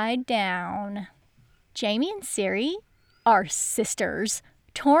upside down. Jamie and Siri are sisters,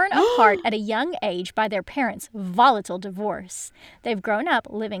 torn apart at a young age by their parents' volatile divorce. They've grown up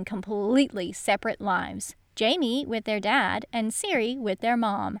living completely separate lives. Jamie with their dad and Siri with their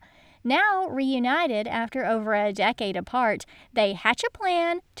mom. Now reunited after over a decade apart, they hatch a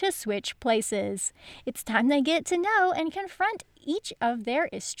plan to switch places. It's time they get to know and confront each of their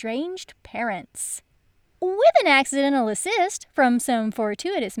estranged parents. With an accidental assist from some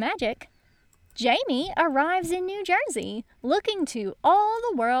fortuitous magic, Jamie arrives in New Jersey, looking to all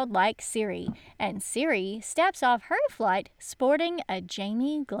the world like Siri, and Siri steps off her flight sporting a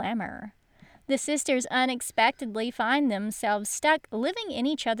Jamie glamour. The sisters unexpectedly find themselves stuck living in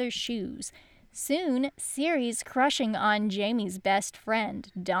each other's shoes. Soon, Siri's crushing on Jamie's best friend,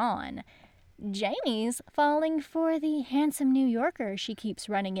 Dawn. Jamie's falling for the handsome New Yorker she keeps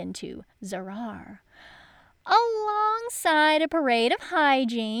running into, Zarar. Alongside a parade of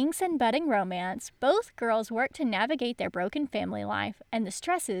hijinks and budding romance, both girls work to navigate their broken family life and the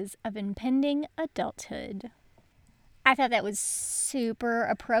stresses of impending adulthood. I thought that was super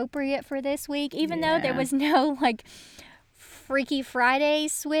appropriate for this week, even though there was no, Freaky Friday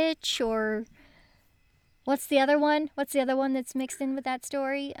switch or... What's the other one? What's the other one that's mixed in with that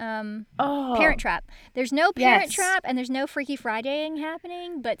story? Parent Trap. There's no Parent Trap and there's no Freaky Fridaying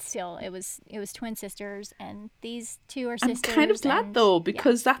happening, but still, it was twin sisters, and these two are sisters. I'm kind of glad though,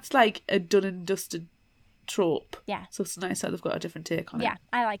 because that's like a done and dusted trope. Yeah. So it's nice that they've got a different take on it. Yeah,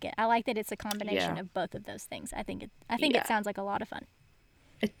 I like it. I like that it's a combination of both of those things. I think it sounds like a lot of fun.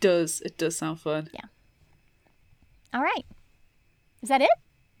 It does. It does sound fun. Yeah. All right. Is that it?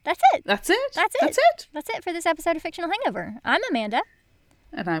 That's it. That's it. That's it. That's it. That's it for this episode of Fictional Hangover. I'm Amanda.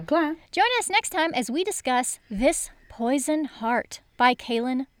 And I'm Claire. Join us next time as we discuss This Poison Heart by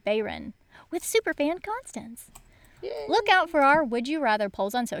Kaylin Bayron with superfan Constance. Yay. Look out for our Would You Rather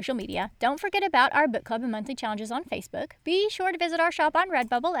polls on social media. Don't forget about our book club and monthly challenges on Facebook. Be sure to visit our shop on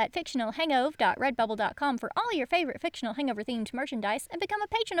Redbubble at fictionalhangover.redbubble.com for all your favorite Fictional Hangover themed merchandise, and become a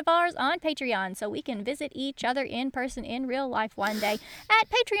patron of ours on Patreon so we can visit each other in person in real life one day at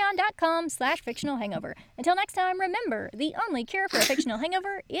patreon.com/fictionalhangover. Until next time, remember, the only cure for a fictional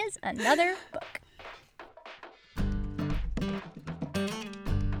hangover is another book.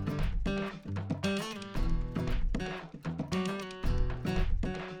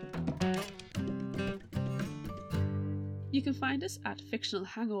 You can find us at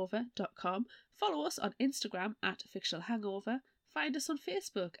fictionalhangover.com, follow us on Instagram at fictionalhangover, find us on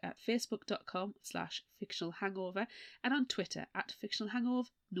Facebook at facebook.com/fictionalhangover, and on Twitter at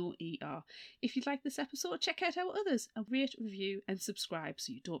fictionalhangover, no ER. If you'd like this episode, check out our others and rate, review and subscribe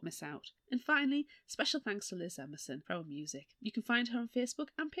so you don't miss out. And finally, special thanks to Liz Emerson for our music. You can find her on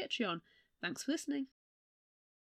Facebook and Patreon. Thanks for listening.